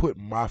I put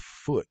my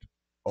foot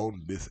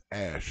on this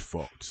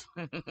asphalt,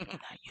 Now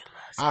you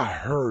I lusty.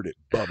 heard it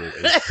bubble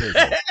and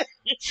sizzle.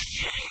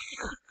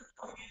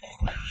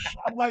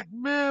 I'm like,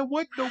 man,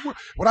 what the world?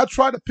 When I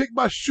tried to pick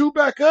my shoe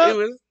back It up,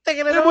 was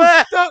sticking in the it was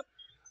mud. stuck.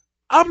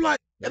 I'm like,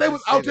 and they You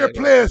was say out there that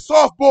playing again.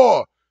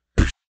 softball,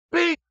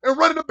 bing, and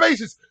running the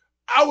bases.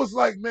 I was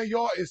like, man,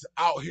 y'all is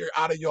out here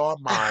out of y'all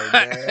mind,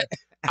 man.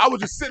 I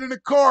was just sitting in the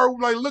car,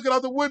 like looking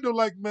out the window,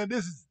 like, man,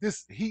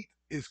 this heat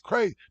is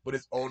crazy, but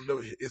it's on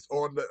the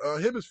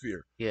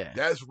hemisphere. Yeah,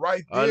 That's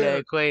right on the there,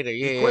 equator.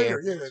 Yeah, yeah, yeah.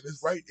 equator. Yeah,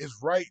 it's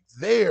right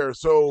there.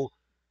 So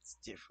It's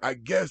different. I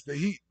guess the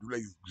heat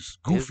like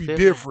just It's goofy different.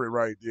 different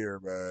right there,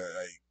 man.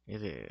 Like,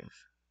 It is.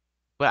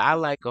 But I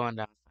like going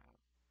down south.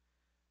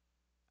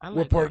 I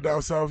what like part of going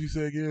down down south. south you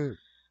say again?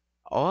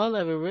 All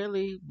of it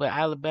really, but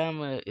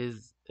Alabama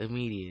is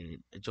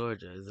immediate.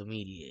 Georgia is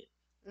immediate.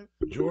 Mm.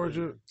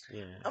 Georgia?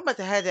 Yeah. I'm about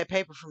to have that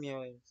paper from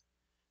your ass.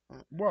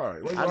 Mm.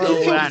 Why? Why you I gonna have go a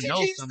where paper I What from? you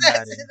know keep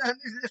somebody. sitting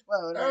under this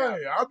phone now?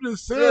 Hey, I'm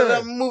just Look, saying.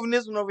 I'm moving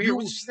this one over here.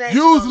 What You you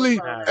snatching on the usually,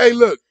 phone hey, now?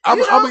 look, I'm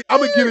You I'm don't I'm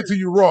gonna give it care. to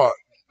you raw.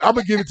 I'm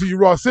gonna give it to you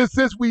raw.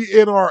 Since we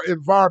in our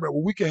environment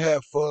where we can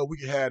have fun, we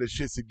can have the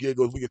shits and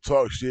giggles, we can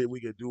talk shit,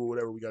 we can do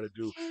whatever we gotta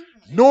do.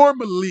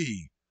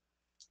 Normally,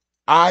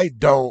 I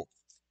don't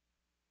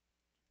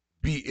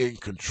be in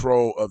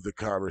control of the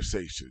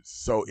conversations,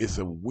 so it's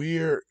a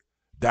weird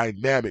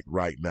dynamic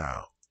right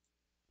now.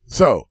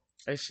 So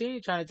And she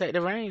ain't trying to take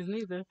the reins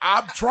neither.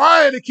 I'm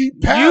trying to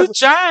keep You passing.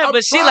 trying, I'm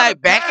but she trying to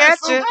like back pass at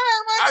them. you.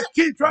 Why am I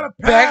keep trying to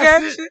Back pass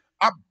at it. you.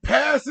 I'm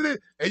passing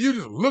it, and you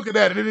just looking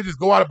at it, and it just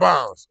go out of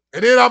bounds.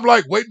 And then I'm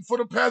like waiting for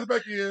them to pass it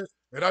back in,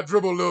 and I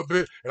dribble a little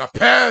bit, and I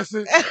pass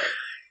it.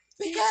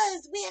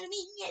 because we had a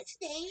meeting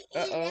yesterday,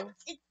 Uh and oh.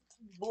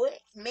 boy,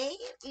 man,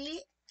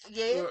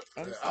 yeah,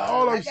 I'm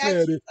All I I'm sorry. got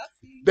saying you. is I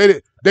see you.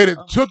 they did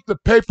Oh. took the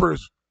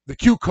papers, the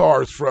cue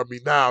cards from me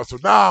now, so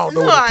now I don't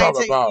know No, what to I ain't talk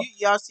taking about. you.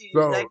 Y'all see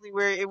So exactly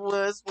where it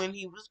was when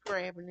he was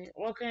grabbing it.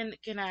 Well,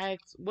 can I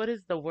ask what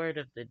is the word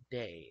of the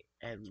day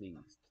at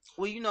least?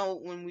 Well, you know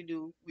when we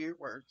do weird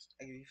words,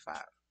 I give you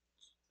five.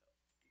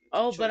 You get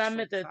Oh, your but I choice from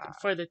meant the five.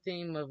 for the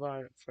theme of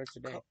our for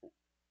today. Code.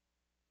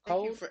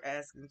 Thank you Code. for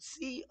asking.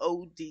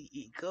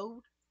 CODE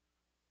code.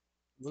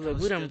 Well, I look,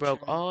 was we done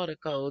broke structuring it. all the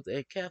codes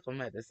and kept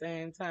them at the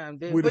same time,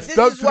 we didn't done But we?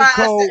 this stuck is to the why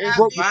I said code, It's I'm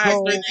broke the being vibes.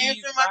 actually Look, code,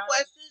 these answering my vibes.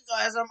 questions. So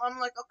as I'm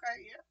like,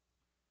 okay, yeah,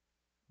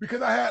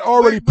 because I had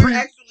we're already we're pre.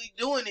 actually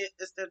doing it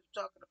instead of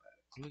talking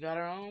about We got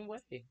our own way.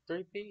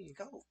 Three P's. it.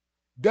 Go.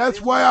 It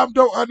That's is what why it I is.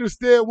 don't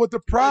understand what the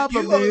Well,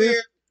 problem you over is.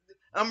 there,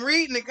 I'm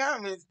reading the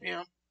comments,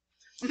 pimp.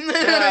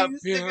 Yeah, You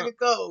stick in pimp. the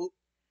code.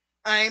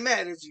 I ain't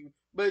mad at you,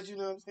 but you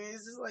know what I'm saying.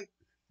 It's just like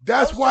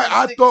I That's was why trying to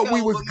I stick in thought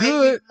we code, was but maybe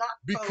good my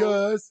code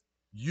because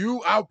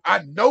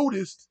I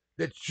noticed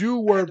that you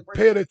I had were to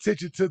break paying it.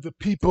 attention to the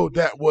people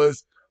that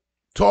was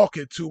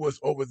talking to us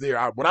over there.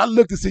 When I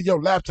looked to see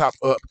your laptop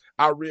up,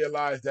 I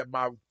realized that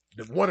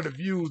one of the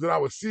views that I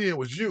was seeing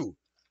was you.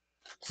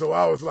 So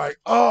I was like,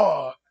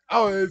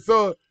 and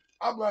so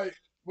I'm like,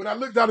 when I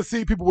looked down to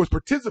see people was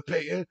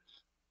participating,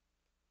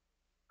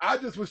 I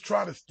just was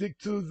trying to stick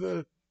to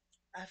the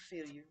I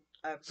feel you.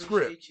 I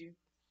script. appreciate you,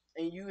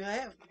 and you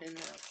have been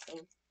now.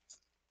 So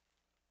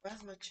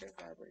why's my chair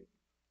vibrating?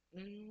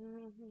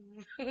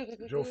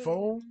 Your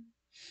phone?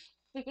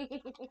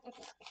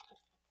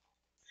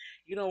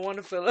 You don't want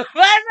to feel it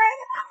vibrate.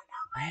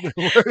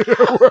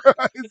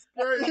 It's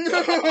crazy,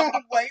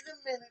 Wait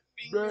a minute,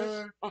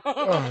 fingers. man.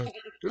 Uh,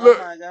 Oh look,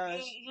 my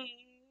gosh.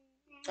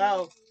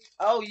 Oh,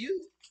 oh,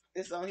 you.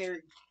 It's on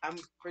here. I'm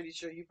pretty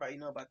sure you probably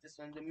know about this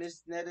one. The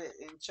Miss Netta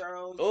and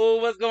Charles. Oh,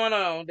 what's going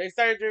on? They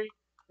surgery?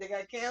 They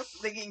got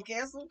canceled. They getting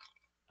canceled.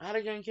 How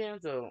they getting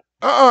canceled?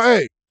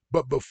 hey.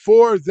 But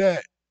before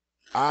that,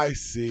 I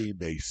seen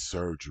they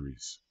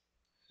surgeries.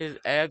 His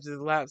abs is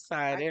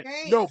I lopsided.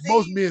 can't No,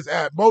 most see. men's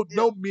abs, Yeah.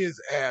 no men's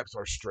abs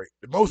are straight.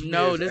 Most No,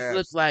 men's this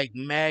look abs, like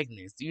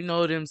magnets. You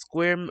know them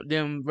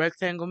them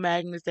rectangle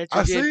magnets that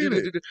you I get, seen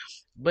it.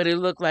 but it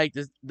looked like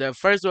this. The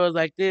first row is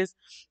like this,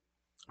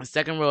 the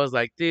second row is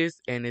like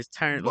this, and it's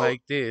turned Mo-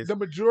 like this. the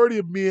majority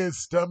of men's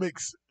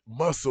stomachs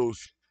muscles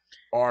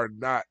are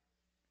not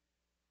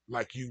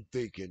like you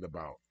thinking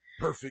about.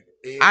 Perfect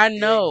I egg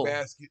know,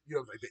 basket,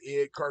 like the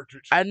egg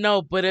cartridge I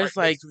know, but right it's next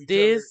like to each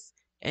other. this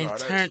and No,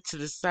 that's turned to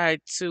the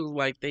side too,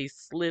 like they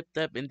slipped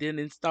up and then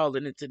installed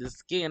it into the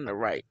skin the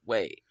right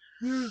way.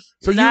 yeah.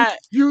 So you Not,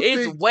 you it's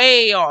think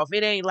way off.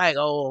 It ain't like,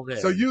 oh,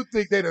 so okay. you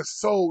think they done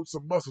sold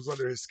some muscles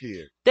under his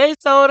skin? They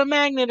sold a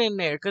magnet in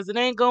there because it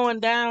ain't going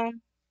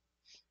down.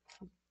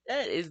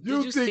 That is. Did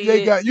You you think see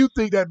they it? got? You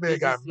think that man Did you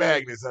got see it?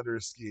 magnets under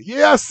his skin?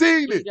 Yeah, I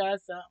seen He it.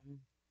 got something.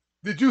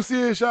 Did you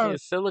see it, Sean? Yeah,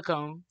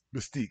 silicone.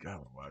 Mystique. I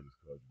don't know why I just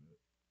called you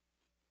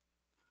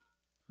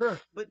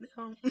that. But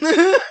now, but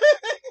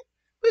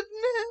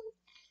now,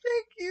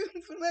 thank you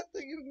for not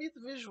giving me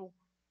the visual.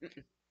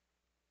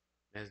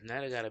 That's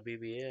now they got a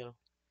BBL.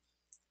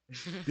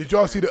 Did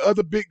y'all see the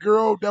other big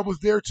girl that was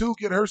there too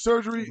getting her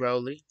surgery?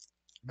 Rolly.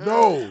 Uh,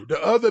 No, the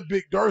other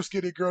big dark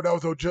skinned girl that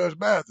was on Judge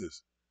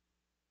Mathis.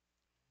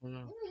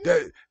 No.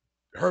 That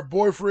her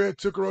boyfriend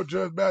took her on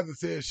Judge Mathis and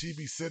said she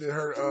be sending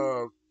her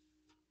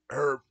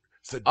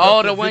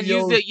Oh, the seductive one you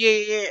videos said. Yeah,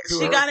 yeah. to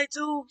She her. got it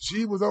too.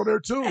 She was on there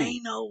too.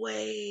 Ain't no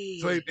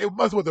So way. it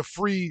must was a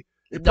free.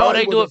 It No,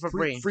 probably they was do a it for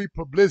free free. free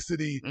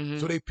publicity.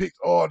 So Mhm. they picked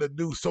all the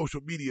new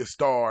social media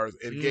stars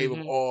and gave them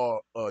Mhm.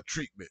 all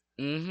treatment.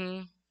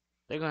 Mhm.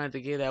 They're gonna have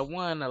to give that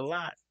one a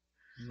lot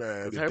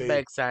Man, because if her they,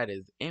 backside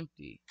is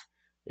empty.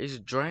 It's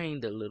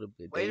drained a little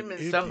bit. Wait a They minute.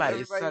 So empty, somebody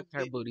everybody's sucked her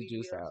getting booty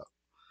juice BBLs out.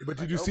 but did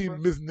like you see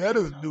Oprah? Miss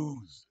Netta's No.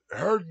 news?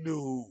 Her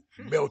new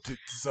melted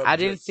I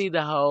didn't subjects. see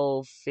the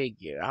whole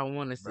figure. I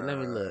want to see. Let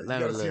me look. Man, you Let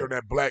got me to see her look. in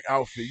that black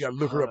outfit. You got to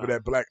look her Hold up in on.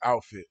 that black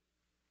outfit.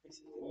 This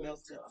is the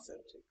melted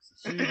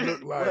She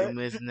looked subjects. like What?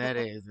 Miss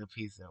Netta is a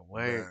piece of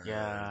work, man.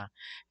 y'all.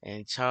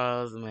 And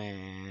Charles,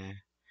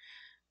 man.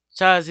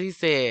 Charles, he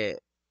said,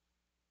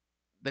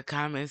 the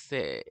comments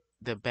said,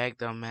 the back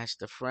don't match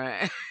the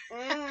front.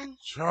 Mm.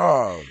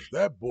 Charles,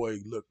 that boy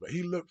looked.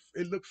 He looked.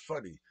 It looked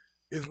funny.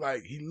 It's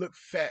like he looked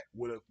fat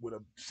with a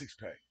 6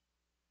 pack.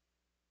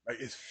 Like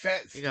it's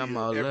fat He got still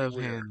more love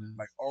everywhere, handles.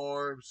 like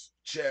arms,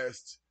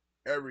 chest,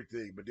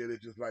 everything. But then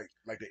it's just like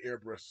the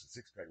airbrush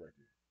 6 pack right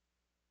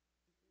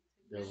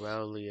The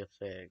Rowley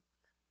effect.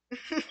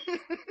 there.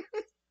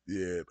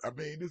 Yeah, I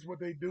mean this is what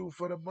they do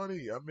for the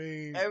money. I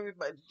mean,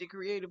 Everybody, the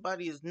creative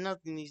body is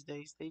nothing these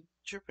days. They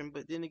tripping,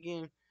 but then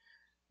again,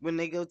 when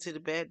they go to the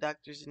bad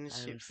doctors and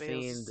this shit I've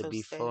fails, seen it's the so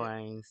before. sad. I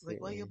ain't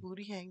Like, why your sitting.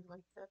 booty hang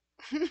like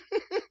that?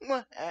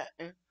 What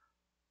happened?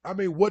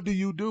 what do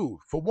you do?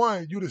 For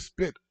one, you just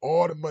spent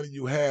all the money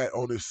you had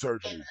on this In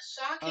surgery. a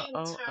shocking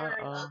turn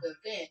of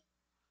events.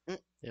 Mm,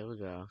 There we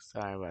go.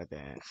 Sorry about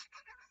that.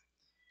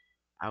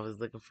 I was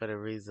looking for the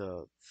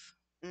results.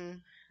 mm,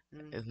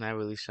 mm. It's not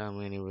really showing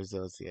me any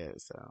results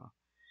yet, so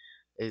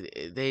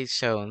they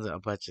showing a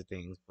bunch of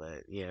things,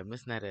 but yeah,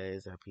 Miss Netta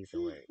is a piece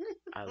of work.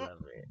 I love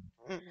it.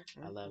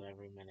 I love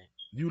every minute.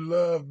 You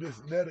love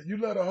Miss Netta. You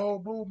love the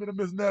whole movement of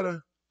Miss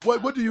Netta. I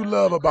What do you love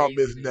love the about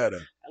Miss craziness.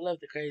 Netta? I love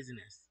the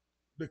craziness.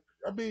 The,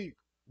 I mean,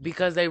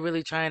 Because they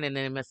really trying and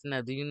then messing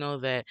up. Do you know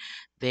that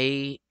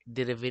they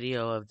did a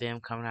video of them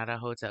coming out of a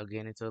hotel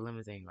getting into a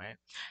limousine, right?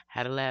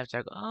 Had a laugh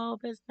track. Oh,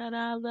 Miss Netta,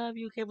 I love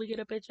you. Can we get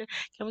a picture?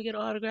 Can we get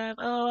an autograph?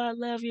 Oh, I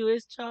love you.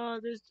 It's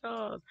Charles. It's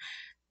Charles.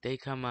 They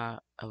come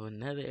out of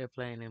another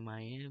airplane in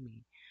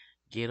Miami,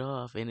 get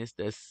off, and it's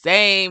the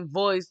same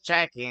voice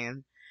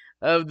tracking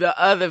of the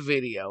other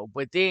video.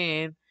 But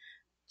then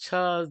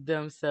Charles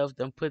themselves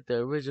done put the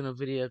original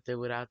video up there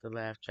without the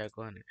laugh track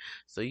on it.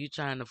 So you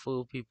trying to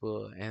fool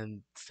people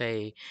and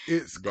say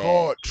it's that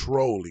called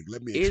trolling.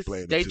 Let me it's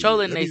explain it they to you.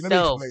 trolling Let me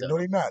themselves explain. No, though.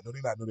 they not. No,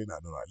 they not. No, they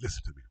not. No, no.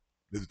 Listen to me.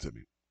 Listen to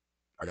me.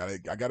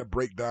 I gotta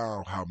break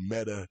down how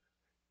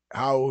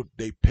how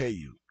they pay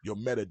you, your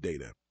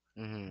metadata.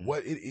 Mhm.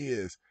 What it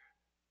is,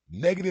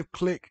 negative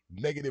click,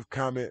 negative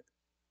comment,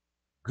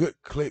 good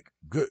click,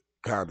 good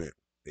comment.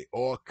 They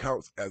all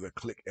counts as a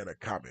click and a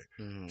comment.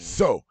 Mhm.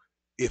 So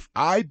if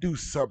I do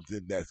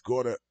something that's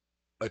gonna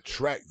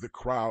attract the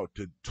crowd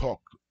to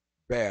talk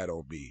bad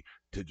on me,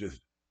 to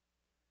just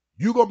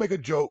you gonna make a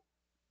joke,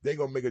 they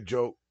gonna make a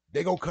joke,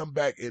 they gonna come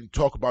back and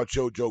talk about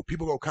your joke.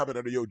 People gonna comment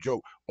under your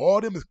joke.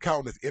 All them is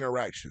counting as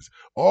interactions.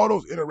 All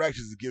those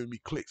interactions is giving me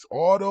clicks.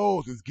 All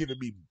those is giving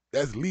me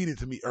that's leading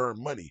to me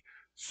earn money.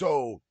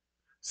 So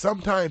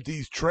sometimes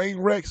these train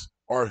wrecks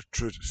are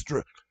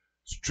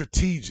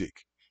strategic.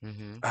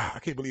 Mhm. I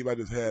can't believe I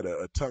just had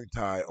a tongue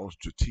tie on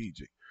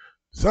strategic.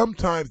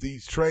 Sometimes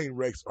these train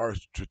wrecks are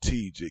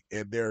strategic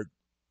and they're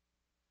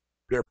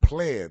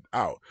planned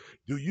out.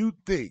 Do you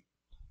think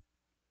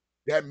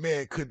that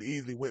man couldn't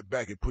easily went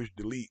back and push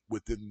delete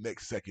within the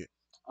next second?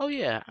 Oh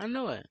yeah, I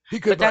know it. He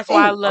could But be like, that's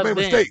why I "Oh, I made love a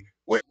mistake." them.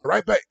 Went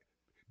right back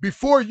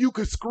before you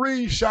could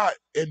screenshot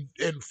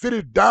and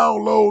finish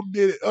downloading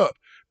it up.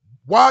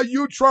 While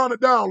you trying to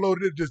download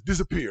it, it just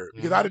disappeared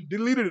because I Mhm.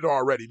 deleted it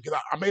already because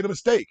I made a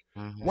mistake.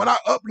 When Mhm. I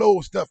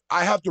upload stuff,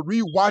 I have to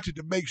rewatch it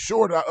to make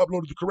sure that I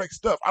uploaded the correct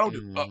stuff. I don't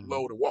just Mhm.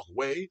 upload and walk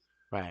away.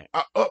 Right.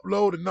 I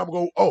upload and I'm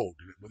gonna go, oh,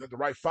 was that the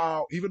right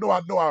file? Even though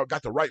I know I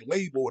got the right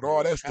label and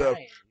all You that stuff,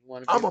 trying. You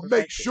want to I'm be gonna make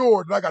perfected.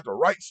 sure that I got the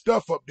right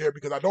stuff up there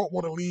because I don't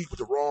want to leave with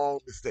the wrong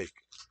mistake.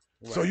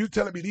 So Right. you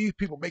telling me these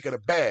people making a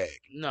bag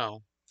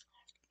No.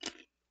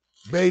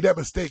 made that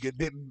mistake and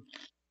didn't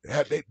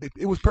had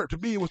it was to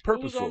me it was It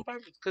was on purposeful.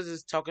 purpose because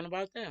it's talking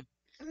about them.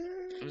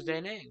 It's Mm.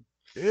 their name.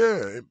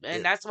 Yeah,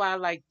 And that's why I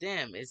like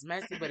them. It's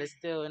messy, but it's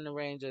still in the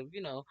range of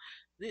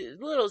the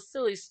little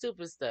silly,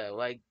 stupid stuff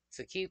like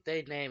to keep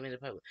their name in the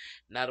public.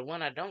 Now the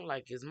one I don't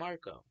like is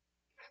Marco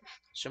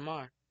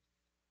Shamar.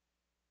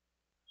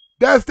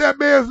 that's that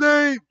man's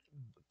name.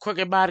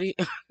 crooked body,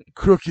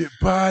 crooked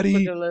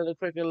body.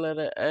 crooked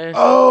letter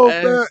Oh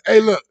man, S. hey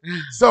look.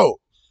 So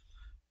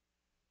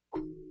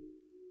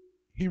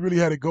he really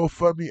had to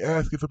GoFundMe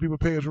asking for people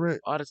to pay his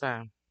rent. All the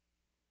time.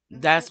 Okay.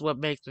 That's what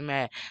makes me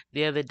mad.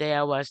 The other day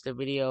I watched a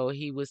video.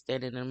 He was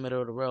standing in the middle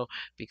of the road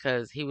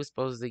because he was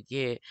supposed to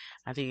get.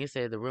 I think he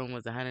said the room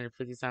was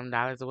 $150 something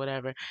or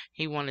whatever.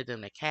 He wanted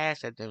them to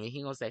cash at them, and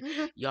he gonna say,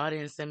 "Y'all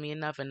didn't send me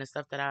enough, and the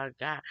stuff that I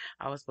got,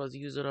 I was supposed to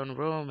use it on the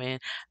room,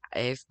 and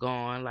it's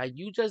gone." Like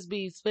you just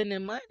be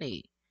spending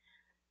money,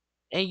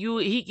 and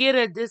he get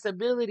a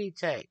disability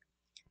check.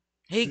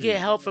 He get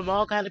Shit. help from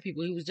all kind of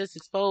people. He was just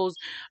exposed.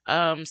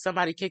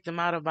 Somebody kicked him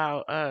out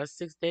about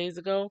 6 days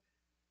ago.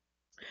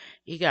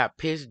 He got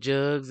piss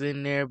jugs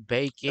in there,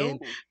 bacon,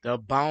 Oh. the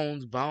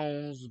bones of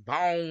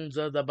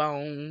the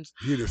bones.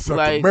 He just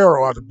sucked the Like,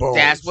 marrow out the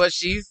that's bones. what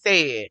she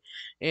said.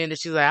 And then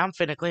she's like, I'm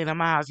finna clean up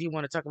my house. You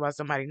want to talk about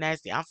somebody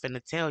nasty? I'm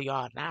finna tell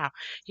y'all now.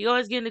 He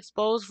always getting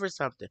exposed for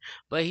something.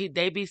 But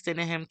they be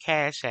sending him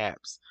cash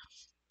apps.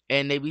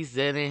 And they be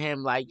sending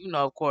him like,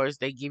 of course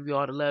they give you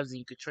all the loves and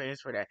you could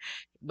transfer that.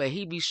 But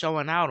he be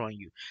showing out on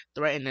you,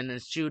 threatening to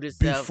shoot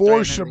himself, Before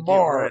threatening to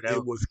get Shamar, rid it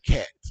of was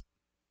Cat.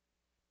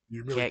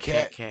 You remember cat,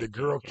 cat, Cat, cat, the cat,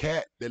 girl cat.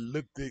 Cat that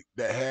looked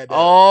that had that.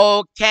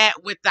 Oh, cat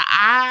with the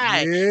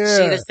eye.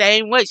 She the Yeah,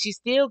 same way. She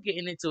still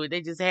getting into it.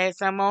 They just had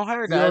some on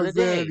her you the know what I'm other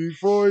saying? day.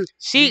 Before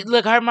She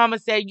look, her mama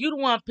said, "You the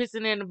one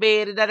pissing in the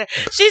bed." And da-da.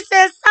 She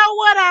said, "So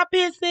what? I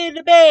piss in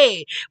the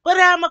bed, but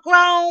I'm a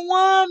grown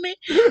woman.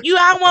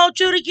 I want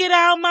you to get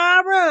out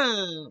my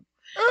room."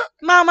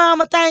 My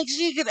mama thinks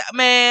she could.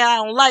 Man, I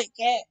don't like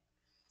cat.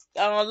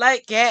 I don't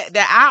like cat.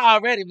 That I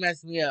already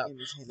messed me up.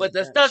 But Imitating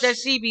the dumb stuff that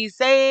shit. she be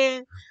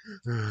saying,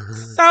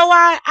 so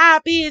I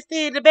pissed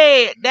in the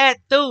bed. That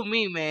threw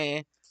me,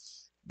 man.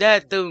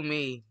 That threw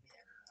me.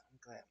 I'm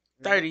glad.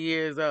 Really? 30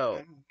 years old.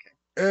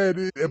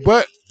 Okay.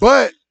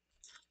 but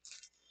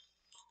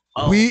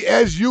Oh, we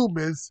as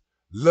humans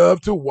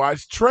love to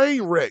watch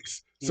train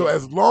wrecks. So Yeah.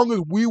 as long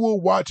as we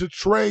will watch a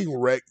train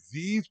wreck,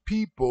 these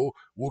people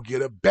will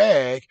get a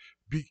bag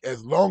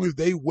as long as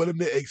they willing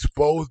to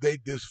expose their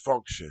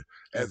dysfunction.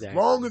 As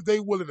long exactly. as they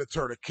willing to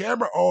turn a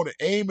camera on and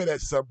aim it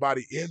at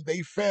somebody in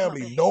their My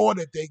family, bad. knowing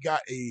that they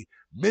got a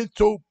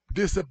mental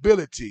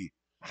disability,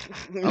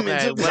 Okay,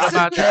 Mental what I can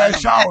about the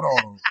cash other? out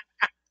on them.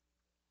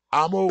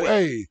 I'm a But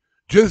hey,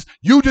 just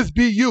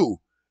be you,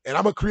 and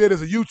I'm gonna create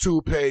as a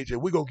YouTube page,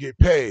 and we're gonna get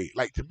paid.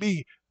 Like to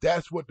me,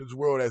 that's what this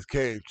world has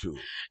came to.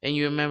 And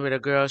you remember the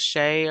girl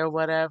Shay or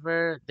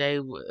whatever?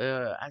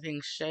 I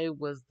think Shay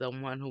was the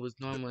one who was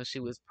doing when she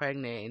was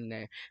pregnant,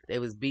 and they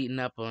was beating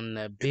up on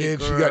the And big then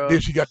girl.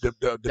 she got the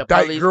The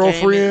dyke police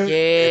came in, girlfriend,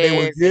 and they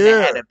was yes, and they yeah.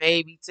 had a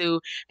baby too.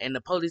 And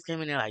the police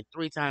came in there like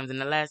 3 times, and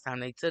the last time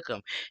they took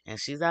him, and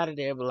she's out of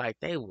there, but like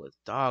they was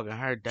dogging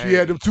her She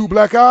had them dirty. 2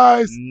 black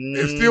eyes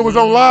and still was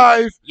on Hmm.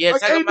 live. Yeah,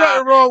 Like talking ain't about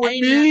nothing wrong with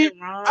ain't me. nothing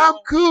I'm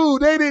wrong. cool.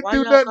 They didn't Why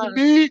do y'all nothing to call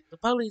me. the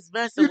police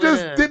messing You with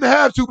just us? didn't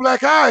have 2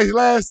 black eyes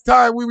last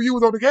time you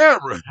was on the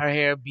camera. Her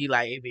hair be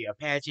like it be a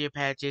patchy.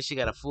 She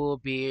got a full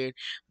beard,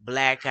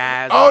 black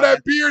eyes Oh, on,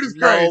 that beard is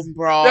low crazy. That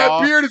bra.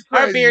 beard is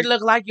Her beard crazy.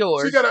 look like She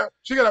yours. got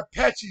a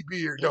patchy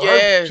beard though.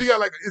 She got Yes,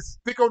 like it's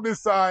thick on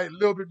this side, a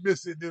little bit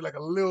missing, then like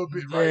a little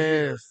bit right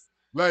here. yes.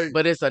 Like,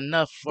 But it's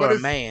enough for but a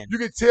it's man. you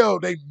can tell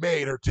they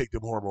made her take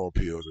them hormone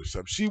pills or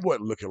something. She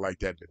wasn't looking like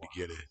that in the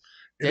beginning.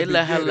 In the They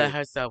let her let beginning,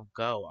 herself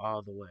go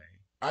all the way.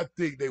 I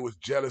think they was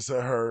jealous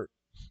of her,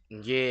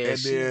 Yeah, and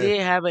she then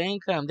did have an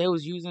income. They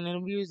was using and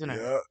abusing her.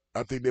 yeah,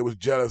 I think they was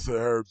jealous of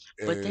her,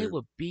 But they and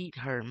would beat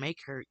her, make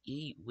her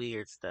eat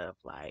weird stuff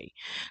like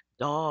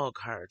dog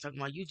her. Talking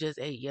about you just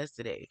ate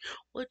yesterday.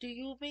 What do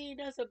you mean?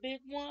 That's a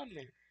big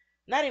woman.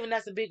 Not even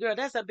that's a big girl.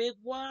 That's a big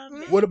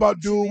woman. what about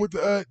she dude be. with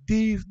the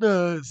these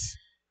nuts?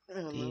 I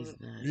love These it.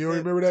 You don't nuts.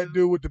 That remember that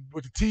dude with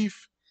the teeth,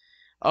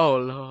 Oh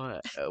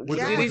Lord.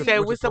 with the Did he with the guy. say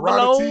with the whistle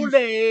piranha below teeth?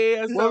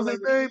 or What something was his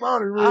like that? name? I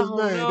don't remember I his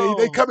don't name.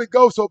 They know. come and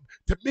go. So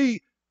to me,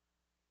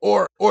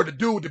 or the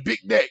dude with the big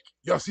neck.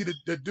 Y'all see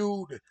the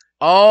dude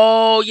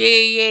Oh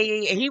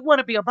yeah. He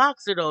wanna be a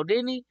boxer though,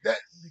 didn't he? that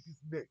nigga's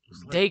neck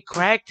was like They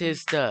cracked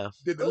his stuff.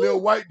 then the little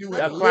Ooh, white dude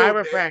had not A the the little. little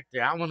neck.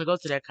 chiropractor. I wanna go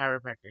to that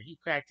chiropractor. He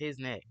cracked his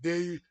neck.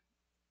 They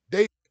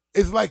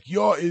it's like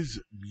y'all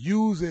is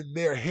using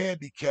their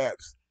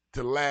handicaps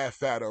to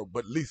laugh at them,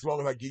 but at least as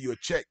long as I give you a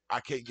check, I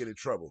can't get in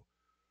trouble.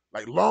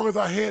 Like long as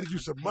I handed you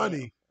I'm some paying.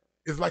 money,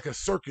 it's like a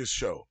circus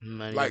show.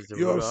 Money Like is the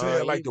you know what root I'm of all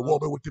saying? Like the evil.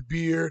 woman with the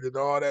beard and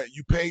all that.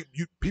 You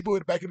people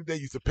back in the day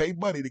used to pay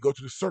money to go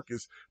to the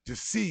circus to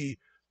see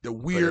the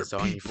But weird it's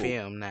on your people,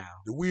 film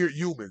now. the weird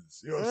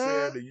humans. You know what I'm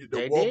saying? Mm, The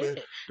They woman,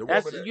 did. the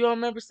That's woman that you don't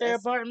remember Sarah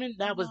that's. Bartman?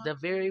 That was the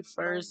very No.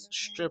 first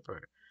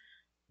stripper.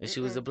 And she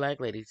was a Mm-mm. black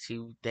lady.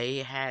 They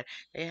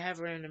have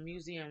her in the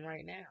museum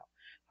right now.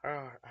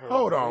 Her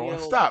hold on, real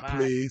stop, body.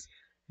 please.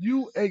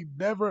 You ain't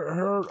never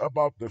heard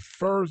about the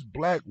first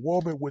black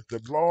woman with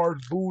the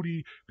large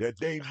booty that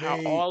they How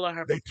made. all of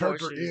her They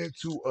turned her proportions,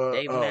 into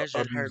they a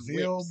measured her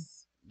museum.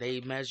 lips. They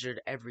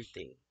measured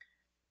everything.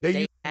 They They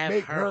used to have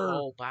make her her.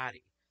 whole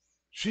body.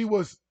 She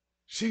was.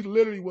 She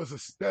literally was a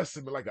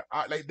specimen, like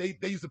they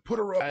used to put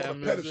her up At on a a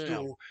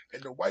museum. pedestal,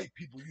 and the white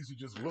people used to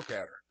just look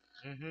at her.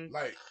 Hmm.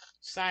 Like,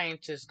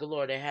 Scientists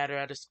galore. They had her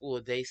at a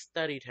school. They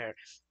studied her.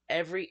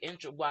 Every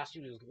inch while she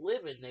was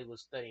living, they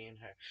was studying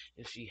her,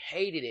 and she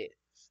hated it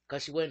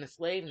because she wasn't a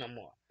slave no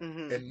more.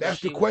 Mhm. and But that's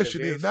the she was the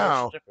question very is first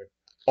now, stripper.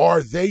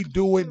 are they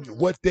doing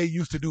what they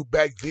used to do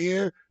back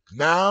then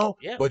now,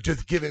 Yep. but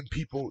just giving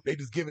people, they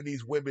just giving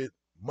these women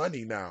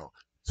money now.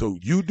 So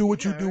you do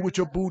what You you do already with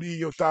your know. booty and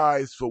your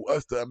thighs for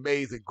us to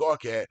amaze and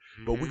gawk at,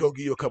 but we're Hmm. gonna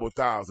give you a couple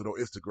thousand on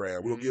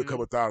Instagram. We're gonna give you a Hmm.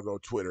 couple thousand on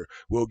Twitter.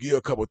 We'll give you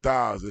a couple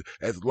thousand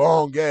as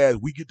long as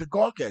we get to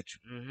gawk at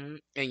Hmm.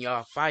 And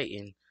y'all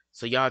fighting,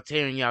 so y'all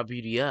tearing y'all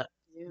beauty up.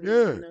 you.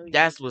 Yeah, You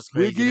That's what's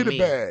we'll crazy give to you the me.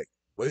 bag.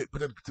 But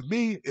to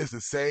me, it's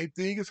the same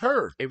thing as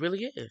her. It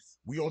really is.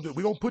 We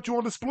gonna put you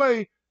on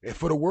display and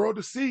for the world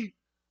to see.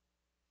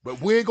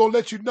 But we ain't gonna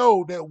let you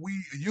know that we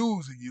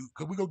using you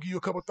because we gonna give you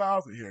a couple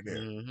thousand here and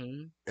there,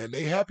 Hmm. and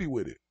they happy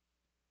with it.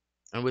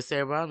 And with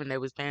Sarah Brightman, they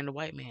was paying the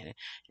white man,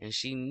 and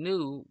she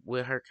knew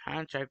with her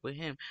contract with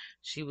him,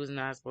 she was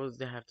not supposed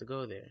to have to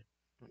go there.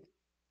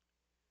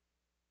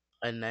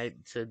 And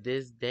to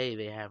this day,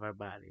 they have her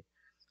body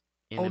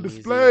in a On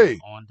museum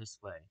display. on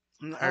display.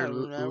 Her I've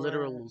never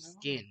literal known.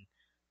 skin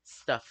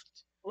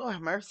stuffed, Lord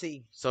have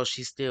mercy. so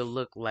she still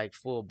looked like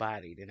full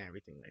bodied and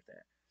everything like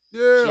that.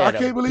 She Yeah, I had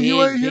a can't believe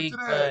you big, ain't hip to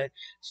big that. butt.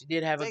 She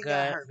did have a They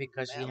got gut her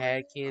because she melon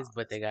had and kids, all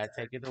but they this got stuff.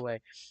 taken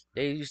away.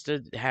 They used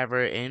to have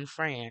her in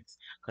France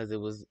because it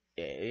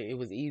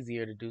was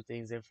easier to do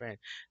things in France.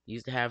 They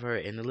used to have her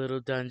in a little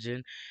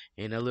dungeon,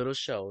 in a little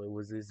show. It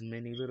was this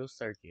mini little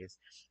circus,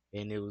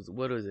 and it was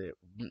what was it?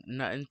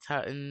 Nothing,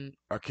 Tutton.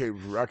 I can't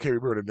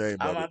remember the name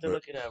I'm of it, about to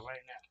look it up right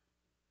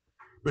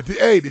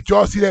hey, did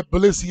y'all see that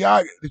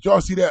Balenciaga? Did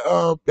y'all see that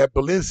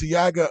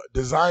Balenciaga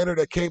designer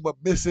that came up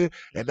missing,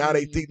 now. and now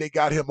they think they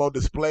got him on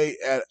display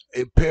at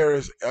in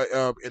Paris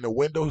in a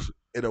window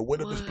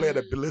display at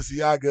a What?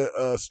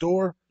 Balenciaga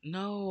store?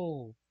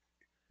 No.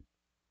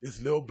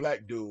 This little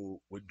black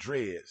dude with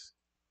dreads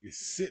is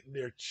sitting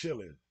there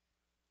chilling,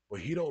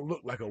 but he don't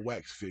look like a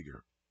wax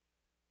figure.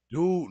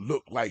 Dude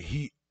look like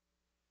he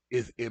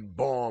is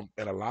embalmed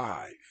and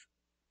alive,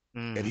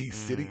 and he's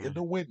sitting in Mm-mm.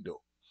 the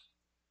window.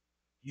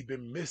 He's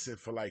been missing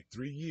for like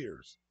 3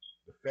 years.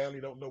 The family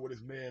don't know where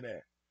this man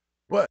at.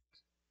 But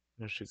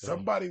There she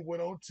go. somebody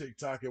went on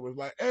TikTok and was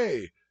like,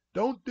 "Hey,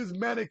 don't this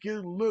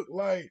mannequin look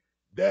like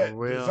For that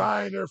real?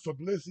 designer for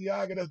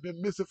Balenciaga that's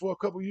been missing for a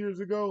couple years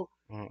ago?"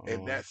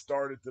 And Uh-uh. that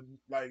started to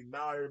like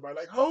now everybody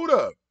like, "Hold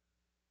up,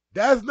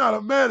 that's not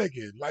a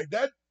mannequin. Like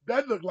that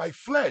looked like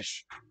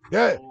flesh."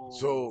 That Oh,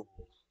 so,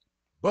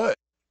 but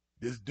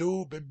this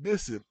dude been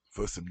missing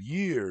for some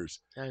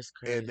years, that's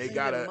and they They crazy.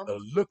 got been a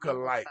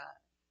look-alike mummified.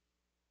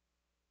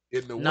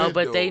 in the No,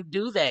 but they window.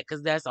 do that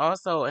because that's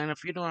also in a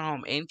funeral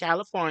home in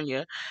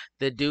California.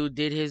 The dude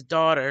did his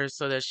daughter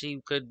so that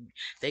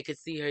they could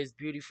see his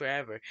beauty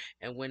forever.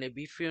 And when it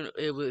be funeral,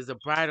 it was a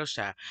bridal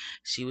shop.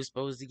 She was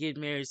supposed to get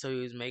married, so he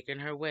was making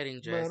her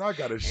wedding Man, dress, I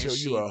gotta and show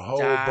you she a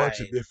whole bunch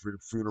of died.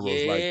 different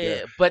funerals like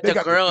that. Yeah, but They the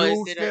got the girl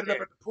is dude sitting right standing up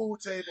there. at the pool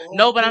table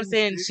No, holding but I'm pool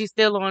saying stick. she's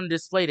still on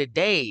display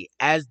today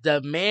as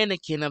the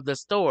mannequin of the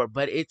store,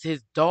 but it's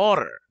his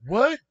daughter.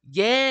 What?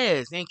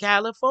 Yes, in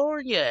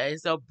California.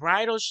 It's a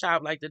bridal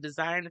shop. Like the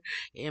designer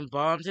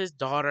embalmed his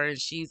daughter, and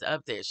she's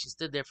up there. She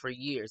stood there for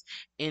years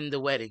in the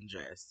wedding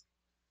dress.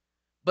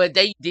 But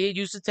they did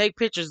used to take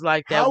pictures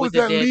like that How with is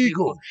the that dead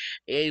people. legal?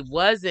 It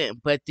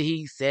wasn't, but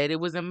he said it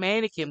was a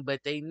mannequin,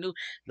 but they knew,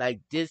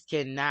 like, this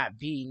cannot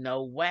be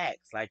no wax,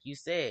 like you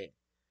said.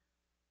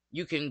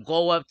 You can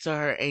go up to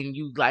her and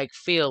you, like,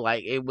 feel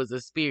like it was a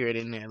spirit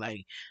in there.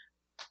 Like,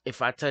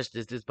 if I touch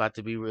this about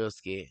to be real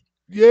scared.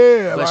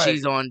 Yeah, But like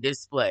she's on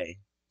display.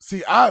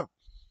 see,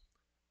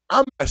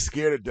 I'm not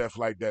scared of death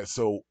like that.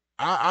 So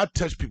I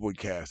touch people in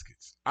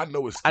caskets. I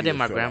know what I did scared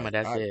my feel grandma, like.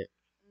 that's I it.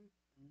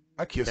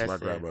 I kissed my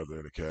That's it. grandmother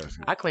in a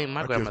casket. I cleaned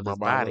my I kissed my grandmother's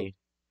mama. body.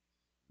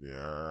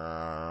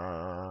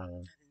 Yeah. I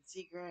didn't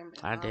see Graham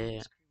and I mom did.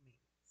 was cremated.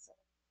 So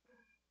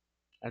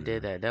I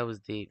did Yeah. that. That was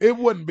deep. It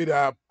wouldn't be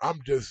that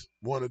I'm just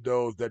one of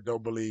those that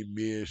don't believe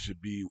men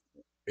should be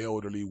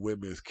elderly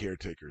women's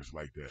caretakers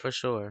like that. For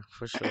sure.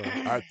 For sure.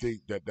 I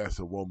think that that's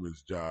a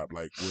woman's job.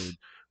 Like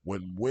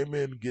when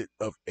women get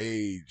of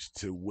age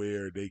to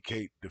where they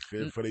can't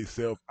defend N- for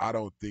themselves, I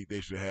don't think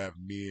they should have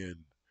men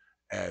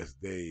as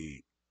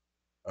they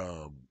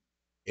um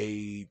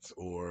aides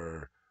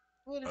or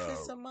what if uh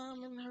it's a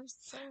mom and her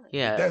son?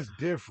 Yeah. that's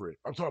different.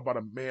 I'm talking about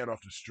a man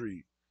off the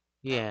street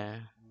Oh, Yeah.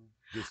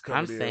 just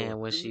I'm coming in saying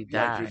when you she you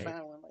like you in died.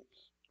 find one like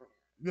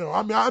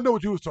I mean I know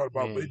what you was talking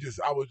about, but Yeah. it just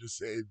I was just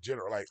saying in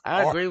general, like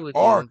I agree with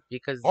our you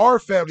because our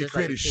family just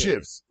like a created kid.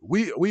 shifts.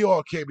 We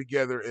all came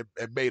together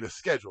and made a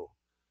schedule.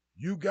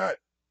 You got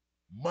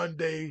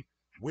Monday,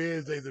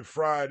 Wednesdays, and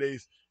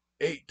Fridays,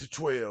 8 to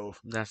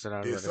 12. That's what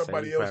I was Then going to say. You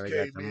somebody else probably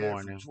got came the in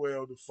from morning.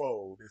 12 to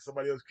 4. Then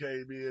somebody else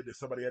came in. Then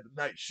somebody had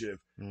the night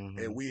shift.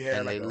 And we had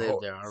And like they a lived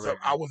whole. there So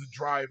I already. was a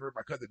driver.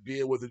 My cousin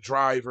Ben was a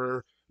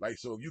driver. Like,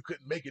 so if you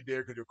couldn't make it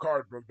there because your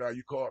car broke down,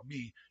 you called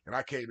me, and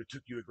I came and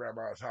took you to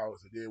grandma's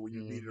house. And then when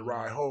you needed a Mm-hmm.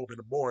 ride home in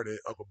the morning,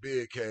 Uncle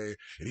Ben came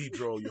and he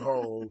drove you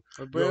home.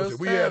 For You know what I'm real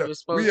saying? stuff, it's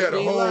We supposed to had a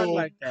be like whole.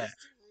 like that.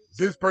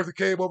 This person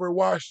came over and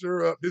washed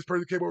her up. This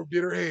person came over and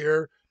did her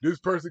hair. This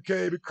person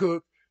came and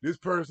cooked. This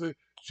person,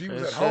 she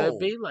was It at should home.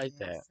 be like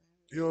that.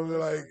 You know,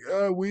 like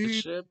It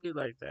should be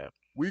like that.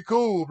 we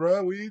cool,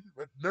 bro. We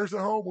nursing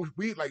home.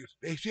 We like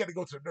she had to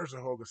go to the nursing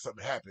home because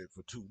something happened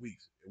for 2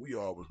 weeks, and we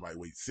all was like,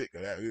 wait, sick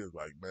of that. It was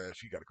like, man,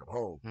 she got to come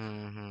home.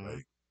 Mm-hmm.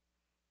 Like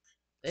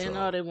And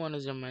all so, they want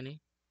is your money,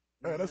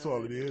 man, that's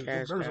all it is. Them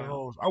cash nursing cow,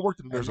 homes. I worked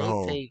in a and nursing they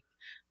home. take,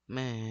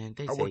 man,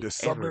 they I worked take at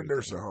Sumner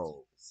Nursing everything.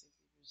 Home.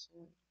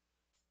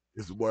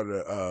 It's one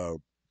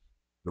of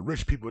the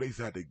rich people. They used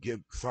to have to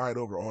give sign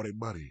over all their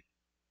money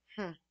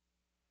Hmm.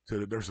 to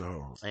the nursing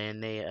homes.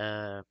 And they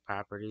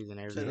properties and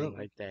So they Yep. everything can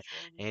like that.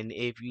 control you. And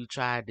if you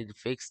try to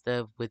fix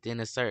stuff within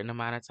a certain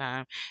amount of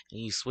time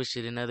and you switch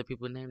it in other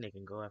people's name, they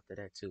can go after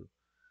that too.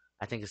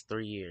 I think it's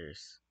 3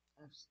 years.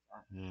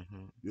 Hmm.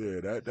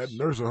 Yeah, that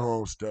nursing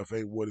home stuff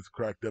ain't what it's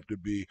cracked up to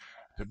be.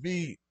 To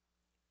me,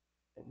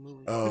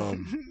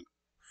 um,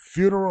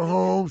 funeral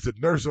homes, the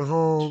nursing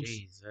homes,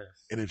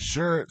 Jesus. and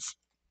insurance,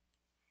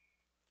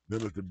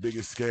 them is the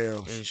biggest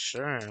scams.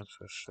 Insurance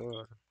for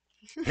sure.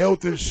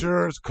 Health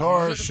insurance,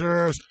 car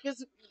insurance.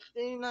 Because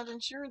they're not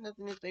insuring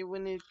nothing if they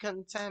when it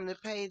comes time to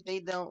pay, they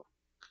don't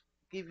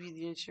give you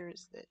the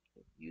insurance that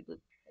you look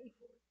pay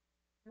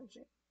for.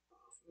 Okay.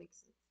 Makes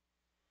sense.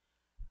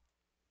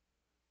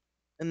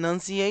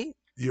 Enunciate.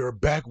 You're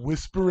back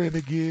whispering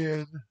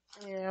again.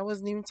 Yeah, I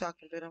wasn't even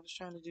talking, but I was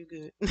trying to do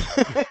good.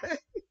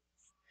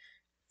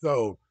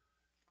 So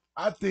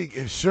I think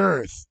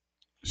insurance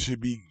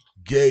should be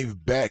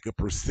gave back a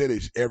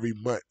percentage every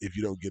month if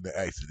you don't get in an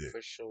accident.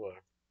 For sure.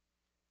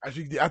 I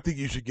think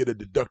you should get a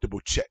deductible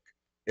check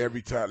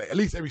every time, like at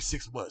least every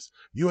 6 months.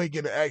 You ain't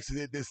getting an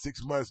accident this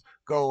 6 months.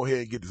 Go ahead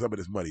and get some of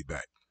this money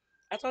back.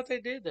 I thought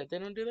they did that. They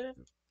don't do that?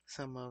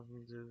 Some of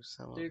them do,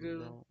 some They of them do.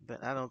 don't.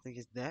 But I don't think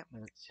it's that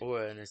much.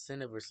 Or an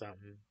incentive or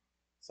something.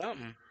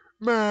 Something.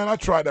 Man, I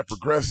tried that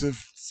progressive,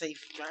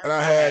 Safe and drive I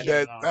I had haven't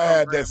that gone. I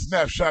had that programs.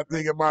 snapshot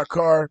thing in my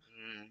car.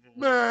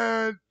 Hmm.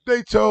 Man,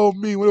 they told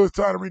me when it was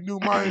time to renew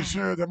my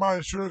insurance, that my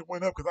insurance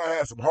went up because I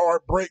had some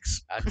hard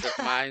brakes. I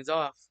took mines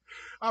off.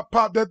 I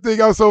popped that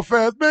thing out so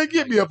fast. Man,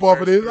 get Like me the up off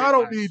of first this. 3 I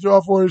don't need months.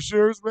 y'all for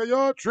insurance, man.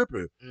 Y'all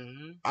tripping.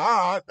 Hmm.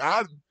 I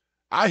I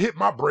I hit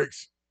my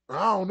brakes.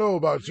 I don't know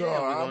about Yeah, we're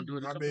y'all. gonna do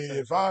it a I couple mean,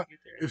 times before we get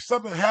there. if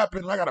something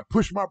happened, and I gotta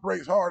push my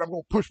brakes hard. I'm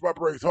gonna push my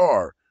brakes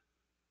hard.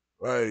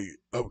 Like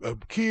a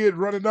kid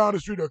running down the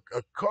street, a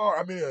car.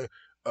 I mean,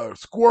 a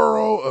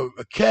squirrel,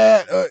 a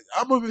cat.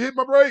 I'm gonna hit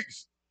my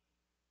brakes.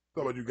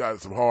 Some of you got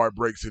some hard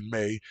breaks in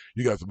May.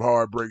 You got some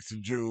hard breaks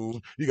in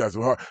June. You got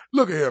some hard.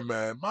 Look at here,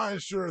 man. My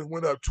insurance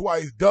went up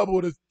twice,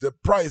 double the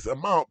price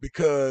amount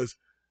because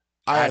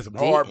I I had some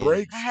hard didn't I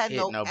breaks, had hit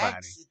no nobody.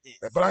 accidents.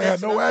 but I had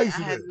That's what no I mean. I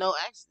had accident, no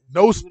accidents.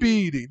 no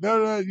speeding.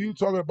 No. You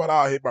talking about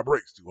I hit my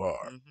brakes too hard,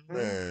 Hmm. Mm-hmm.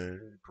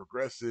 man?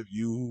 Progressive,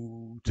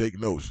 you take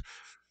notes.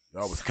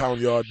 I was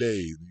counting y'all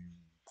days,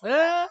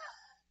 Ah,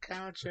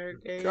 count your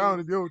days.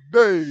 counting your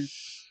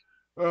days.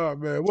 Oh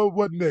man,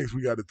 what next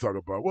we got to talk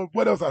about?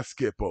 What else I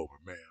skip over,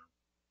 man?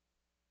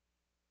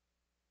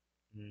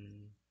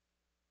 Mm.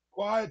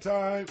 Quiet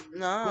time,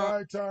 No,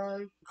 quiet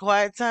time.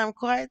 quiet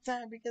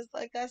time, because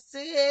like I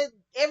said,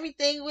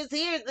 everything was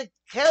here. The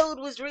code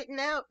was written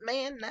out,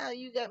 man. Now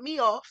you got me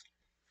off.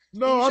 And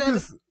No, you I'm trying to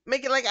just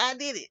make it like I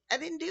did it. I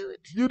didn't do it.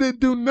 you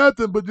didn't do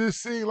nothing but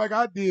just seem like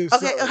I did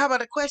Okay, something. how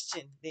about a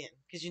question then?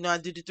 Because I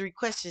do the three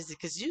questions.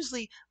 Because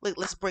usually, look,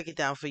 let's break it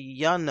down for you.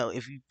 Y'all know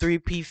if you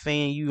 3P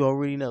fan, you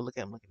already know. Look,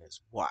 I'm looking at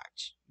this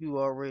watch. You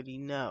already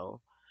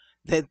know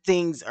that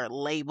things are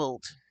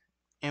labeled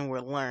and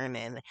we're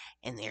learning,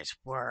 and there's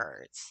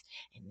words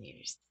and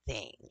there's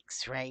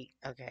things, right?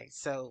 Okay,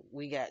 so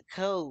we got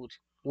code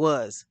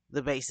was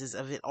the basis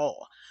of it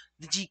all.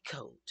 The G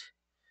code,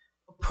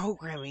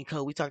 programming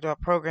code. We talked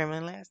about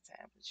programming last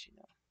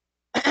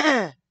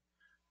time,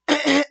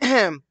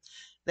 but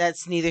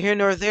that's neither here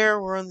nor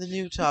there. We're on the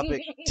new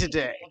topic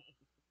today.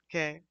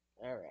 Okay,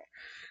 all right.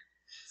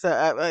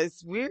 So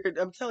it's weird.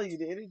 I'm telling you,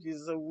 the energy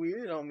is so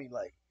weird on me.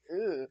 Like,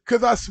 ugh.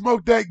 Cause I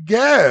smoked that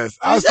gas.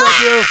 I It's, sat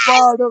there and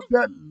fired up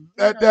that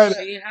that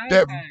She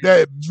that high.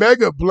 that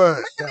mega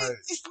blunt. man,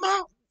 it's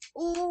my,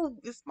 ooh,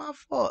 it's my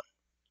fault.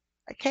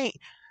 I can't.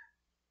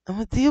 I'm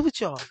gonna deal with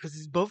y'all because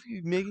it's both of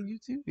you, Megan, you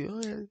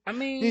too. I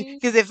mean,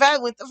 Because if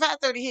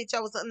 530 hit,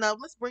 y'all was on. No,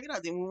 let's bring it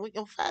out. Then when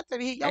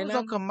 530 hit, y'all and was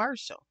on I'm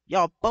commercial.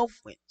 Y'all both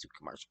went to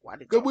commercial. Why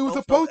did Cause y'all we were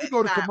both go supposed to at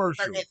go to 5:30?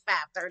 commercial. At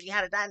 5:30,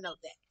 how did I know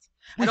that?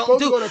 I We don't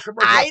supposed to do. go to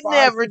commercial at I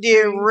never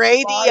did 5:15,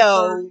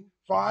 radio.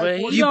 5:30, but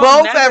he You 5:45.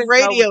 don't both have never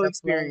go with radio the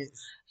flow.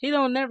 experience. He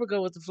don't never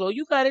go with the flow.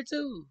 You got it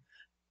too.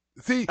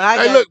 See, I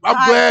hey, got look, I'm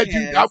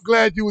podcasts.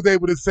 glad you was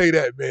able to say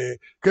that, man.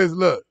 Cause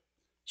look,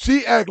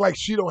 she act like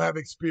she don't have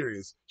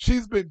experience.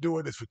 She's been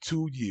doing this for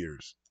 2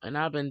 years. And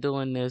I've been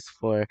doing this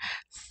for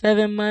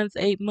 7 months,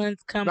 8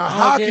 months. Come Now,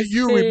 how can August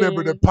you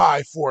remember the 5th.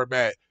 pie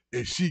format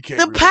and she can't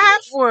The remember pie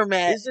that?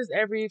 format. It's just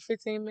every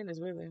 15 minutes,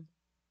 really.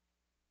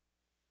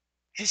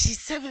 And she's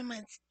 7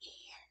 months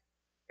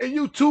And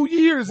you 2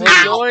 years Well, in.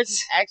 out. yours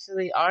is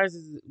actually ours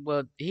is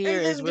well I here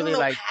ain't is even doing really no.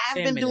 like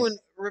I've 10 been doing minutes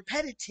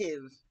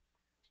repetitive.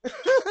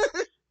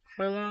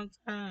 for a long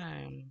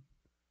time.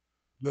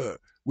 Look,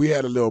 we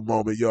had a little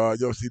moment, y'all.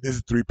 Y'all see, this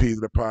is Three P's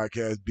in the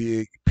podcast,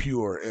 big,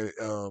 pure, and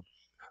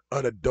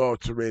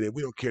unadulterated.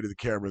 We don't care that the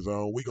camera's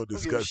on. We gonna I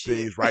don't give a discuss shit.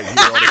 things right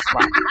here on the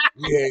spot.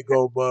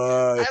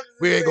 I'm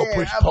We just ain't gonna saying.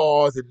 push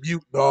pause and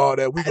mute and all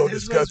that. We I gonna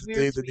this was discuss the weird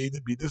things to that me. need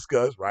to be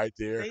discussed right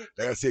there.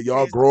 Like I said,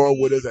 y'all It's growing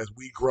with us weird as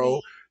we to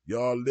grow. me.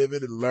 Y'all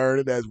living and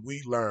learning as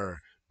we learn.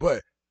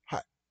 But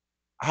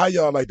how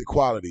y'all like the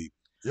quality?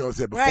 You know what I'm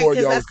saying? Right, Before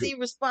because y'all I was see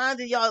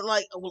responded y'all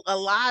like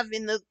alive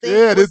in the thing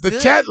yeah, was the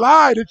good. chat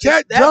live, the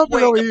It's chat that jumping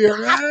point over the here,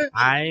 man. positive.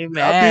 I ain't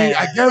I mean,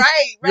 I mad. guess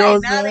Right, you know what right.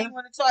 I'm Now they saying.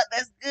 want to talk.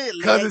 That's good.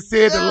 Let Cousin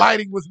said the go.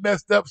 lighting was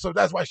messed up, so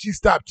that's why she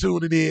stopped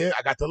tuning in.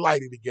 I got the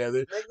lighting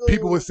together. Let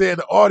People were go. saying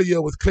the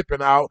audio was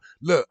clipping out.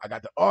 Look, I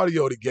got the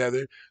audio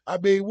together. I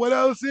mean, what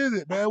else is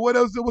it, man? What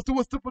else?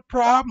 What's the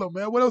problem,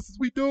 man? What else is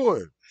we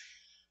doing?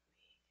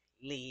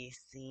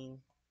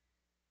 Listen.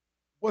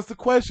 What's the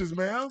questions,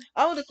 man?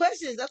 Oh, the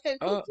questions. Okay,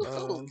 cool, Uh cool,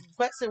 cool. oh.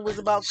 Question was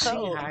about She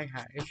code. high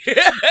high.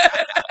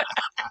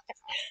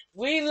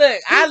 We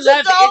look. He I took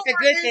love it. It's a over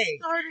good and thing.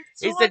 started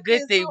It's a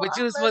good talking, so thing. But I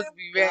you were let supposed to him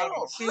be ready.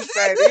 go. She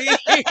started.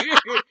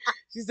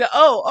 She said,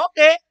 "Oh,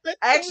 okay. Let's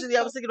Actually,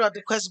 I go." was thinking about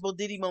the questionable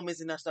Diddy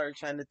moments, and I started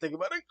trying to think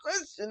about a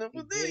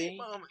questionable Did Diddy he?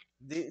 moment.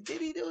 Did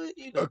he do it?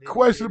 You know, A did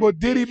he? Did questionable it?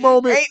 Diddy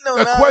moment. Ain't no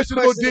A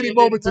questionable Diddy non-questionable Diddy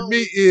moment to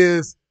me moments.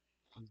 is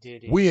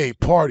Did he? we ain't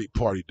party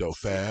though, Shit.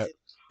 Fab.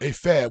 Hey,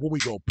 Fab, when we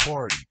gonna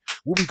party?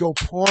 When we gonna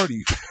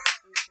party?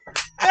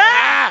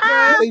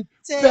 God Hey,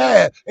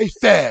 damn. Fab. Hey,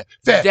 Fab.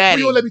 When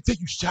you gonna Daddy. let me take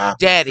you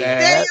shopping, Daddy.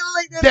 Daddy, Fab? you don't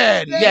like that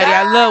shit, Daddy. Daddy,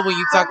 I love when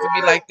you Come talk to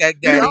me on. like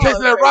that, You need to Daddy. chase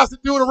Y'all are that crazy. Rasta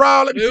dude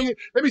around. Let me see Nope. you.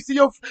 Let me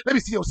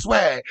see your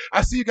swag.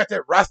 I see you got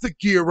that Rasta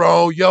gear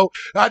on, yo.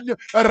 I know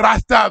a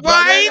Rasta, Right?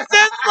 brother.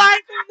 Just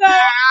like him,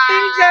 though.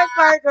 He just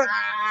like him.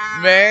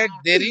 Man,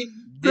 did he?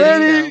 Did he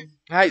Daddy, though?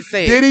 How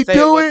say it? did he Say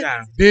it do one it?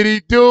 time. Did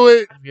he do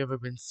it? Have you ever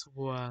been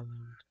swallowed?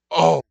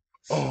 Oh,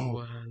 oh,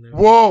 Swallowed.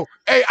 whoa.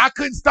 Hey, I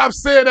couldn't stop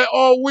saying that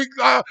all week.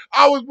 I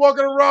was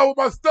walking around with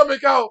my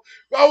stomach out.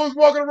 I was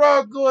walking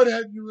around good.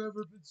 Have you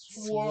ever been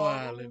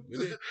swallowed?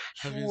 Swallowed.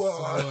 Have you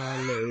Swallowed.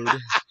 swallowed?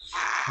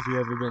 Have you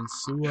ever been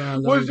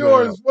What's swallowed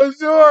up? yours?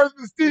 What's yours,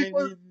 Mystique?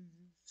 Maybe.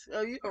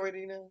 Oh, you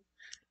already know.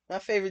 My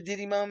favorite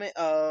Diddy moment.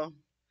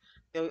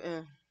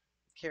 Yo,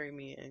 carry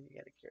me in. You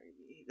gotta carry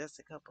me. That's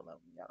a couple of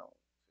them. Y'all don't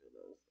feel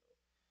those.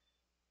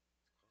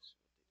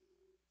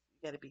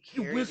 You gotta be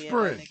You carried in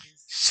by whispering.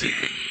 niggas.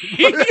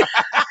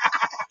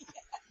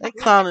 They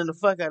clowning the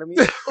fuck out of me.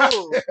 It's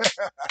cool.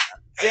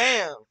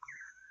 Damn.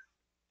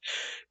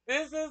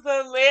 This is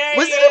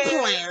Was it a hilarious.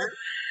 plan?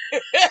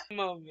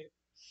 Moment.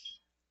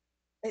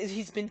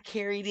 He's been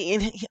carried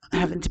in.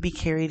 Having to be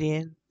carried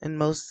in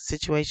most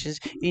situations.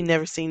 You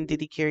never seen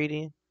Diddy carried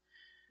in.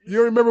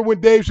 You remember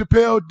when Dave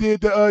Chappelle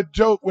did the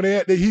joke when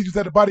he used to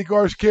have the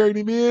bodyguards carrying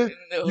him in?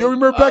 You No.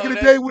 remember back in Oh, the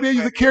that's day when too they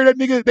used to funny. carry that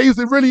nigga? They used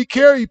to really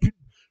carry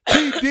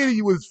P.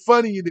 Diddy was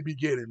funny in the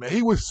beginning, man.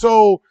 He was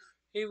so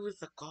He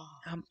was a god.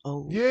 I'm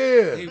old.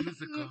 yeah. He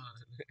was a god.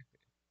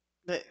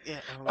 But,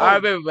 yeah. I Oh,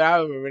 remember. I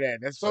remember that.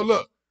 That's so funny.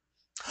 look,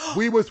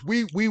 we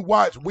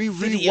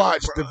Video,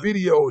 rewatched bro. the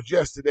videos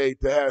yesterday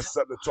to have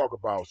something to talk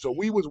about. So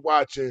we was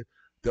watching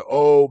the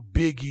old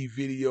Biggie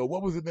video.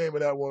 What was the name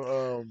of that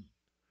one?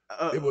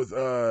 Uh, It was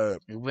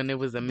When it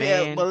was a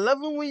yeah, but man. love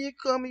it when you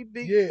call me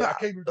Big yeah, I Pop.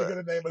 can't even think of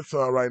the name of the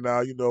song right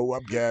now. You know,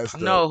 I'm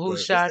gassed up, No, who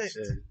but What's shot that?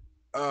 you?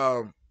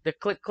 um The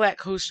click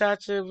clack who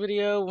shot you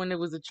video when it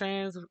was a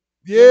transgender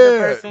yeah,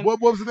 person. what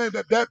was the name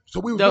that so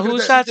we was The looking at who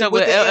that. With shot the you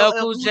with with the LL LL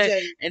Cool Cool J,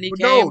 J. and he But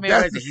no, came in that's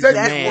right the there. He's a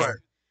second That's one. man.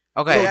 it.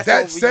 Yeah, Okay, So that's the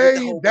one where you get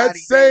the whole that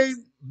body dance.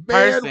 same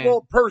man person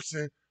or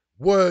person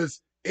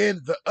was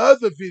in the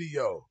other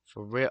video.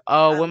 for real.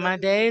 Oh, I when love my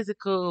it when days are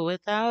cool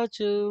without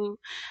you,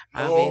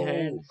 I'll be No,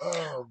 hurting.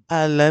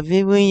 I love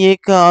it when you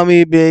call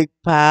me Big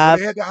when Pop.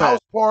 they had the house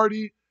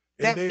party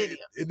and That then video.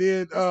 and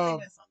then What's the name of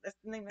that song? That's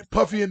the name of that song,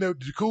 Puffy in the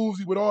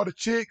jacuzzi with all the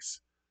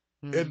chicks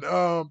Mm. and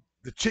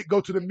the chick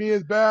go to the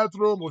men's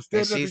bathroom was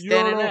And standing at the she's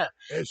standing urinal up.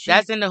 and she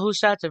That's in the who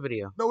shot you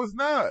video. no it's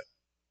not.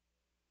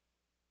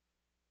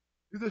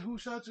 Is it who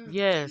shot you? right?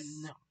 Yes.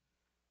 No.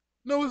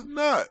 No, it's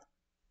not.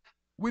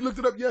 We looked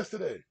it up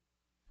yesterday.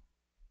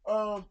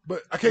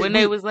 But I can't. When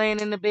they was laying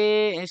in the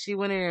bed and she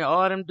went in and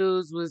all them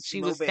dudes was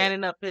she Mo was Bad.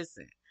 standing up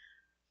pissing.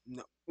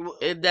 No.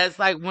 That's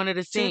like one of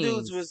the Two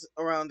dudes scenes. was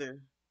around her,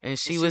 And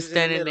and she she was was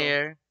in the standing middle,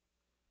 there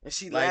and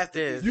she like laughed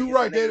at these this. You niggas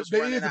right. when they There, was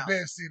there running is a out.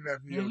 bad scene in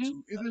that video Hmm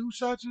too. Is it who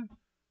shot you?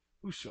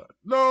 Who shot?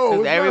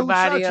 No, Because it's not who everybody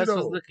shot you else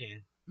was though.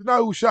 looking. It's not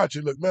who shot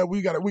you. Look, man,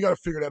 we gotta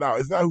figure that out.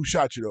 It's not who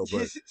shot you though,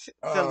 but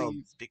Telling you,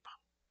 um, it's Big Pop.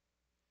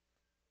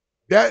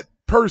 that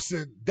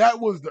person that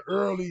was the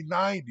early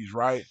 '90s,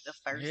 right? The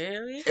first.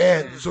 Hell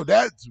And yeah. so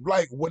that's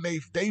like when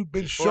they've been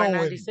Before showing.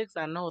 96,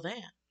 I know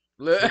that.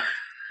 Look.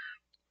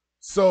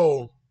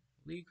 So so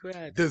We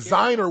cried together.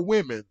 designer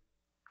women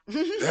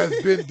has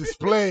been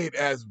displayed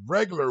as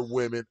regular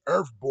women,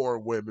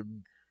 earthborn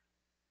women,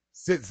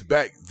 since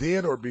back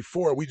then or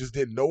before. We just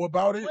didn't know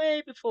about it.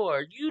 Way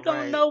before. You don't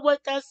Right. know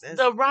what that's That's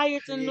the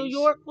riots in New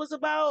York creation. was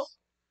about?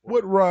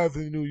 What rise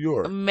in New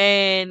York?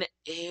 Man,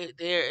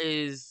 there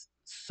is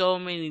so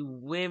many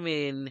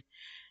women.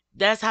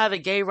 That's how the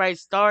gay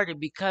rights started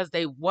because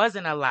they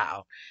wasn't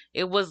allowed.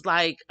 It was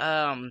like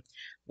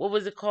what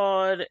was it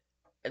called?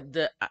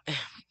 The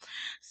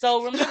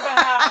so remember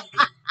how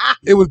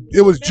It was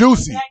remember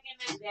juicy. back in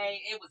the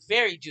day it was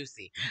very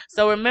juicy.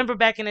 So remember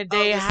back in the Oh,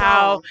 day the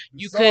how song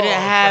The you couldn't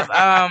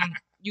song.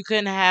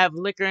 have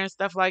liquor and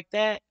stuff like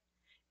that?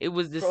 It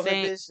was the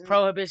same prohibition.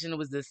 prohibition. It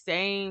was the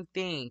same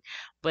thing,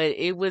 but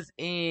it was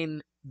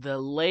in the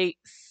late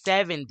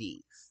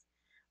 70s,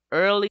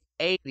 early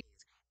 80s.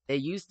 They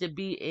used to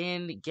be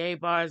in gay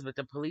bars, but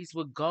the police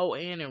would go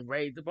in and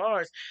raid the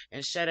bars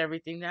and shut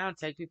everything down,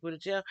 take people to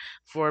jail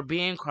for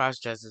being cross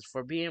dressers,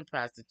 for being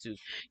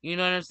prostitutes. You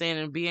know what I'm saying?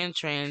 And being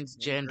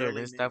In the transgendered early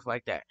and stuff nineties.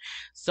 like that.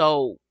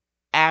 So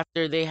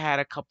after they had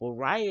a couple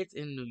riots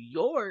in New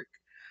York,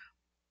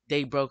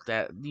 they broke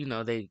that,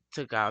 they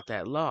took out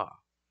that law.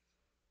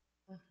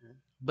 Mhm.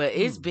 But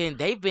Hmm.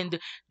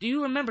 do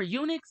you remember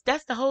eunuchs?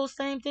 That's the whole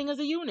same thing as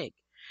a eunuch.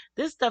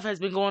 This stuff has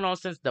been going on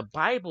since the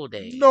Bible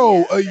days. No,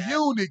 Yeah, a that.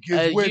 eunuch is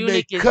A when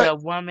they eunuch is cut. a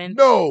woman.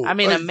 No, I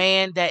mean, a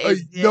man that a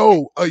is Yeah.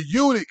 no, a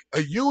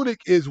eunuch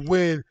is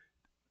when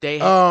they.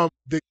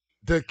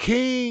 the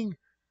king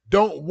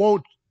don't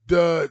want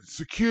the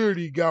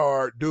security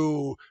guard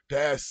dude to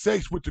have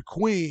sex with the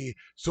queen,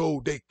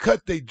 so they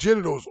cut their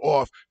genitals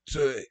off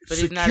to But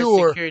he's not a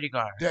secure security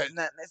guard. that.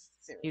 Not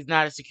necessarily. He's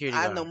not a security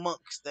I know guard.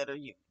 monks that are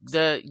eunuchs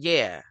The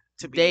Yeah,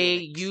 to be they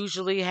eunuchs.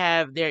 usually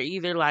they're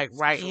either like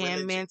right For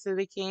hand religion. men to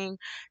the king,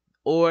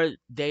 or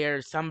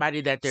they're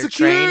somebody that they're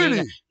training.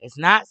 Security. It's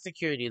not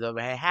security though.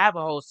 They have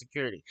a whole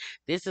security.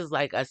 This is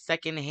like a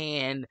second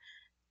hand.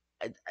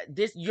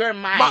 This You're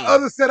My mine.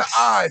 other set of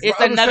eyes, my It's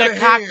other set another of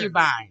hands.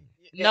 concubine.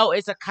 No,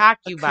 it's a A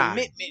concubine.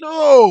 commitment.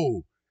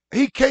 No,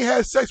 he can't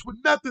have sex with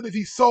nothing if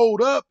he's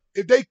sold up.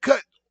 If they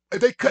cut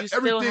You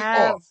still everything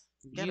have, off.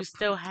 You you gotta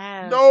still prove.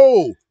 have,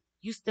 No.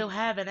 you still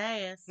have an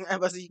ass. I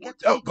was you got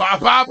to Oh, prove. ba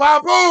ba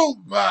ba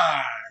boom.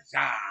 Ba,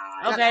 sha,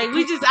 Got Okay, to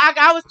prove.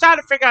 I was trying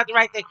to figure out the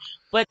right thing,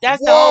 but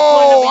that's the whole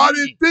point of Whoa! a I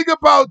didn't eunuch. think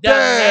about The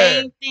that.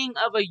 main thing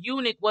of a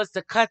eunuch was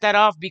to cut that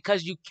off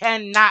because you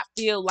cannot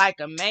feel like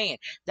a man.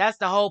 That's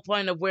the whole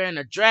point of wearing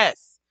a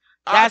dress.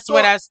 I That's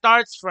where thought that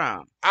starts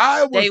from.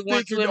 I They was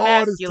want to thinking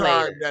all this emasculate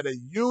time that us. a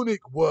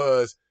eunuch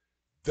was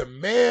the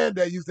man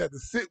that used to have to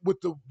sit with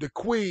the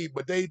queen,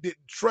 but they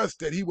didn't trust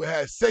that he would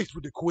have sex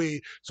with the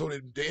queen. So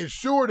that to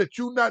ensure that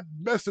you not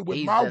messing with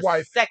He's my the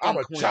wife, second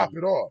I'ma chop queen.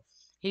 it off.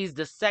 He's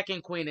the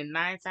second queen, and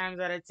 9 times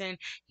out of 10,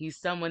 he's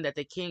someone that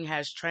the king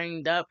has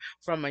trained up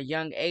from a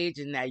young age,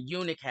 and that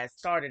eunuch has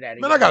started at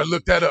a Man, I young gotta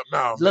look age. that up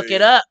now, Look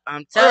it man. up.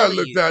 I'm I gotta telling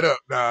look you. that up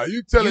now.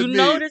 You You telling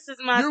know me? this is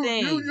my You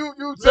thing. you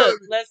you Look, telling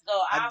me? let's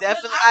go. I'm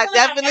I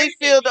pulling up definitely everything.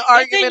 feel the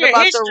It's in argument your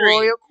about the history.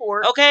 royal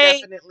court. Okay?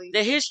 Definitely.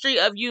 The history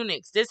of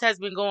eunuchs. This has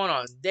been going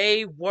on.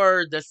 They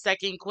were the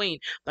second queen.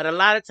 But a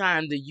lot of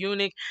time the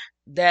eunuch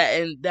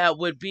that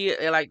would be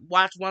like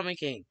watch Woman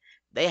King.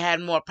 They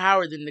had more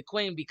power than the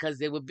queen because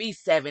there would be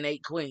 7,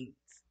 8 queens.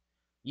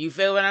 You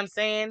feel what I'm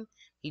saying?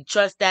 He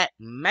trusts that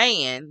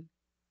man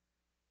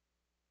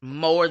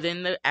more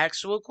than the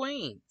actual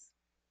queens.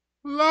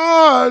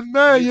 Lord,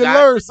 man, You you got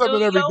learn to do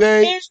something every your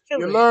day.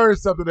 You history. learn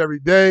something every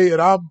day,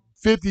 and I'm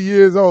 50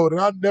 years old,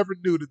 and I never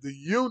knew that the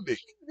eunuch.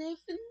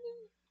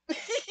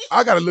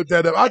 I gotta look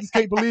that up. I just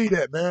can't believe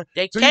that, man.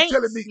 They So you can't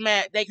telling me?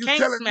 smash. They You can't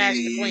telling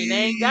smash the queen. They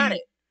ain't got me?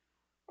 it.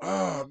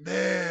 Oh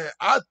man,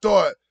 I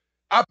thought.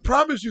 I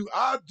promise you,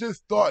 I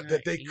just thought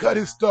that they cut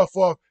his Yeah. stuff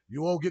off.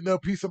 You won't get no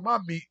piece of my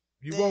meat.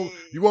 You won't.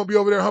 Dang. You won't be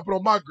over there humping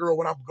on my girl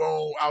when I'm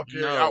gone out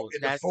there, out No,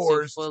 in the that's to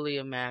forest. fully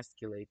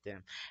emasculate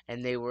them.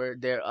 And they were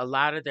there. A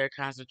lot of their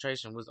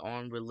concentration was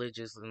on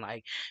religious and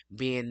like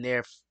being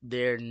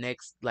their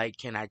next, like,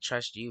 can I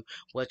trust you?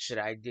 What should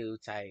I do?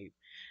 Type.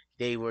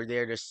 They were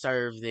there to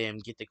serve them,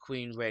 get the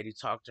queen ready,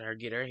 talk to her,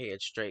 get her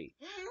head straight,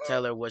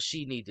 tell her what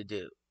she need to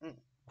do. Mm,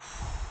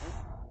 mm.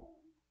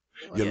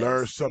 Well, You Yeah.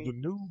 learn see. something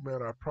new,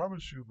 man. I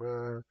promise you,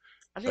 man.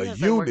 I A think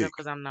that's like working eunuch,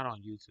 because I'm not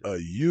on YouTube. a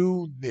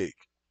eunuch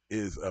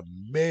is a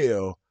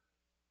male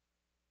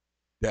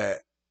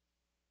that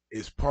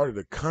is part of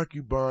the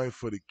concubine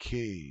for the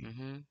king.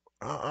 Hmm.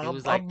 I, He I'm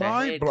was I'm like the mind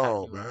head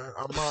blown, concubine. man.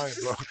 I'm mind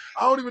blown.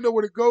 I don't even know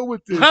where to go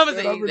with this, Mama man.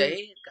 said I he's the really,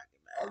 head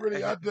I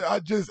really, concubine.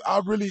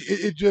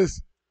 it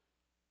just.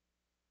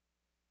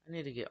 I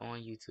need to get on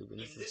YouTube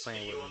and this is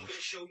playing with me.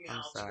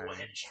 I'm sorry.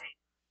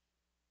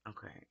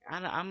 Okay,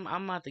 I'm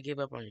about to give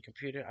up on your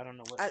computer. I don't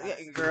know what size.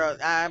 Yeah, girl,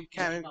 I'm It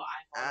kind ain't of. no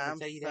iPhone. I'm gonna I'm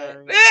tell you that.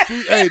 sorry.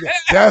 See, hey,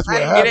 that's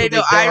what I It happened ain't no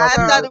with dumb I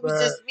thought iPhone. people, it was man.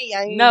 just me.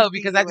 I didn't No, think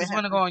because it I would just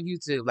want to go happen. on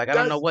YouTube. Like I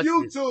don't know That's what's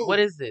this. What YouTube.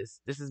 is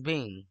this? This is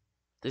Bing.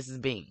 This is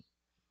Bing,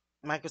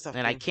 Microsoft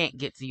and I Bing. can't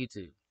get to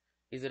YouTube.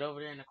 Is it over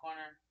there in the corner?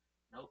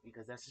 Nope,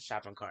 because that's a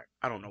shopping cart.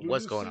 I don't know Do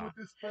what's you going see on. what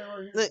this play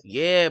right here? Look,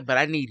 Yeah, but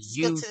I need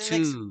just go to the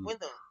next YouTube.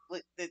 window.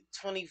 Look, the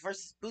 20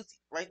 versus Boozy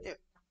right there.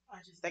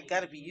 That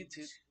gotta be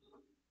YouTube.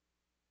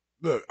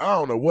 Look, I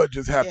don't know what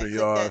just Yeah, happened, click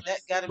y'all, that.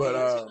 That gotta be but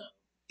YouTube.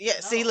 Yeah,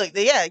 see, No, look,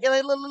 yeah,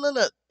 like,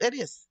 look, that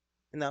is.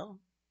 No,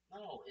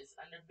 no, it's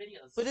under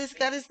videos. but it's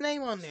got his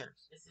name on there.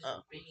 This is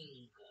Oh.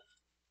 Bing.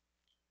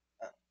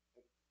 Uh,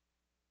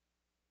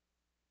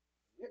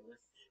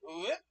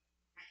 what?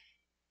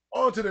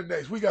 On to the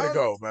next. We gotta Oh,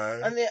 go,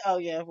 man. and then, oh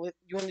yeah, what,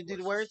 you want to do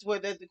the words? Well,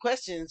 the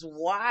question is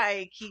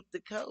why keep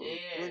the code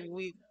Yeah. when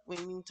we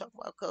talk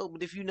about code.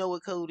 But if you know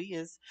what code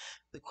is,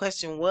 the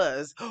question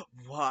was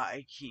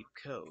why keep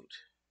code.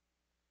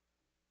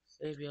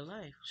 Save your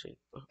life. Shit.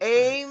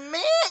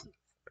 Amen.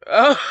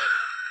 Oh.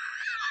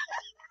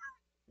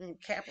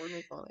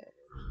 Kaepernick on that.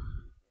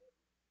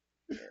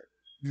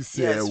 You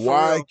said, Yes, for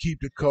why real. keep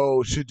the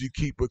code? Should you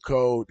keep a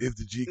code? Is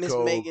the G Miss code?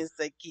 Megan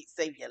say keep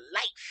save your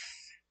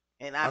life,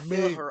 and I I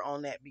feel mean, her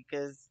on that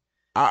because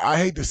I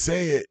hate to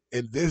say it,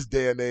 in this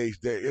day and age,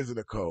 there isn't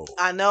a code.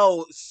 I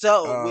know.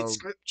 So with Um,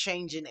 script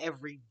changing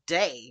every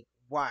day,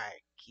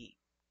 why keep?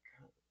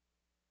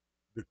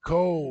 the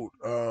code,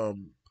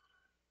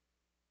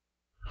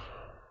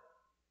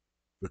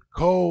 the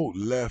code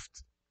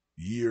left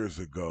years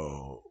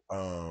ago.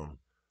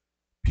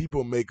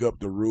 People make up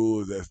the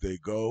rules as they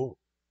go.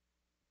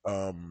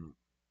 Um,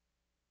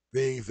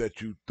 things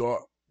that you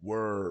thought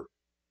were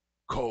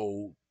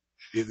code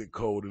isn't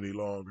code any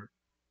longer.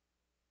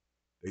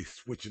 They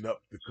switching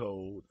up the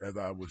code, as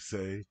I would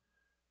say.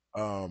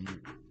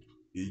 Um,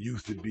 it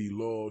used to be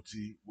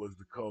loyalty was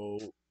the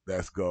code.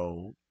 That's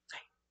gone.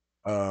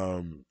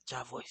 Um,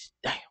 Job voice.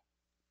 Damn.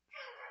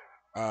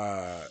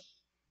 uh,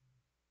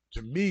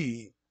 to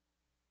me,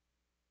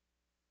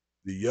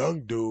 the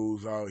young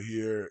dudes out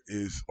here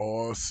is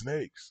all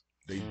snakes.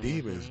 They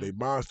demons, Mm-hmm. they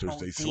monsters, On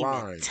they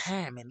demon slimes.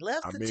 time and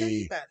left I to tell you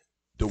mean, about it.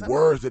 the Some of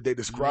words that they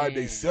describe Man.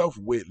 themselves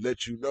with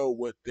let you know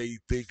what they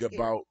think them.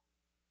 about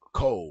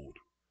code.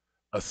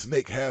 A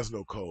snake has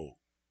no code.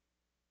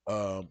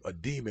 A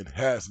demon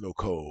has no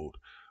code.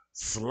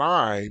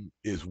 Slime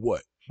is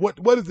what?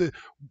 What is it?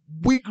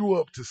 We grew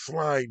up to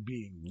slime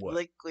being what?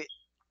 Liquid.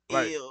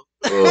 Like, Ew.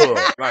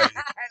 like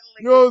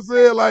you know Liquid what I'm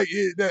saying? Like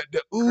that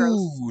the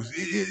ooze. grossness.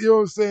 You know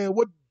what I'm saying?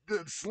 What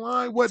the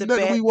slime It's wasn't a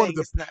nothing we bad wanted thing.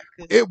 to. It's not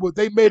good. It was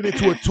they made it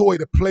into a toy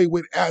to play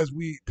with as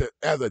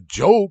a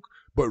joke,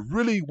 but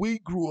really we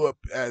grew up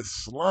as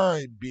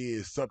slime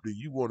being something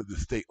you wanted to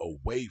stay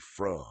away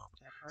from.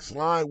 That part.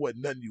 Slime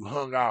wasn't nothing you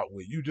hung out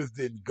with. You just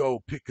didn't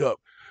go pick up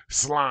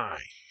slime.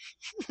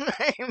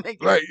 I ain't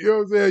making Like it. you know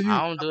what I'm saying?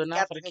 I don't I do it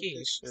now forgot for to the go get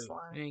kids. some Shoot.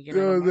 slime. You ain't You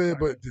getting know none of what I'm my saying? slime.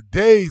 But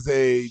today's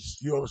age,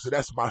 you know what I'm saying?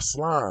 That's my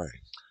slime.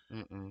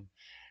 Mm-mm.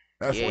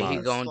 That's Yeah, he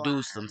my Queen gonna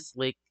do some slime.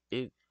 slick,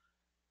 it,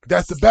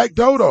 that's the back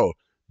door though.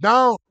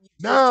 Now You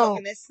still now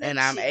talking that and snake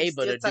I'm shit. You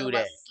able still to talking do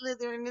about that.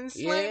 slithering and the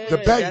slammering. Yeah,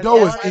 back You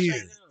door know is that's I what in. they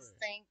think it's do.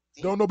 the same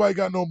Don't thing. nobody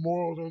got no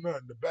morals or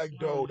nothing. The back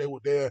door, No.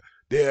 they're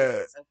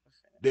So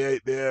pathetic.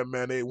 they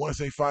man. They once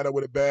they find out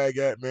where the bag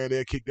at, man,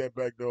 they'll kick that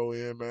back door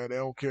in, man. They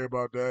don't care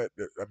about that.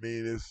 I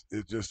mean, it's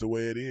just the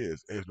way it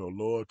is. There's no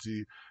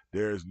loyalty.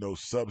 There's no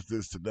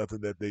substance to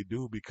nothing that they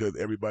do because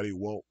everybody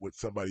want what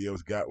somebody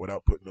else got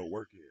without putting no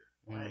work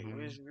in. Right.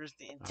 Mm-hmm. Where's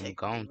the I'm integrity?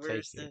 gonna take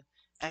Where's it. the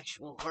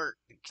actual work,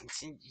 the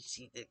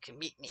contingency, the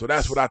So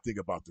that's what I commitments? think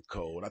about the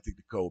code. I think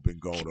the code been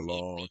gone a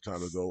long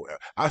time Commitments. ago.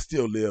 I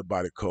still live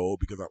by the code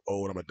because I'm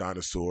old. I'm a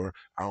dinosaur.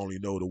 I only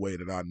know the way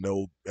that I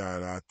know,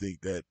 and I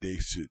think that they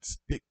should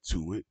stick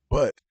to it.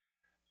 But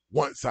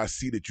once I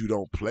see that you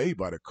don't play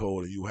by the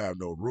code and you have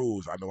no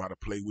rules, I know how to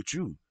play with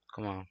you.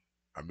 Come on.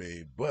 I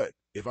mean, but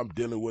if I'm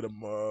dealing with a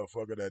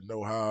motherfucker that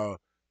know how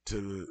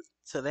to,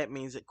 So that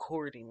means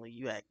accordingly,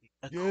 you act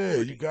yeah,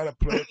 you accordingly. gotta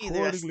play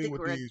Either I accordingly stick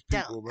with or I these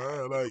don't people, act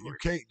man. Like you accordingly.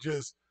 can't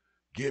just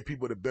give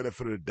people the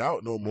benefit of the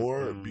doubt no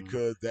more Mm-mm.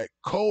 because that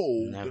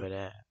code, Never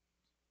that.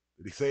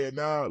 they say it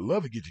now,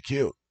 love will get you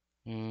killed.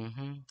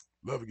 Mm-hmm.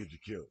 Love will get you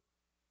killed.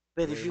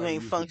 But It if ain't you like it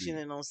ain't used to be.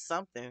 functioning on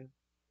something,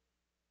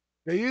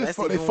 They that's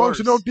they even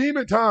function on worse.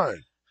 demon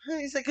time.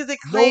 He said because they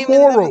No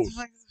claiming the morals.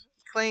 motherfuckers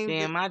claim See,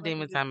 that my fucking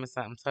demon time is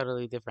something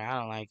totally different. I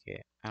don't like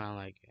it. I don't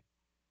like it.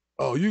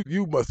 Oh,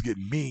 you must get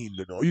mean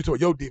to know. You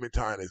talking your demon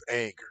time is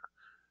anger.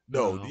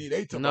 No, No.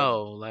 they talking about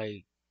No,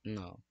 like,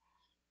 no.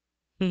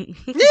 Wait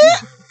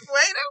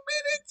a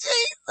minute,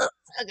 Jesus.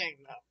 Okay,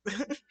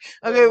 no.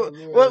 Okay, oh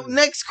well, man.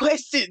 next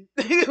question.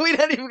 We're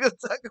not even gonna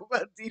talk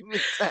about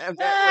demon time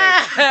that way.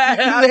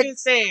 I'm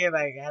just Next. saying,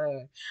 like,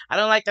 I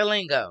don't like the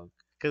lingo.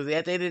 Cause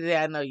at the end of the day,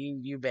 I know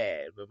you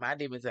bad, but my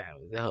demon time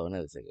is a whole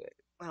nother cigarette.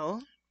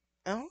 Oh,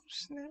 oh,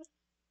 snap,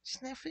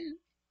 snafu.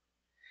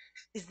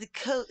 Is the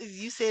code?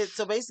 You said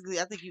so. Basically,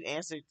 I think you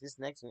answered this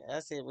next one. I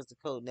said, was the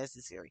code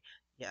necessary?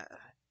 Yeah.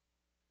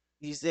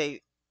 You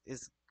say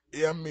it's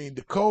Yeah, I mean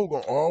the code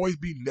gonna always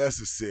be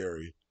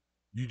necessary.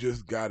 You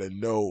just gotta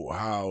know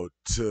how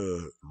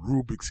to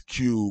Rubik's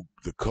cube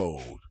the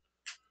code.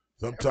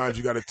 Sometimes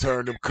you gotta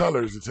turn them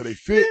colors until they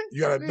fit.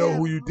 You gotta we know had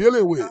who a you whole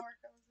dealing with. hour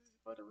conversation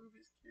about the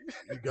Rubik's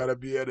You cube. gotta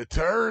be able to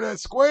turn that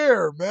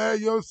square, man.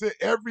 You know what I'm saying?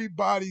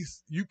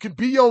 Everybody's you can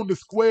be on the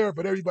square,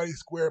 but everybody's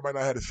square might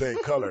not have the same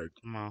color.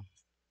 Come on.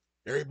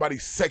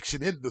 Everybody's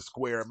section in the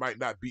square might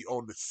not be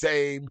on the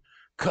same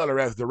color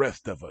as the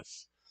rest of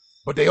us.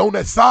 But they on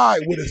that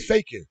side with us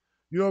faking.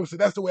 You know what I'm saying?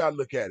 That's the way I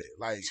look at it.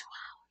 Like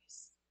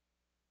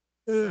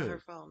It's not Yeah. her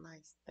fault.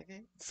 Nice.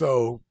 Okay.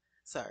 So,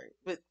 Sorry,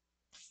 but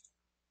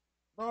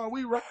oh,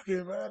 we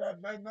rocking, man.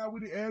 Now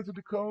we done answered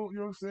the code. You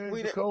know what I'm saying? we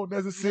The didn't. code We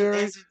didn't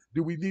necessary. answer.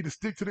 Do we need to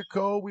stick to the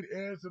code? We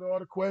answered all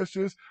the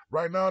questions.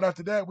 Right now, and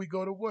after that, we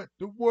go to what?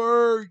 The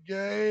word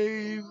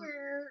game.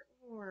 Weird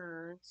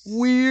words.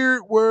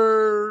 Weird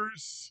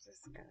words.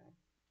 This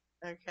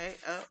guy. Okay.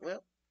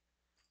 Well,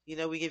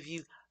 we give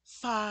you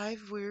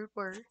 5 weird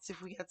words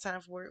if we got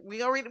time for it. We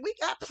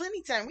got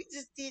plenty time. We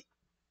just did.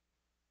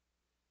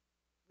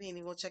 We ain't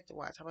even gonna check the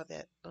watch. How about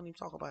that? Don't even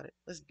talk about it.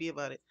 Let's be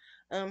about it.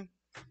 Um,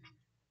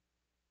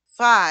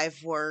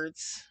 5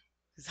 words.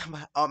 'Cause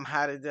I'm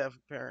hot to death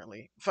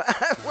apparently.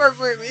 Five. Work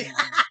with me.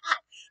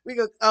 We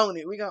gonna own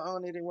it. We gonna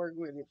own it and work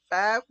with it.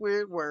 5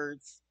 weird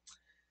words.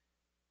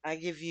 I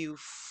give you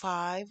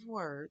 5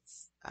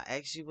 words. I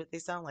ask you what they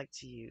sound like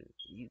to you.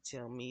 You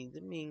tell me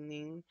the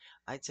meaning.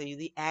 I tell you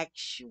the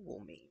actual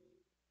meaning.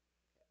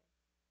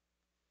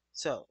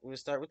 So we'll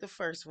start with the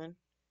first one.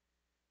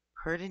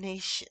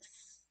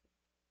 Pertinacious.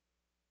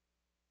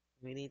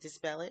 We need to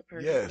spell it.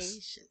 Yes.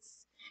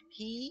 Pertinacious.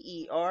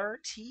 Pertinacious.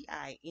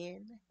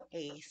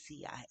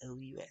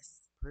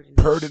 Pertinacious.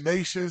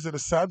 Pertinacious and a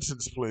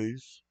sentence,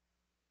 please.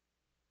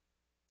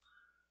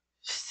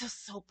 She's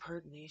just so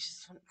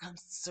pertinacious when it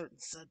comes to certain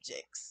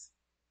subjects.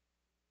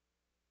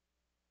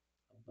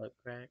 Butt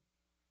crack.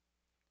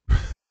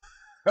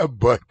 A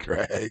butt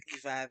crack. You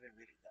vibing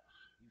with it though.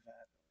 You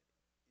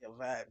vibing. Your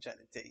vibe trying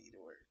to tell you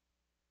the word.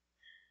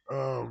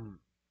 Um,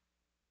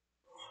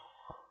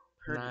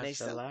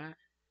 Pertinacious. Nonchalant.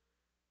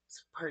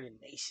 So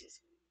pertinacious.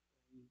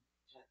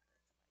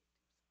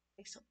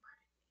 They so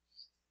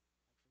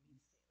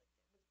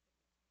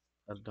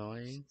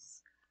Annoying.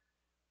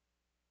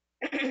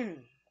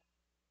 pertinacious.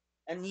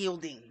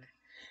 Unyielding.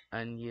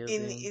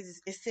 Unyielding.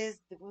 It says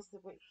what's the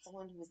word?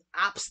 Someone who is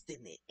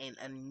obstinate and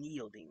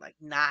unyielding, like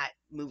not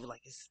moving,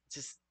 like it's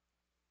just.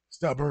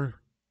 stubborn.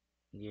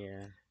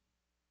 Yeah,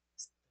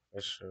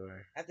 for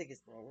sure. I think it's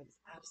the wrong word. It's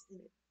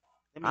obstinate.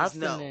 That means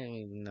no.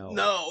 Obstinate, no.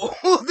 No.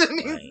 That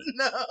means Right.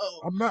 no.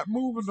 I'm not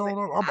moving Say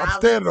on. I'm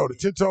standing on it, obstinate.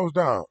 10 toes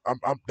down.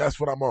 That's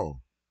what I'm on.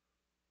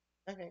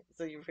 Okay,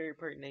 so you're very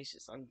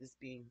pertinacious on this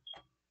being.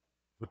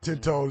 But 10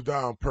 toes Mm.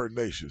 down,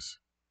 pertinacious.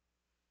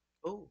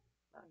 Oh,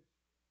 nice.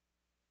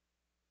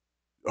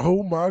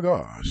 Oh my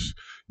gosh.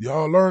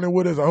 Y'all learning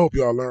with us? I hope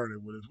y'all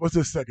learning with us. What's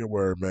the second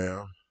word,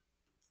 ma'am?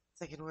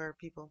 Second word,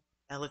 people.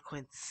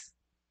 Eloquence.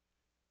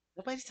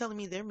 Nobody's telling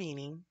me their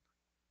meaning.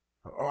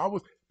 Oh, I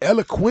was I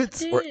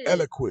eloquent or did.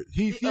 eloquent.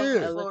 Heath, Okay, yeah.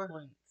 for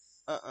Eloquence.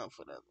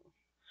 for the other one.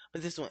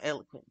 But this one,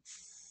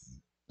 eloquence.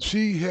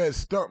 She had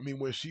stumped me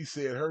when she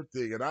said her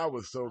thing, and I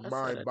was so I said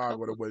mind a boggled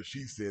couple at what she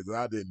things. said that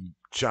I didn't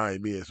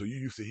chime in. So you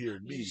used to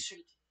hearing You me. sure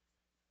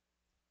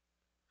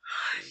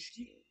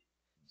did.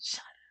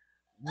 Shut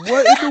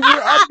What in the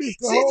world? I missed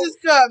the She whole. just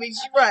caught me.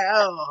 She right.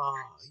 Oh,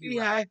 you She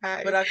right. high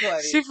high. But I caught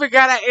it. She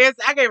forgot I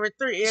answered. I gave her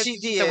three She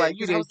answers. She said, "Well, did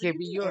you because I was didn't like, give you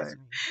me didn't answer yours."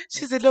 me.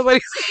 She said,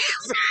 "Nobody's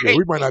Yeah, answering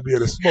we might me." not be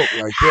able to smoke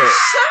like that.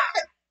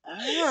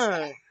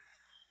 Uh,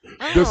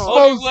 The oh,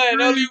 Only smoke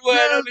one. Only screen one.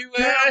 just Only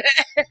kept.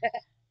 one.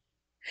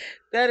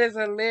 That is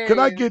Can I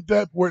hilarious. get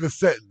that word in a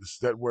sentence?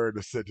 That word in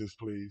a sentence,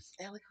 please.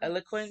 Eloquence.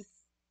 eloquence.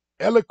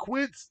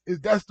 Eloquence is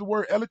that's the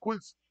word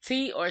eloquence.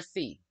 T or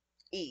C.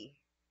 E.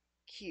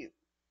 Q.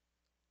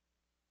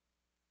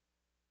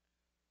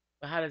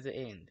 But how does it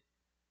end?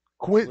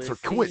 Quince With or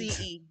C. quint.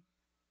 C-E.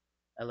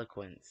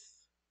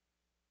 Eloquence.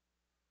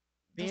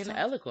 That's Being not.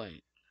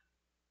 eloquent.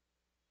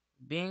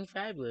 Being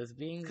fabulous.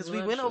 Being Because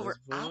we went voluptuous. over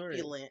Voluptuous.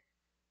 opulent,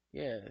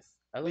 Yes.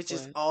 which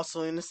is Eloquence.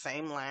 also in the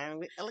same line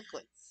with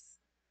eloquence.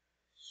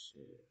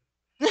 Shit.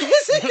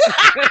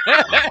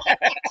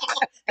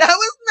 That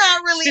was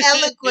not really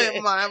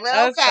eloquent, Mom. But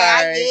I'm okay,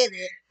 I sorry. get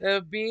it.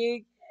 The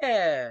being,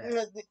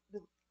 yeah.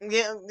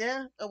 Yeah,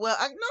 yeah. Well,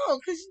 I know,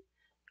 because,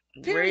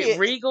 period.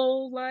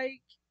 Regal,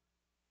 like,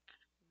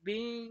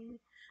 being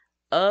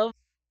of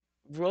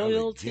Elegant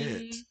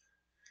royalty.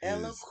 is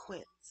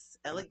Eloquence.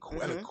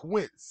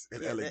 eloquence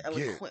and Yeah, the elegant.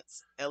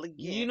 eloquence.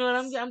 You know what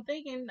Elegance. I'm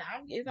thinking?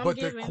 I'm But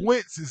the giving.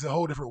 quince is a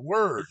whole different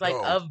word, It's like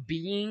though. of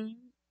being,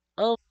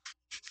 of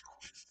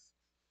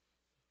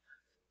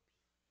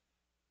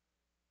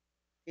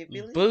The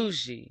ability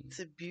bougie.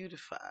 to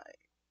beautifully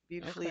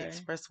Okay.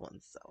 express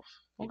oneself.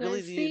 The Okay,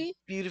 ability to see?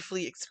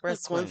 beautifully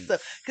express oneself.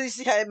 Eloquence. Because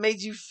you see how it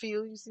made you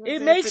feel? You see what I'm It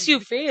saying? makes you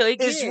feel, it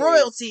It's gives.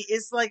 royalty.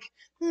 It's like,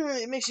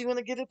 it makes you want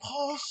to get a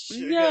posture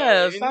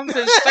Yes, going. I'm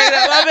just straight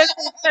up. I'm just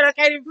straight up.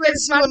 I can't even finish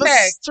Makes you my want to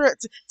text. stretch,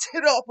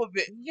 tit up a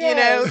bit.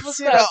 Yes, what's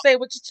Tit up? up. Say it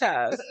with your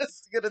chest.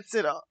 Let's get a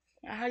tit up.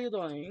 How you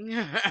doing?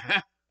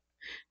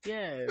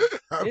 Yes.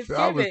 It's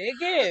I giving. was It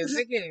gives.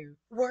 It gives.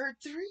 Word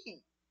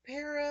 3.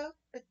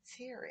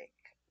 Parapateric.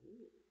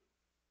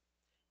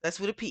 That's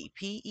with a P.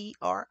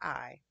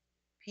 Pateric.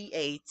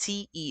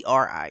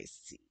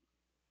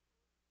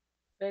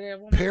 Say that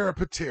one more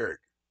peripatetic.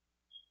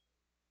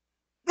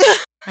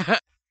 time.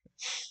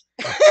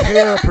 A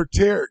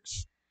peripatetic.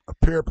 A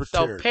So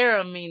peripatetic.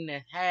 para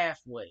meaning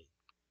halfway.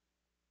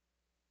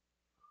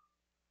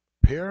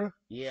 Para?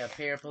 Yeah,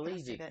 How can I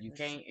say paraplegic. that You in a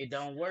can't. It sentence?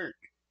 don't work.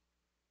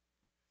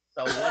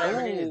 So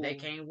whatever it is, they Ooh.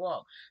 can't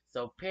walk.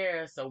 So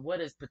Paris. So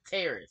what is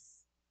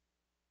Pateris?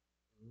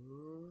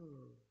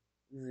 Ooh.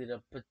 Is it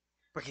a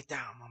Break it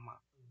down, mama.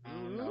 I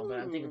don't know, but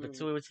I'm thinking Ooh.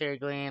 pituitary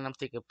gland. I'm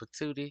thinking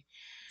patootie.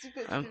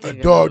 I'm A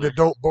thinking dog of. that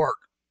don't bark.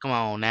 Come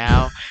on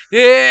now.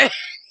 Yeah.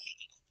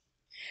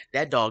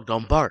 That dog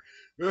don't bark.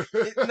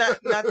 It's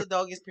not the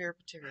dog is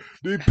paraplegic.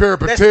 The That's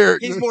paraplegic.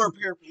 he's more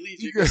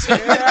paraplegic. In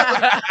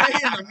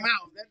the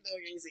mouth. That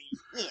dog ain't saying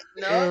shit.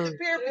 No, the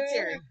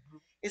paraplegic.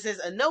 It says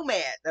a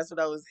nomad. That's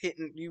what I was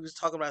hitting. You was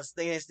talking about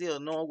staying still,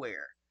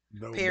 nowhere.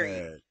 No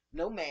Period. man.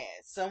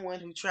 Nomad. Someone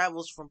who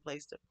travels from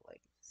place to place.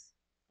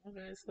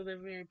 Okay, so they're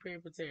very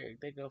peripatetic.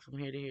 They go from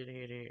here to here to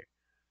here to here.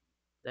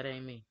 That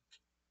ain't me.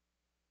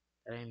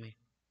 That ain't me.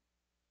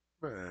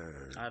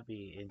 Man. I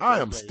be in I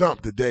two am places.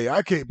 stumped today.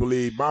 I can't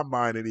believe my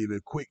mind ain't even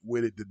quick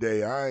with it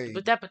today. I But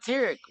ain't that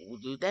pateric,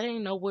 dude, that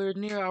ain't nowhere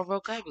near our We're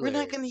not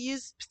vocabulary. going to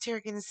use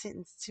pateric in a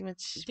sentence too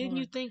much Didn't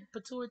more. you think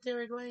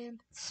pituitary gland?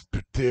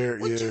 there,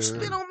 Would you yeah.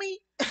 spit on me?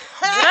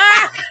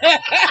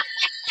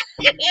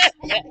 she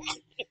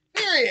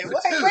Period.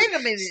 Wait a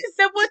minute.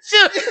 said, "What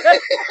you?"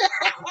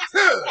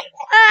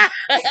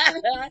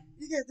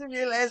 You got to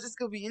realize it's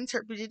gonna be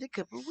interpreted a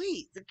couple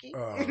ways, okay?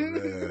 Oh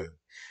man.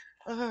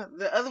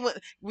 The other one,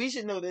 we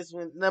should know this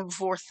one. Number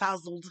 4,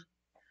 sozzled.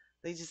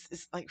 They just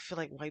it's like feel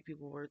like white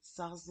people words,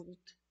 sozzled.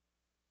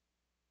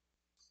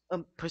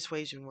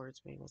 Persuasion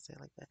words. We ain't gonna say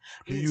it like that.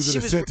 Can you use it in She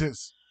a was.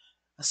 sentence?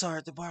 I saw her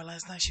at the bar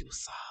last night. She was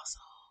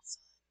sozzled.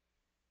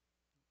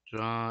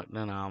 Drunk,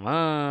 then I'm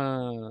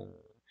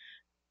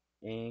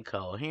In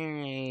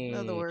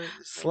other incoherent, words,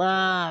 it's like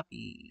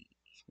sloppy,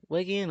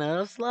 waking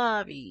up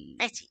sloppy.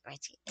 Richie.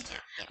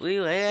 We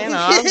went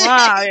on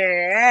sloppy.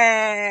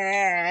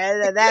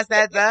 That's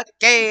the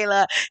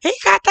Kayla. He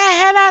got the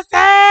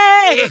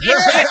Hennessy.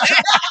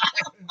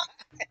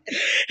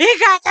 He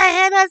got the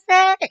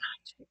Hennessy.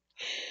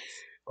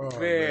 Oh Man.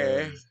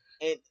 man.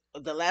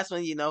 And the last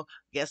one,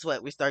 guess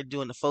what? We started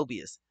doing the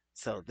phobias.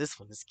 So this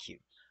one is cute.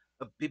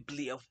 A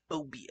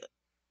bibliophobia.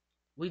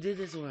 We did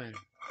this one,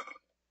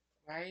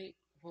 right?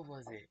 What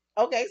was it?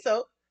 Okay,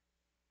 so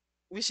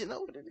we should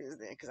know what it is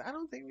then, because I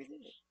don't think we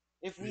did.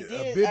 If we Yeah, did,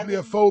 I didn't.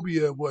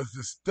 bibliophobia was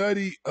the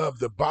study of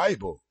the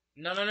Bible.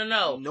 No, no, no,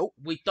 no. Nope.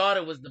 We thought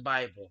it was the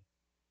Bible.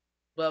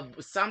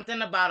 But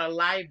something about a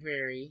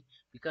library,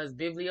 because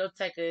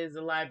biblioteca is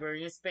a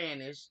library in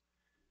Spanish.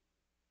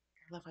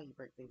 I love how you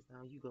break things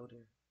down. You go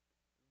there.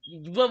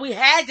 But we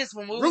had this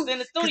when we was in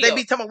the Roots, because they studio.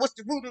 be talking about what's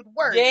the root of the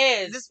word.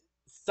 Yes. This.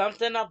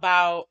 Something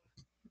about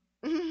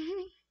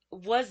Mhm.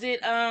 was it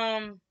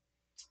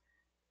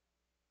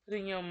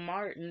putting your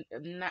mark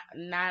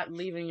not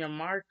leaving your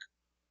mark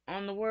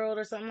on the world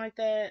or something like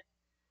that?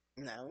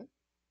 No.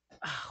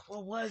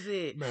 What was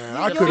it? Man,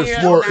 You I The could your have fear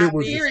of your swore it not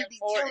was. being theory be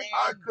important. telling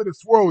I you could have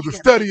swore it was you the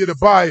gotta study make of the it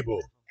sound like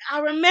Bible. I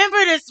remember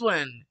this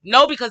one.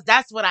 No, because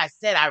that's what I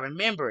said. I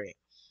remember it.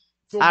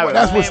 So I what?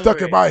 That's what remember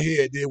stuck in it. my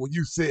head then when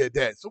you said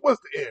that. So what's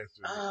the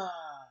answer? uh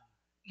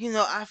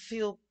I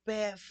feel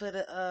bad for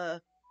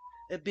the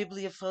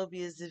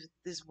bibliophobias if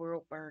this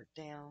world burnt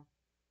down.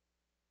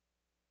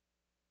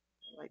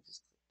 Like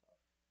just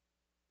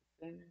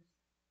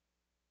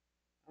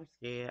I'm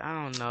scared.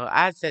 I don't know.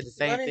 I said the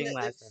same running thing the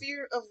last time.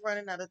 fear of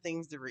running out of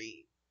things to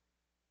read.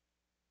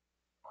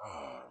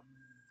 Oh,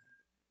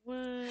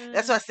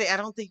 That's why What? I say I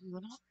don't think we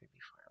went over it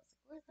before. I was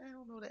like, what? I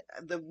don't know that.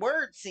 The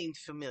word seemed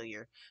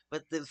familiar,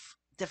 but the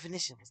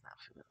definition was not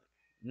familiar.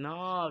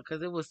 No,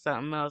 because it was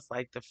something else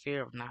like the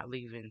fear of not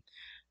leaving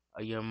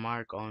your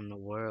mark on the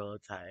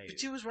world type.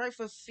 But you was right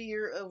for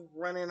fear of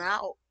running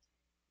out.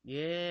 So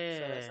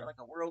that's Yeah. like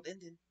a world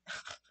ending.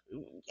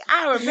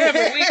 I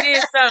remember we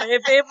did something.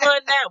 If it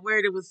wasn't that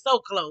word, it was so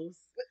close.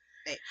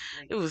 Hey,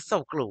 like, It was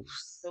so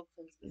close. so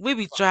close but We so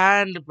be far.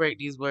 trying to break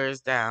these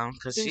words down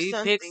because Do she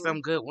picked something.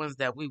 some good ones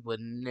that we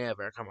would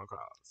never come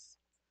across.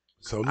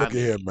 so I look at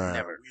here, mean, man.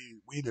 never.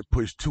 We done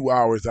pushed 2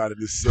 hours out of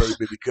this segment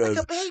Like a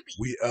because baby.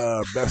 we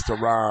messed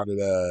around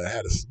and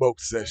had a smoke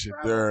session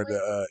during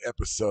the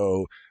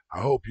episode. I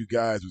hope you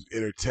guys was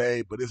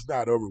entertained, but it's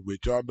not over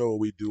with. Y'all know what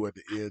we do at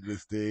the end of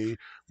this thing.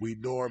 We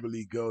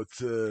normally go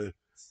to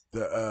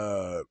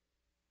the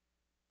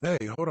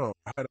hey, hold on.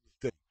 I had a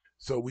mistake.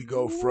 So we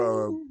go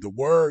from the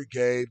word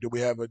game, then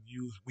we have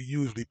we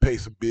usually pay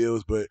some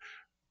bills, but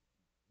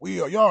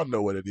y'all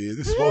know what it is.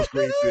 It's smoke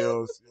screen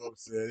films, you know what I'm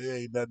saying? There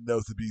ain't nothing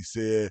else to be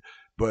said.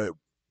 But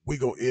we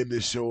gonna end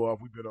this show off.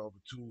 We've been on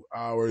for 2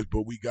 hours,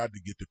 but we got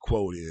to get the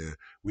quote in.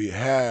 We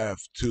have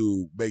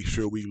to make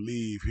sure we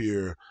leave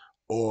here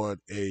on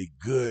a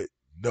good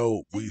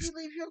note. Did We you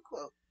leave your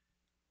quote?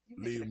 You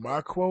making leave a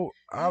my quote? quote.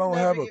 I You've don't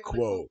never have a given a quote.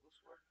 quote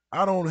before.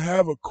 I don't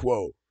have a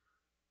quote.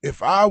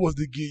 If I was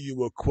to give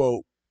you a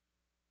quote,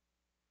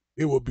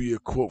 it would be a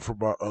quote from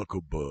my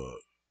Uncle Bud.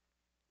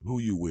 Who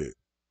you with?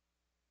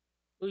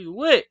 Who you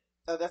with?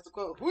 Oh, that's the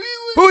quote. Who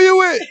you Who you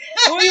with?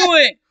 Who you with?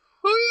 with?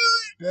 Who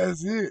you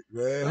That's it,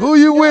 man. with? Let Who it be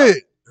you known. with?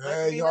 Let it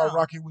Man, be y'all known.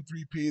 rocking with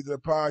three P's in the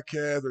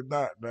podcast or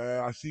not,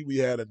 man? I see we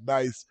had a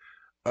nice,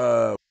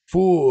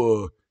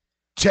 full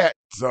chat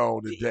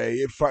zone today.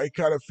 It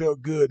kind of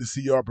felt good to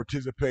see y'all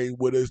participating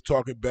with us,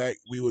 talking back.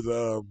 We was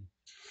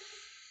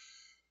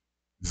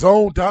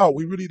zoned out.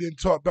 We really didn't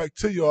talk back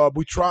to y'all.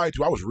 We tried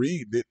to. I was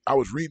reading it. I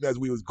was reading as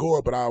we was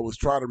going, but I was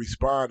trying to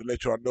respond and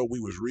let y'all know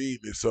we was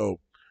reading it. So,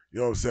 you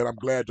know what I'm saying? I'm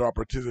glad y'all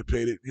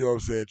participated. You know what I'm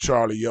saying?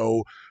 Charlie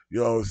Yo, you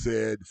know what I'm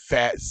saying?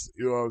 Fats,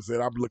 you know what I'm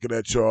saying? I'm looking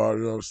at y'all,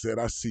 you know what I'm saying?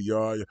 I see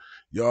y'all.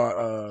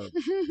 Y'all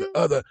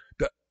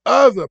the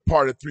other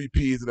part of Three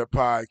Ps in the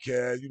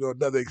podcast, you know,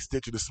 another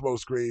extension of Smoke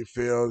Screen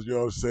Films, you know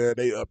what I'm saying?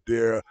 They up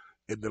there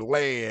in the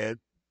land.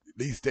 At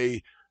least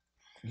they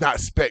not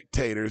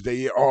spectators.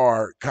 They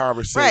are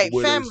conversating Right,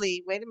 with us,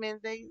 family. Wait a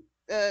minute. They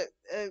what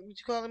you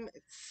call them?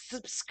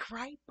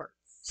 Subscribers.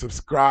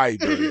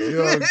 subscribers. You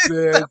know what I'm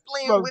saying? Stop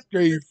playing Smoke with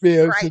Screen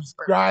Film subscribers.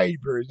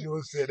 subscribers. You know what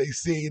I'm saying? They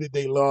seen it,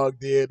 they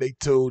logged in, they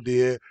tuned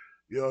in.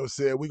 You know what I'm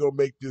saying? We're gonna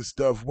make this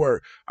stuff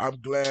work.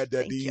 I'm glad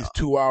that Thank these y'all.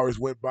 2 hours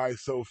went by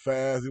so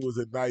fast. It was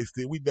a nice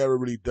thing. We never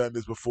really done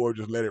this before,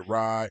 just let it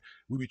ride.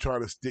 We be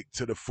trying to stick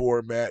to the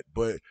format,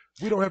 but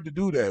we don't have to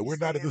do that. We're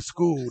not at the Understand,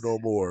 school folks? no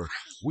more.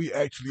 We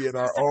actually in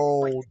our Celebrate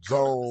own the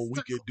color of the zone.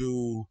 We can circle.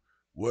 do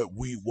what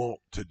we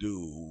want to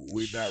do.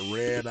 We're not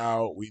ran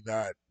out. We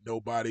not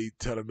nobody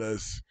telling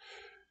us,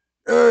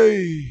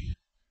 hey, You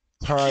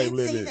time can't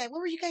say limit. that.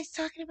 What were you guys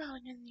talking about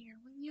in there?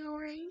 When you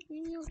alright?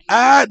 When you okay?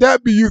 Ah,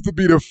 that be used to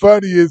be the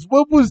funniest.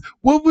 What was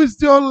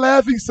y'all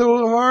laughing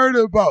so hard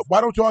about?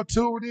 Why don't y'all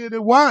tune in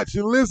and watch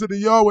and listen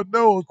and y'all would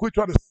know and quit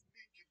trying to sneak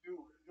and do it.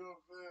 You know what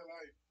I'm saying?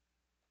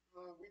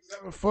 Like we just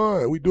having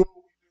fun. We do what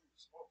we do.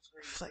 Smoke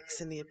screen,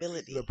 Flexing the man. The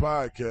ability.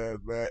 podcast,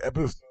 man.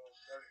 Episode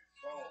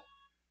 34.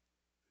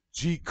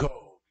 G code.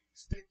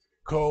 Stick to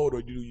the code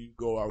or do you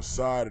go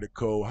outside of the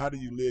code? How do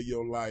you live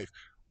your life?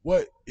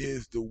 What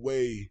is the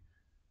way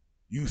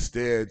you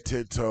stand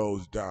 10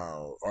 toes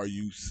down? Are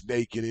you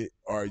snaking it?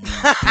 Are you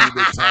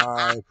demon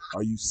time?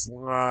 Are you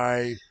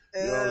slime?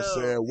 You know what I'm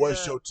Oh, saying?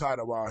 What's yeah. your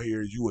title out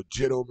here? You a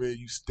gentleman?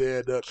 You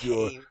stand up?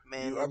 Caveman I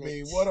in it.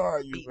 mean, what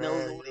are you, Beat nose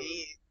man? on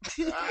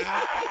the head.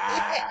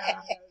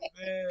 Ah,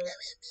 man.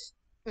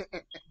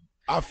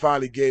 I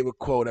finally gave a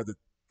quote after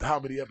how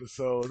many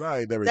episodes? I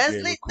ain't never That's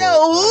gave a lit. quote,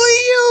 No, who man.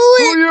 you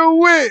Who with? you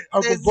with,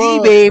 Uncle That Z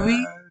Bud, baby.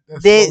 man?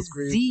 That That smoke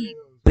screen Z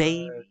films,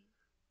 man. baby.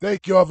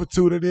 Thank y'all for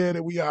tuning in,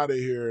 and we out of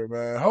here,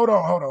 man. Hold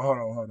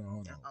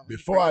on. He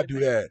Before I bringing it do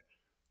back. that,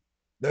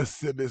 let's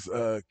send this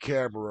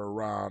camera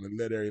around and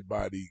let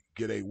everybody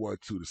get a 1-2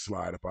 to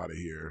slide up out of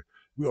here.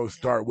 We gonna Y'all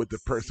start want with to the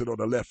see person on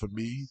the left of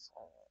me. me?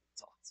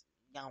 Talk to me.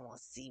 Y'all want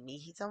to see me?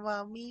 He talking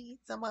about me. He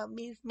talking about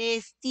Miss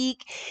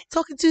Mystique.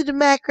 Talking to the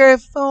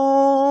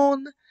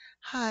microphone.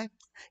 Hi,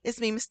 it's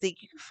me,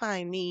 Mystique. You can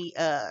find me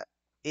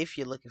if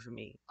you're looking for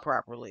me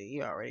properly.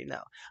 You already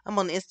know. I'm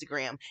on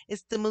Instagram.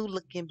 It's the mood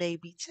looking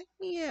baby. Check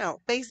me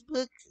out.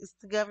 Facebook is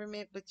the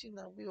government, but you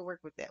know we'll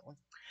work with that one.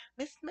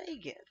 Miss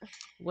Megan.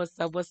 What's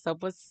up? What's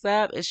up? What's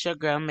up? It's your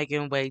girl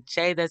Megan Way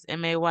J. That's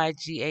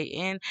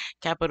Maygan,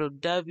 capital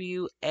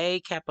WA,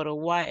 capital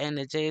Y, and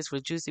the J is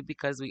for juicy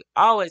because we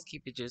always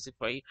keep it juicy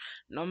for you,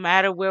 no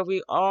matter where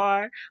we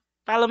are.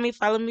 Follow me.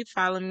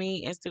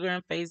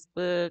 Instagram,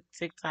 Facebook,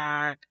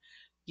 TikTok,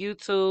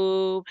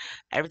 YouTube.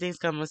 Everything's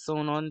coming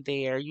soon on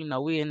there. You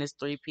know, we in this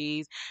 3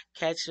 Ps.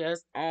 Catch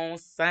us on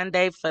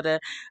Sunday for the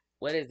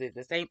what is it?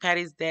 The St.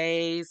 Patty's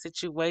Day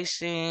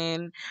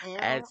situation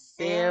at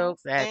Ew, ew,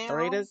 6, at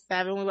 3 to ew,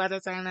 7. We about to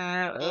turn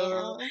up.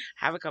 ew.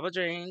 Have a couple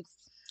drinks.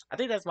 I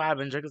think that's why I've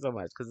been drinking so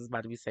much because it's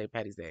about to be St.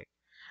 Patty's Day.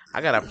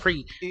 I got a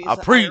pre It's a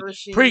an pre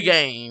Irish in you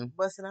pre-game.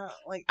 busting out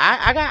like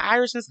I got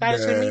Irish and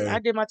Scottish in me. I Man,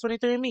 did my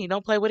 23andMe.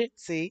 Don't play with it.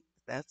 see,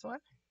 that's why.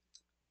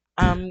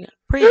 you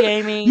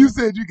Pre-gaming.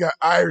 said you got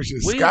Irish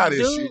and We Scottish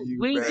in do. you,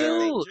 We Yes, man.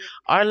 they do. drink.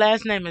 Our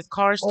last name is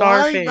Car Oh,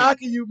 I ain't Starfish.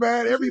 knocking you,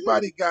 man.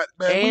 Everybody got,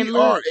 man. And We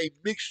are look, a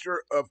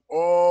mixture of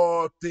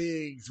all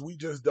things. We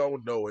just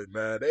don't know it,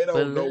 man. They but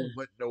don't know look.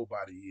 what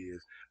nobody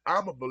is.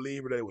 I'm a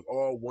believer that it was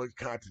all one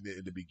continent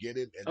in the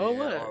beginning, and Oh, it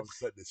then all of a was.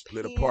 sudden it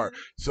split apart.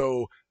 And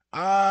So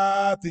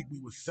I think we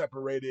were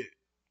separated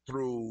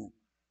through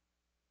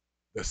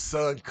the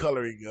sun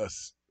coloring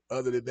us.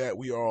 Other than that,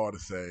 we are all the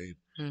same.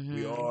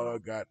 We Hmm. all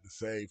got the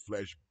same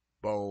flesh,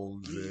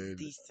 bones, we and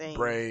the same.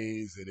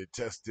 brains, and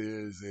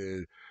intestines,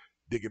 and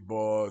digging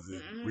balls,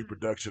 and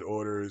reproduction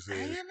orders, and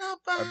Hanging up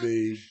I on.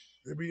 mean,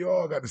 we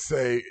all got the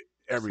same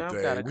Some got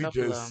everything. a We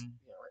couple of just, them.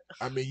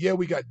 I mean, yeah,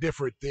 we got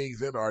different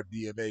things in our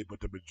DNA, but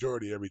the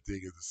majority of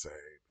everything is the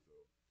same.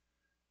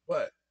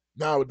 But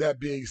now, with that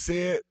being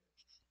said,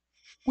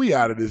 we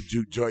out of this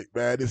juke joint,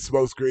 man. This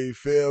Smoke Screen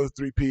Films,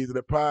 3 Ps in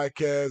the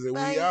podcast, and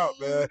we out,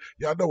 man. Bye.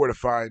 Y'all know where to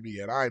find me,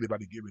 and I ain't about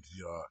to give it to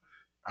y'all.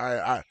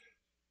 I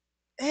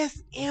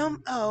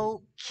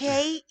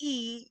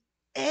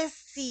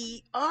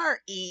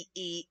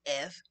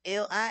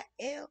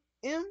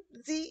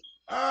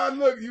SMOKESCREEFLILMZ.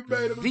 look, you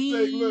made a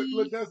mistake. Look,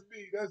 V. that's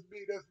me.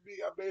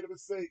 I made a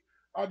mistake.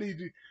 I need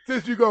you.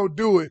 Since you gonna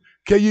do it,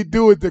 can you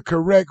do it the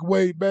correct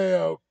way,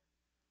 ma'am?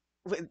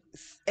 With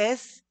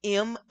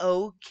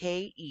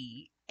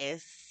SMOKESCREENFILMC.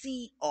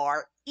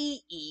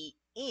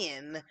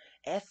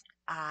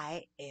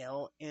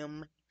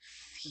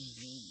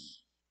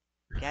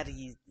 Gotta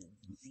use the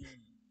Z.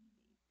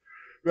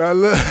 Now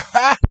look.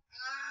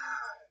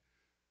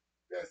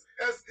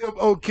 That's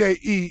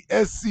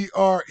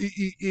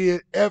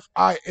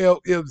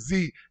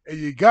SMOKESCREENFILMZ. And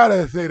you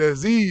gotta say the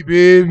Z,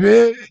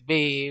 baby.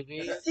 Baby.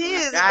 It's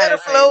his. It better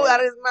Gotta say flow that. out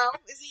of his mouth.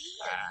 It's his.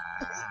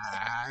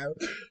 Ah,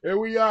 and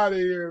we out of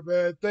here,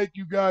 man. Thank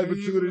you guys for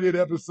tuning in, Mhm.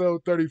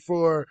 episode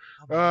 34.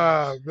 Oh my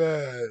Ah, gosh.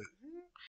 man.